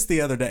said this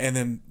the other day, and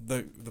then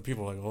the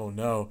people are like, oh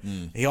no.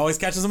 He always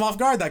catches them off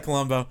guard, that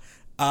Columbo.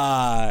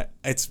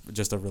 It's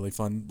just a really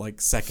fun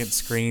like second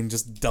screen,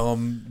 just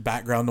dumb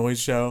background noise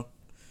show.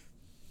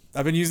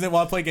 I've been using it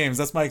while I play games.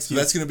 That's my excuse.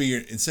 So that's going to be your,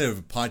 instead of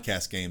a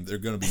podcast game, they're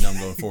going to be known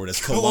going forward as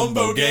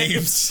Columbo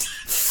Games.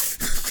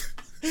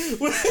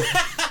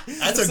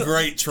 That's a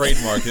great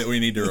trademark that we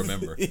need to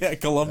remember. Yeah,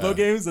 Columbo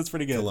Games. That's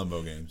pretty good.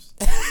 Columbo Games.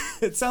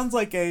 It sounds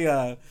like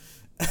a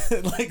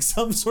like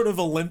some sort of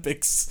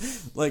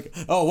Olympics. Like,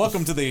 oh,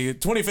 welcome to the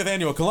 25th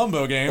annual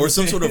Columbo Games, or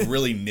some sort of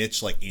really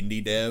niche like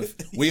indie dev.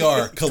 We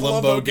are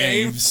Columbo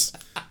Games.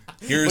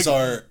 Here's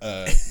our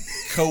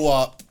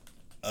co-op,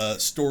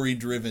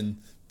 story-driven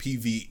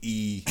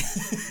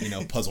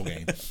PvE, puzzle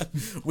game.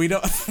 We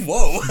don't.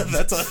 Whoa,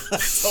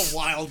 that's a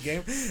wild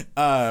game.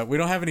 We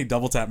don't have any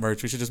double tap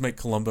merch. We should just make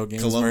Columbo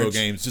Games. Columbo merch.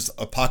 Games, just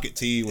a pocket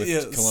tee with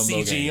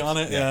Columbo CG Games on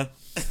it. Yeah.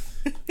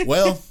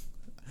 Well,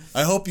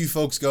 I hope you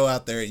folks go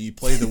out there and you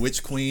play the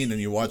Witch Queen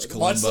and you watch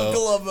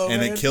Columbo, and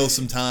then kill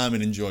some time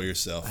and enjoy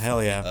yourself.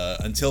 Hell yeah.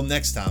 Until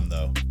next time,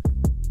 though,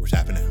 we're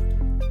tapping out.